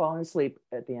ended up falling asleep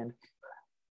at the end.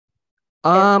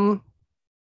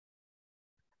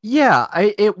 Yeah,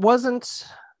 it wasn't.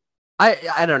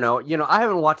 I don't know. You know, I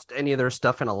haven't watched any of their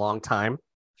stuff in a long time.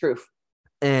 Truth.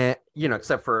 And you know,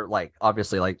 except for like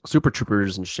obviously like Super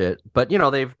Troopers and shit. But you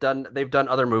know, they've done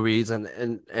other movies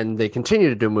and they continue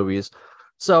to do movies.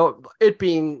 So it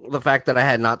being the fact that I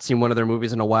had not seen one of their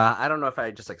movies in a while, I don't know if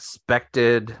I just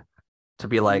expected to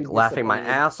be like laughing my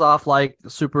Disappointed. ass off like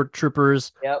Super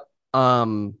Troopers. Yep.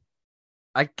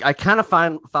 I kind of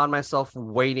found myself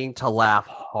waiting to laugh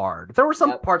hard. There were some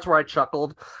Yep. parts where I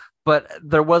chuckled, but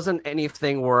there wasn't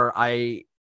anything where I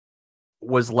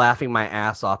was laughing my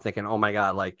ass off thinking, "Oh my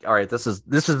god, like all right, this is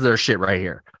their shit right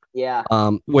here." Yeah.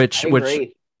 Which I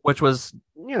agree. was,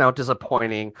 you know,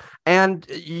 disappointing. And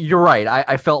you're right.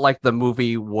 I felt like the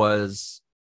movie was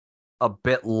a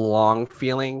bit long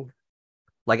feeling.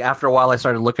 Like after a while I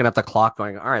started looking at the clock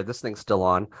going, all right, this thing's still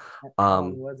on. How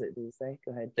long was it? Did you say?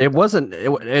 Go ahead. It wasn't,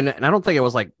 and I don't think it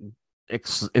was like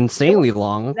insanely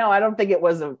long. No, I don't think it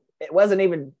was. It wasn't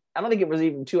even. I don't think it was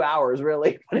even 2 hours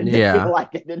really. But it did Yeah. feel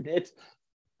like it, didn't it?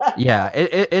 Yeah,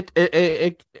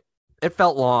 it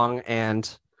felt long,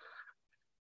 and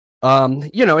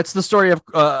you know, it's the story of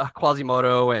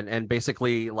Quasimodo and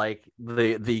basically like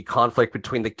the conflict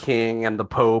between the king and the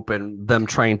pope and them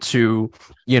trying to,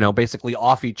 you know, basically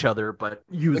off each other, but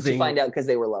Which you using find out because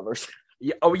they were lovers.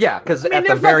 Yeah, oh yeah, because I mean, at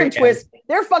their the very fucking twist.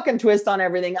 Their fucking twist on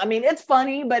everything. I mean, it's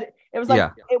funny, but it was like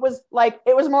Yeah. it was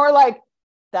more like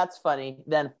that's funny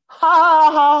than ha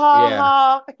ha ha Yeah.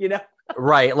 ha. You know.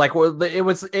 Right. Like, well,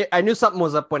 I knew something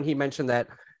was up when he mentioned that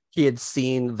he had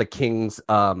seen the king's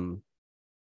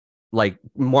like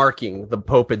marking the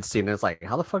Pope had seen it. It's like,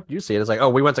 how the fuck did you see it? It's like, oh,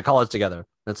 we went to college together.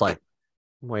 And it's like,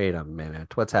 wait a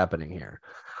minute, what's happening here?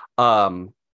 I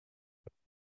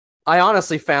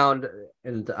honestly found,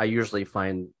 and I usually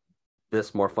find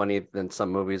this more funny than some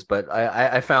movies, but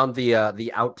I found the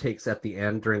outtakes at the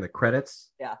end during the credits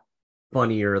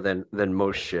funnier than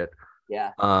most shit.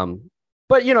 Yeah.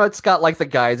 But you know, it's got like the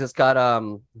guys. It's got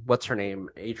what's her name?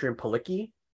 Adrian Palicki.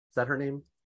 Is that her name?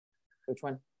 Which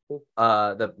one? Who?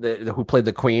 The who played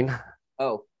the Queen.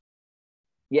 Oh,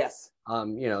 yes.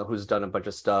 You know, who's done a bunch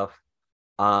of stuff.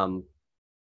 You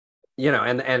know,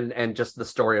 and just the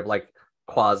story of like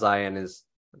Quasi and his,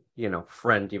 you know,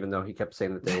 friend, even though he kept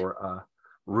saying that they were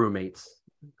roommates.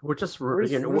 We're just We're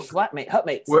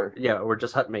hutmates. We're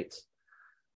just hutmates.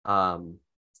 And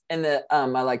I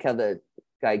like how the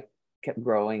guy kept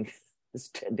growing.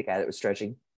 The guy that was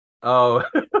stretching. Oh,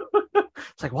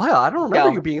 it's like, wow, I don't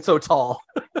remember you being so tall.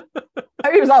 I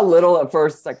mean, he was all little at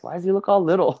first. It's like, why does he look all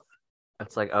little?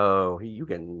 It's like, oh, you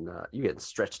getting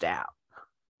stretched out.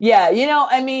 Yeah, you know,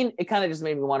 I mean, it kind of just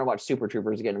made me want to watch Super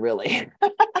Troopers again, really.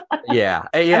 Yeah.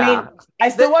 I mean, I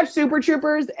still watch Super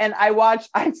Troopers, and I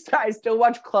still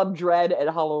watch Club Dread at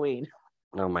Halloween.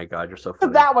 Oh my god, you're so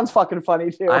funny. That one's fucking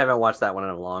funny too. I haven't watched that one in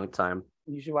a long time.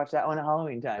 You should watch that one at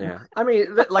Halloween time. Yeah, I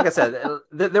mean, like I said,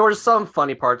 there were some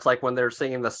funny parts, like when they're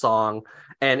singing the song,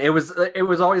 and it was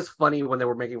always funny when they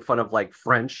were making fun of like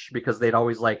French, because they'd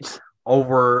always like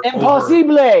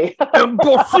impossible.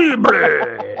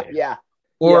 Yeah.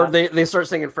 Or they start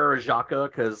singing Frere Jacques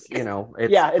because, you know,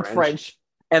 it's French.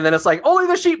 And then it's like, only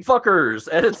the sheep fuckers.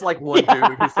 And it's like one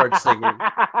dude who starts singing.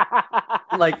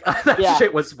 Like, that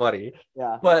shit was funny.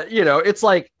 Yeah. But, you know, it's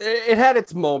like, it had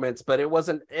its moments, but it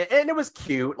wasn't, and it was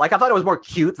cute. Like, I thought it was more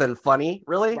cute than funny,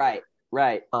 really.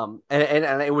 Right. And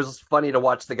it was funny to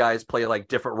watch the guys play like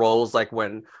different roles, like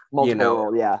when,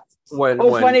 multiple, when it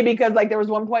was funny because like there was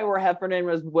one point where Heffernan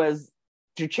was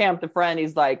Duchamp, the friend.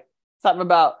 He's like, something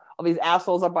about all these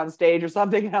assholes up on stage or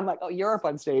something, and I'm like, oh, you're up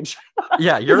on stage.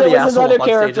 Yeah, you're the asshole up on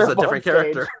stage as a different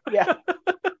character. Yeah.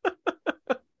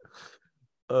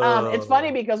 It's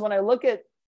funny because when I look at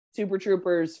Super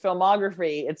Troopers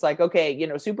filmography, it's like, okay, you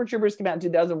know, Super Troopers came out in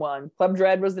 2001. Club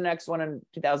Dread was the next one in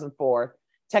 2004.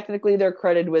 Technically, they're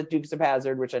credited with Dukes of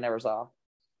Hazzard, which I never saw.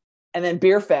 And then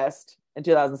Beer Fest in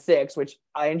 2006, which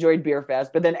I enjoyed Beer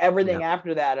Fest. But then everything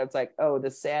after that, it's like, oh, the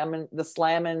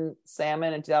Slammin'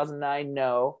 Salmon in 2009,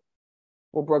 no.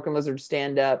 Will Broken Lizard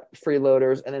stand up?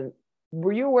 Freeloaders. And then,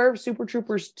 were you aware of Super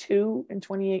Troopers 2 in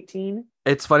 2018?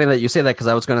 It's funny that you say that because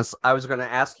I was gonna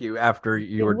ask you after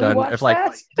you were done. If like,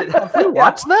 have we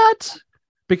watched that?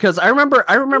 Because I remember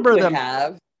them.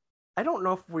 I don't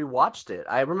know if we watched it.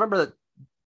 I remember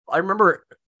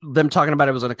them talking about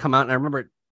it was going to come out, and I remember it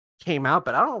came out,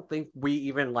 but I don't think we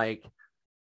even like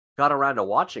got around to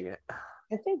watching it.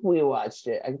 I think we watched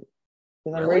it. Because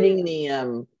I'm Really?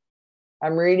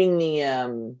 reading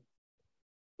the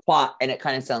plot, and it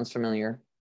kind of sounds familiar.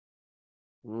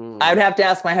 I would have to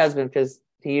ask my husband because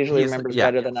he usually remembers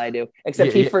better than I do.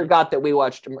 Except he forgot that we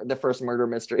watched the first murder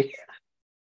mystery.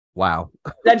 Wow.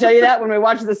 Did I tell you that when we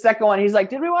watched the second one? He's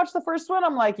like, "Did we watch the first one?"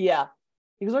 I'm like, "Yeah."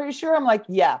 He goes, "Are you sure?" I'm like,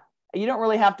 "Yeah." You don't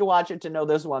really have to watch it to know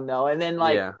this one, though. And then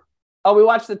oh, we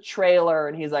watched the trailer,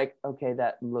 and he's like, "Okay,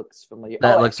 that looks familiar."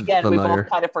 That looks familiar. We both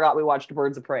kind of forgot we watched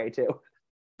Birds of Prey too.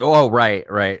 Oh, right.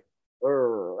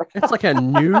 Urgh. It's like a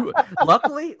new.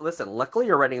 Luckily,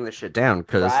 you're writing this shit down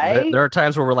because there are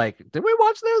times where we're like, "Did we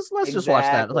watch this? Let's just watch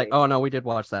that." It's like, "Oh no, we did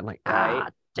watch that." I'm like,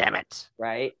 damn it!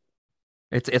 Right.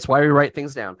 It's why we write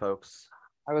things down, folks.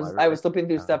 I was flipping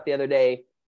through stuff the other day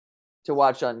to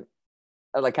watch on,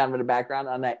 like, kind of in the background,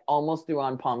 and I almost threw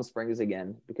on Palm Springs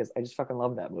again because I just fucking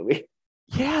love that movie.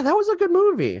 Yeah, that was a good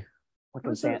movie.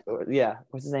 What's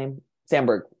his name?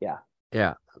 Sandberg. Yeah,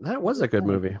 that was a good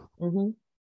movie. Mm-hmm.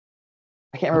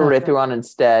 I can't remember what I threw on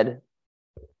instead.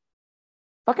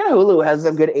 Fucking Hulu has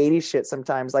some good 80s shit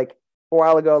sometimes. Like a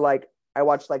while ago, like I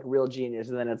watched like Real Genius,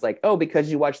 and then it's like, oh, because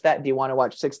you watched that, do you want to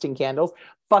watch 16 Candles?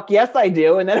 Fuck yes, I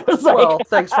do. And then it was like, well,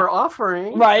 thanks for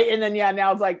offering. Right. And then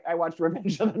now it's like I watched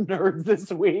Revenge of the Nerds this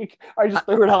week. I just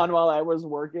threw it on while I was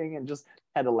working and just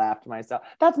had to laugh to myself.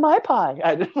 That's my pie.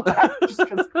 I just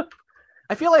laughed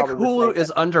I feel like Hulu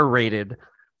is underrated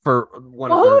for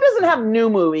one. Well, Hulu doesn't have new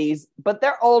movies, but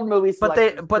they're old movies. But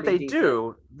they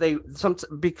do.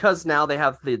 Because now they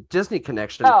have the Disney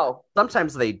connection. Oh,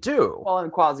 sometimes they do. Well,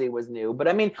 and Quasi was new, but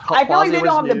I mean, I feel like they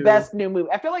don't have the best new movie.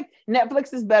 I feel like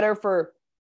Netflix is better for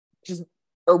just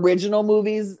original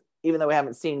movies, even though we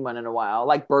haven't seen one in a while,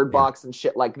 like Bird Box and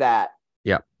shit like that.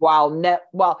 Yeah.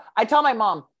 While I tell my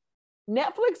mom,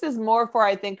 Netflix is more for,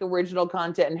 I think, original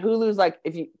content, and Hulu's like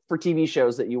for TV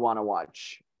shows that you want to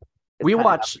watch. We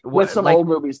watch with some like, old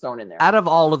movies thrown in there. Out of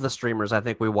all of the streamers, I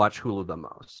think we watch Hulu the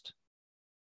most.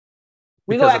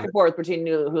 We go back and forth between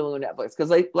Hulu and Netflix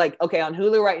because, like, okay, on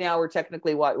Hulu right now, we're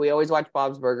technically we always watch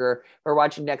Bob's Burger. We're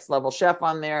watching Next Level Chef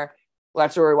on there.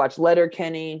 That's where we watch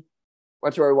Letterkenny.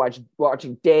 That's where we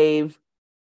watching Dave.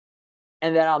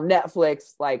 And then on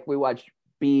Netflix, like, we watch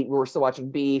Beef. We're still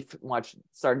watching Beef.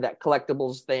 Started that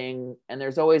collectibles thing. And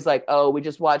there's always like, oh, we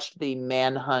just watched the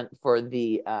Manhunt for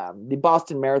the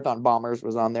Boston Marathon bombers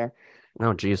was on there.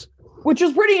 Oh, geez. Which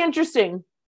was pretty interesting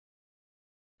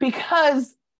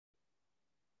because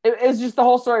it was just the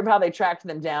whole story of how they tracked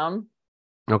them down.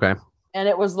 Okay. And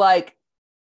it was like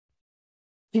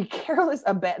these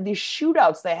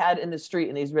shootouts they had in the street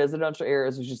in these residential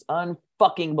areas was just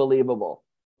unfucking believable.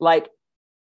 Like,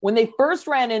 when they first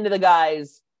ran into the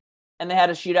guys and they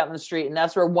had a shootout in the street, and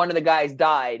that's where one of the guys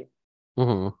died.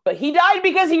 Mm-hmm. But he died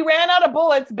because he ran out of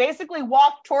bullets, basically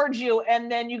walked towards you,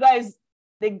 and then you guys,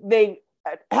 they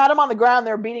had him on the ground,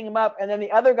 they were beating him up, and then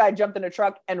the other guy jumped in a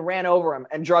truck and ran over him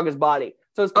and drug his body.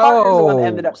 So his partner's the one that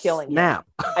ended up killing him.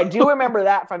 I do remember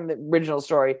that from the original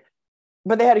story.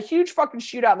 But they had a huge fucking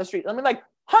shootout in the street. I mean, like,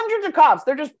 hundreds of cops.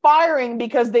 They're just firing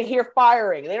because they hear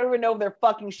firing. They don't even know if they're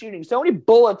fucking shooting. So many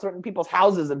bullets went in people's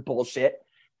houses and bullshit.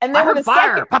 And then when the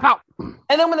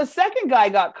second guy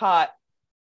got caught,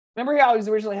 remember how he was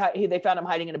originally they found him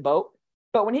hiding in a boat?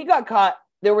 But when he got caught,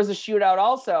 there was a shootout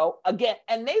also again,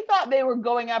 and they thought they were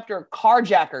going after a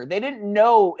carjacker. They didn't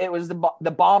know it was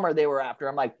the bomber they were after.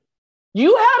 I'm like,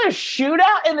 you had a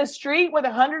shootout in the street with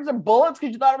hundreds of bullets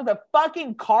because you thought it was a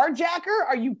fucking carjacker?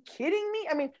 Are you kidding me?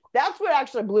 I mean, that's what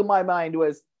actually blew my mind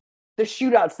was the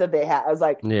shootouts that they had. I was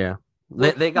like, yeah,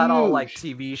 they got all like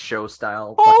TV show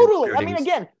style. Totally. I mean,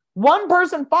 again, one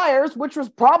person fires, which was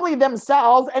probably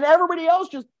themselves, and everybody else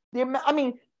just,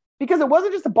 because it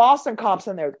wasn't just the Boston cops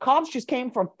in there. The cops just came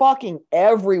from fucking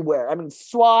everywhere. I mean,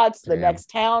 SWATs, the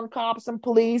next town cops and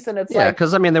police, and it's like,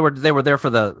 because I mean, they were there for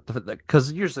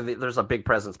because usually there's a big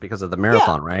presence because of the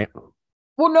marathon, right?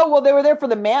 Well, they were there for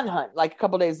the manhunt. Like a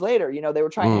couple days later, they were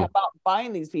trying to help out and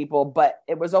find these people, but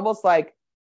it was almost like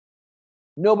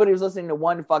nobody was listening to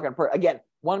one fucking person. Again,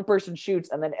 one person shoots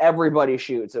and then everybody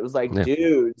shoots. It was like,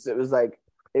 dudes. It was like,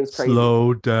 it was crazy.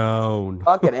 Slow down.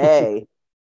 Fucking A.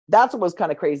 That's what was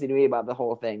kind of crazy to me about the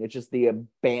whole thing. It's just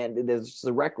there's just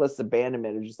a reckless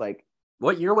abandonment. It's just like,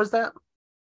 what year was that?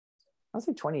 I was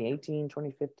like 2018,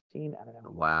 2015. I don't know.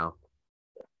 Wow.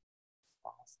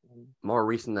 Awesome. More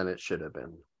recent than it should have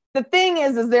been. The thing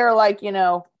is they're like,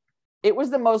 it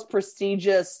was the most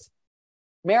prestigious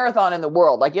marathon in the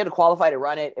world. Like, you had to qualify to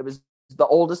run it. It was the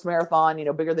oldest marathon,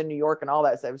 bigger than New York and all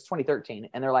that stuff. It was 2013.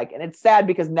 And they're like, and it's sad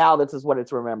because now this is what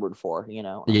it's remembered for,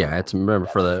 Yeah, it's remembered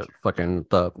for the fucking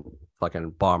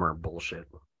bomber bullshit.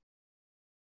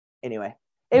 Anyway,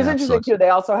 it was interesting too. They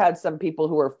also had some people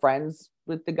who were friends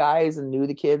with the guys and knew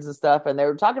the kids and stuff. And they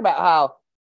were talking about how,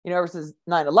 ever since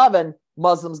 9/11,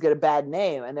 Muslims get a bad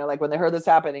name. And they're like, when they heard this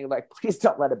happening, like, please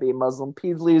don't let it be a Muslim.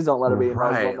 Please don't let it be a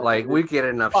Muslim. Right. Like, we get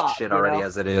enough shit already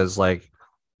as it is. Like,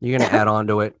 you're going to add on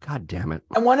to it? God damn it.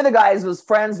 And one of the guys was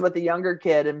friends with the younger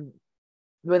kid. And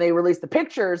when they released the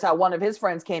pictures, how one of his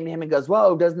friends came to him and goes,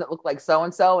 whoa, doesn't it look like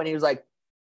so-and-so? And he was like,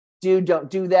 dude,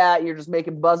 don't do that. You're just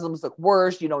making Muslims look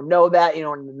worse. You don't know that.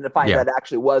 And to find that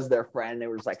actually was their friend. They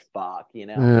were just like, fuck,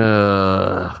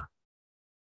 Yeah,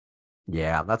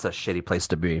 that's a shitty place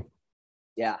to be.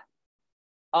 Yeah.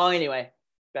 Oh, anyway,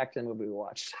 back to the movie we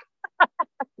watched.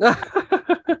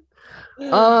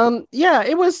 Yeah,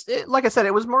 it was like I said,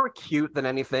 it was more cute than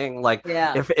anything. Like,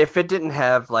 if it didn't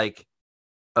have like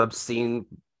obscene,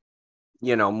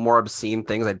 more obscene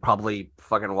things, I'd probably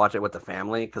fucking watch it with the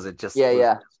family because it just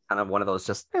was kind of one of those.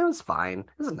 It was fine. It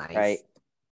was nice, right?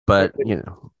 But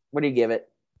what do you give it?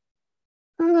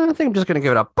 I think I'm just gonna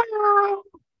give it a.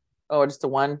 Oh, just a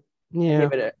one. Yeah,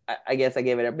 I guess I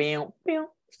gave it a. Give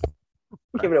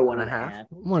it a 1.5.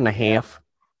 1.5.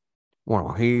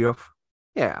 1.5.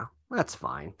 Yeah, that's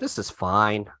fine. This is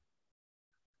fine.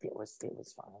 It was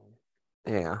fine.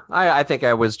 Yeah, I think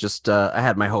I was just I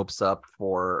had my hopes up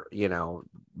for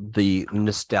the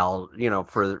nostalgia,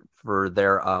 for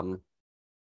their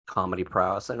comedy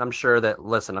prowess, and I'm sure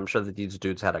that these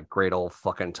dudes had a great old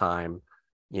fucking time,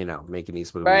 making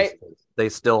these movies. Right. They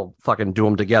still fucking do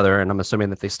them together, and I'm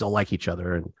assuming that they still like each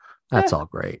other, and that's all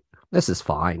great. This is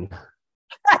fine.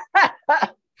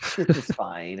 This is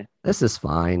fine. This is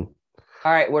fine.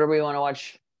 All right, what do we want to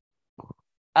watch?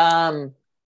 Fucking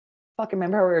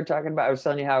remember how we were talking about? I was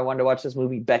telling you how I wanted to watch this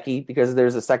movie Becky because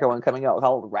there's a second one coming out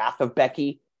called Wrath of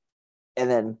Becky. And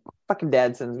then fucking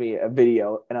dad sends me a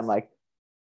video, and I'm like,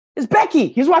 "It's Becky.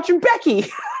 He's watching Becky."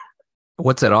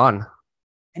 What's it on?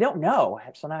 I don't know,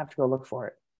 so now I have to go look for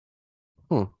it.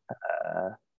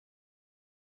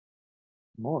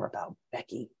 More about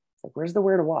Becky. It's like, where's the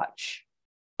where to watch?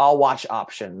 I'll watch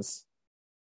options.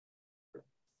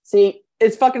 See,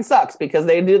 it fucking sucks because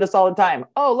they do this all the time.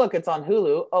 Oh, look, it's on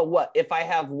Hulu. Oh, what? If I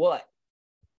have what?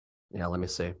 Yeah, let me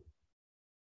see.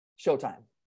 Showtime.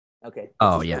 Okay.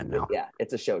 Oh, yeah, no. Yeah,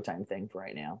 it's a Showtime thing for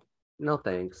right now. No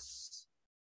thanks.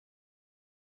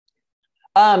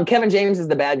 Kevin James is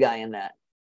the bad guy in that.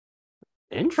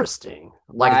 Interesting.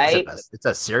 Like, Right? it's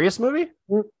a serious movie?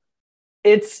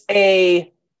 It's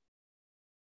a...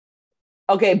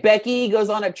 Okay, Becky goes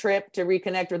on a trip to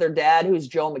reconnect with her dad, who's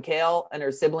Joe McHale, and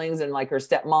her siblings and like her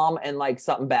stepmom, and like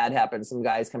something bad happens. Some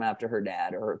guys come after her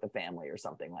dad or the family or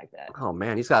something like that. Oh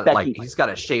man, he's got Becky. he's got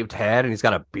a shaved head and he's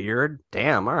got a beard.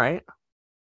 Damn, all right.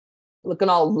 Looking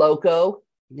all loco.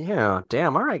 Yeah,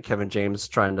 damn, all right, Kevin James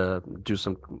trying to do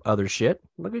some other shit.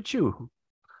 Look at you.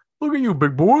 Look at you,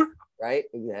 big boy. Right?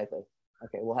 Exactly.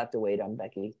 Okay, we'll have to wait on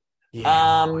Becky.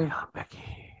 Yeah, Becky.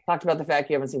 Talked about the fact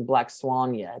you haven't seen Black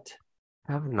Swan yet.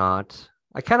 Have not.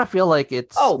 I kind of feel like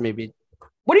it's maybe.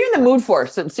 What are you in the mood for?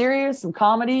 Some serious, some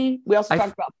comedy? We also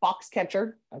talked about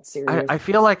Foxcatcher. That's serious. I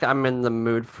feel like I'm in the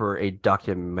mood for a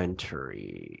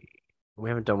documentary. We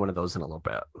haven't done one of those in a little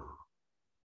bit.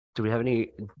 Do we have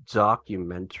any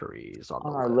documentaries on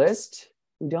our list?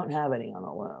 We don't have any on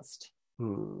the list.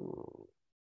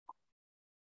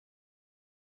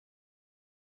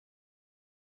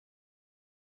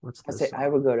 What's I this? say I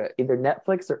would go to either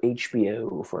Netflix or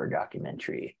HBO for a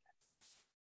documentary.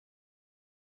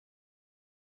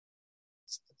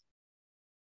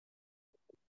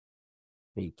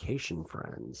 Vacation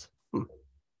Friends.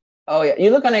 Oh yeah, you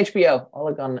look on HBO. I'll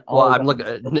look on. I'm looking.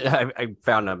 I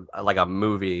found a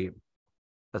movie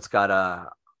that's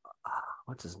got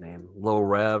what's his name, Little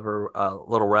Rev or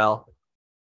Little Rel,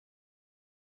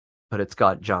 but it's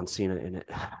got John Cena in it.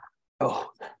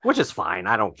 Oh, which is fine.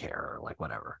 I don't care. Like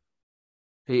whatever.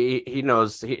 He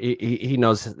knows he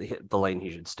knows the lane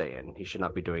he should stay in. He should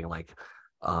not be doing like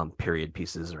period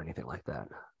pieces or anything like that.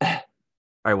 All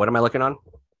right, what am I looking on?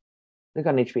 Look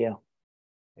on HBO.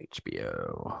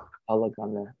 HBO. I'll look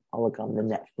on the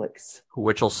Netflix,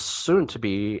 which will soon to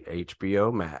be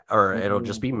HBO Max, or it'll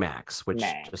just be Max, which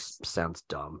just sounds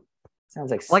dumb.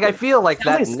 Sounds like I feel like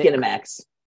that. Like Skinamax.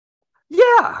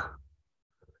 Yeah.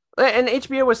 And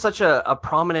HBO was such a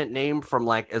prominent name from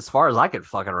like as far as I could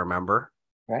fucking remember.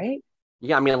 Right?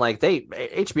 Yeah, I mean like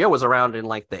HBO was around in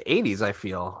like the 80s, I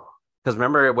feel. Because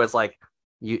remember it was like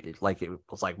it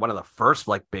was like one of the first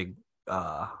like big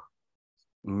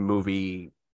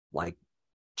movie like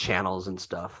channels and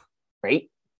stuff. Right?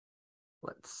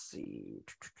 Let's see.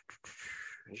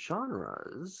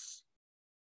 Genres.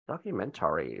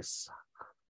 Documentaries.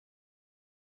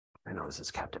 I know this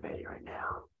is captivating right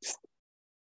now.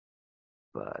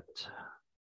 But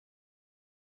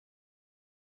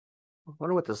I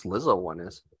wonder what this Lizzo one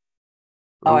is.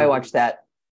 Oh, I watched that.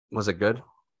 Was it good?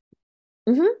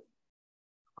 Mm-hmm.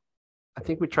 I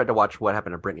think we tried to watch What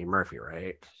Happened to Brittany Murphy,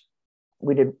 right?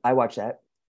 We did. I watched that.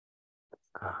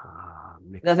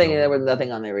 There was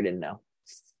nothing on there we didn't know.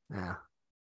 Yeah.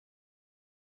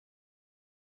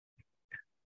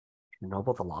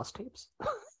 Chernobyl, the Lost Tapes?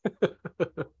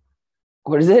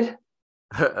 What is it?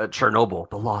 Chernobyl,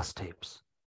 the Lost Tapes.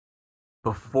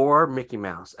 Before Mickey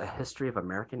Mouse, a history of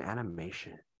American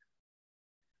animation.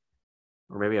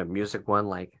 Or maybe a music one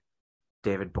like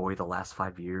David Bowie, The Last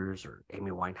 5 Years, or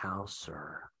Amy Winehouse,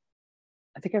 or...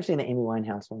 I think I've seen the Amy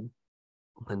Winehouse one.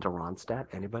 Linda Ronstadt?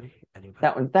 Anybody?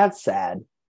 That's sad.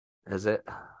 Is it?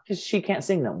 Because she can't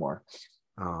sing no more.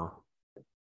 Oh.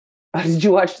 Did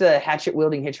you watch the Hatchet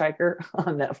Wielding Hitchhiker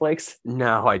on Netflix?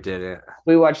 No, I didn't.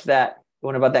 We watched that. The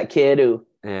one about that kid who...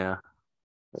 Yeah.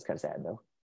 That's kind of sad, though.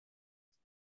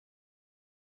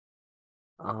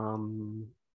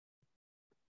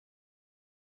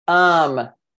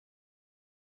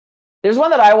 There's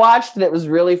one that I watched that was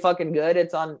really fucking good.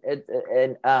 It's on it,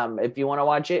 and if you want to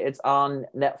watch it, it's on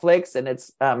Netflix, and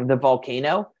it's The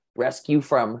Volcano Rescue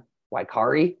from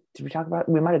Waikari. Did we talk about?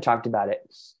 We might have talked about it.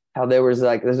 How there's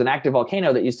an active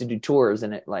volcano that used to do tours,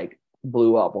 and it like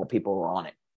blew up while people were on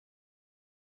it.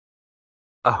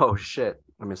 Oh shit!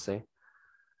 Let me see.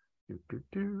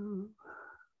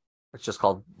 It's just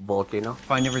called Volcano.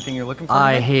 Find everything you're looking for.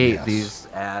 I hate these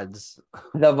ads.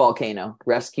 The Volcano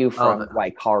Rescue from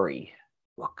Waikari.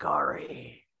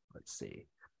 Waikari. Let's see.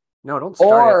 No, don't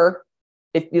start. Or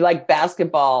if you like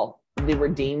basketball, the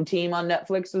Redeem Team on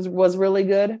Netflix was really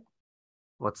good.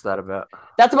 What's that about?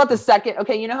 That's about the second.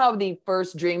 Okay, you know how the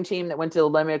first dream team that went to the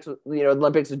Olympics,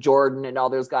 Olympics with Jordan and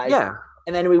all those guys. Yeah.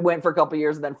 And then we went for a couple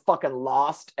years and then fucking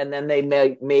lost. And then they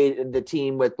made the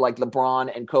team with like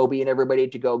LeBron and Kobe and everybody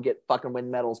to go get fucking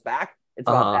win medals back. It's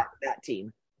about that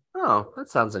team. Oh, that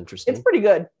sounds interesting. It's pretty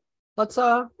good. Let's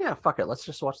fuck it. Let's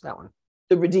just watch that one.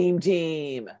 The Redeem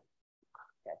Team.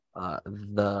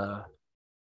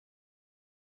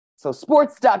 So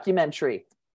sports documentary.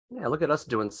 Yeah, look at us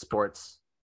doing sports.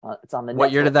 It's on the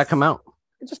What year did that come out?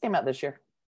 It just came out this year.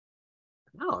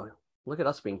 Oh, look at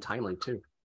us being timely too.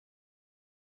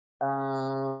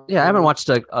 Yeah, I haven't watched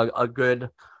a good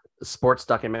sports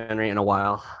documentary in a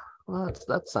while. Well,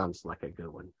 that sounds like a good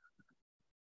one.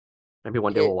 Maybe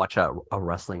one day we'll watch a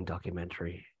wrestling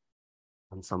documentary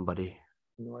on somebody.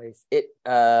 Noise.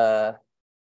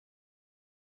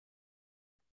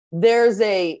 There's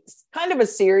a kind of a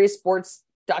sports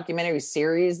documentary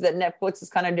series that Netflix is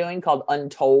kind of doing called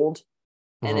Untold.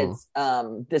 And it's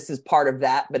this is part of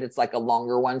that, but it's like a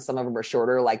longer one. Some of them are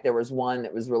shorter. Like there was one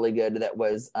that was really good that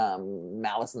was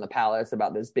Malice in the Palace,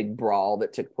 about this big brawl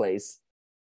that took place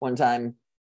one time.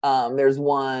 There's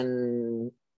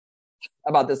one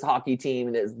about this hockey team,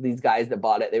 and there's these guys that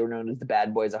bought it. They were known as the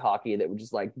bad boys of hockey that would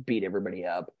just like beat everybody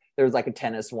up. There was like a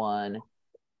tennis one.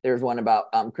 There's one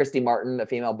about Christy Martin, the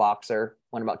female boxer.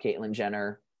 One about Caitlyn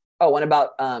Jenner. Oh, one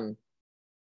about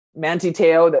Manti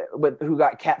Te'o who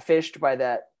got catfished by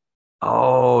that.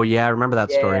 Oh yeah, I remember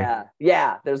that story.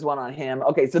 Yeah, there's one on him.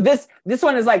 Okay, so this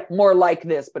one is like more like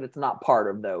this, but it's not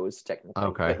part of those technically.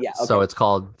 Okay. But yeah. Okay. So it's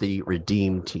called the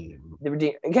Redeem Team.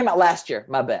 It came out last year.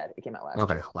 My bad. It came out last year.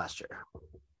 Okay, last year.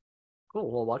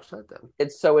 Cool. We'll watch that then.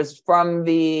 It's from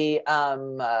the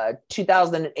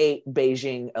 2008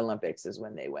 Beijing Olympics is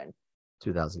when they went.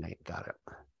 2008. Got it.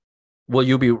 Will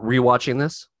you be rewatching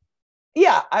this?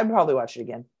 Yeah, I'd probably watch it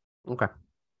again. Okay.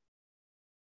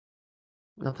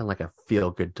 Nothing like a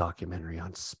feel-good documentary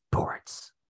on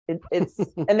sports. It's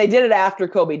and they did it after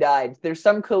Kobe died. There's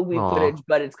some Kobe footage,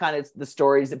 but it's kind of the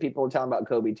stories that people are telling about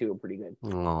Kobe too are pretty good.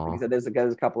 Like I said, there's a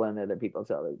couple in there that people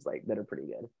tell that are pretty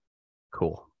good.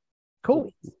 Cool.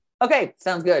 Okay,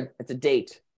 sounds good. It's a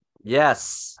date.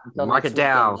 Yes. Until Mark next it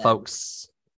down, weekend, then. folks.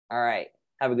 All right.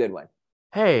 Have a good one.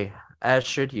 Hey, as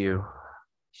should you.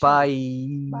 Bye.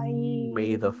 Bye.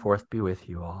 May the 4th be with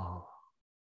you all.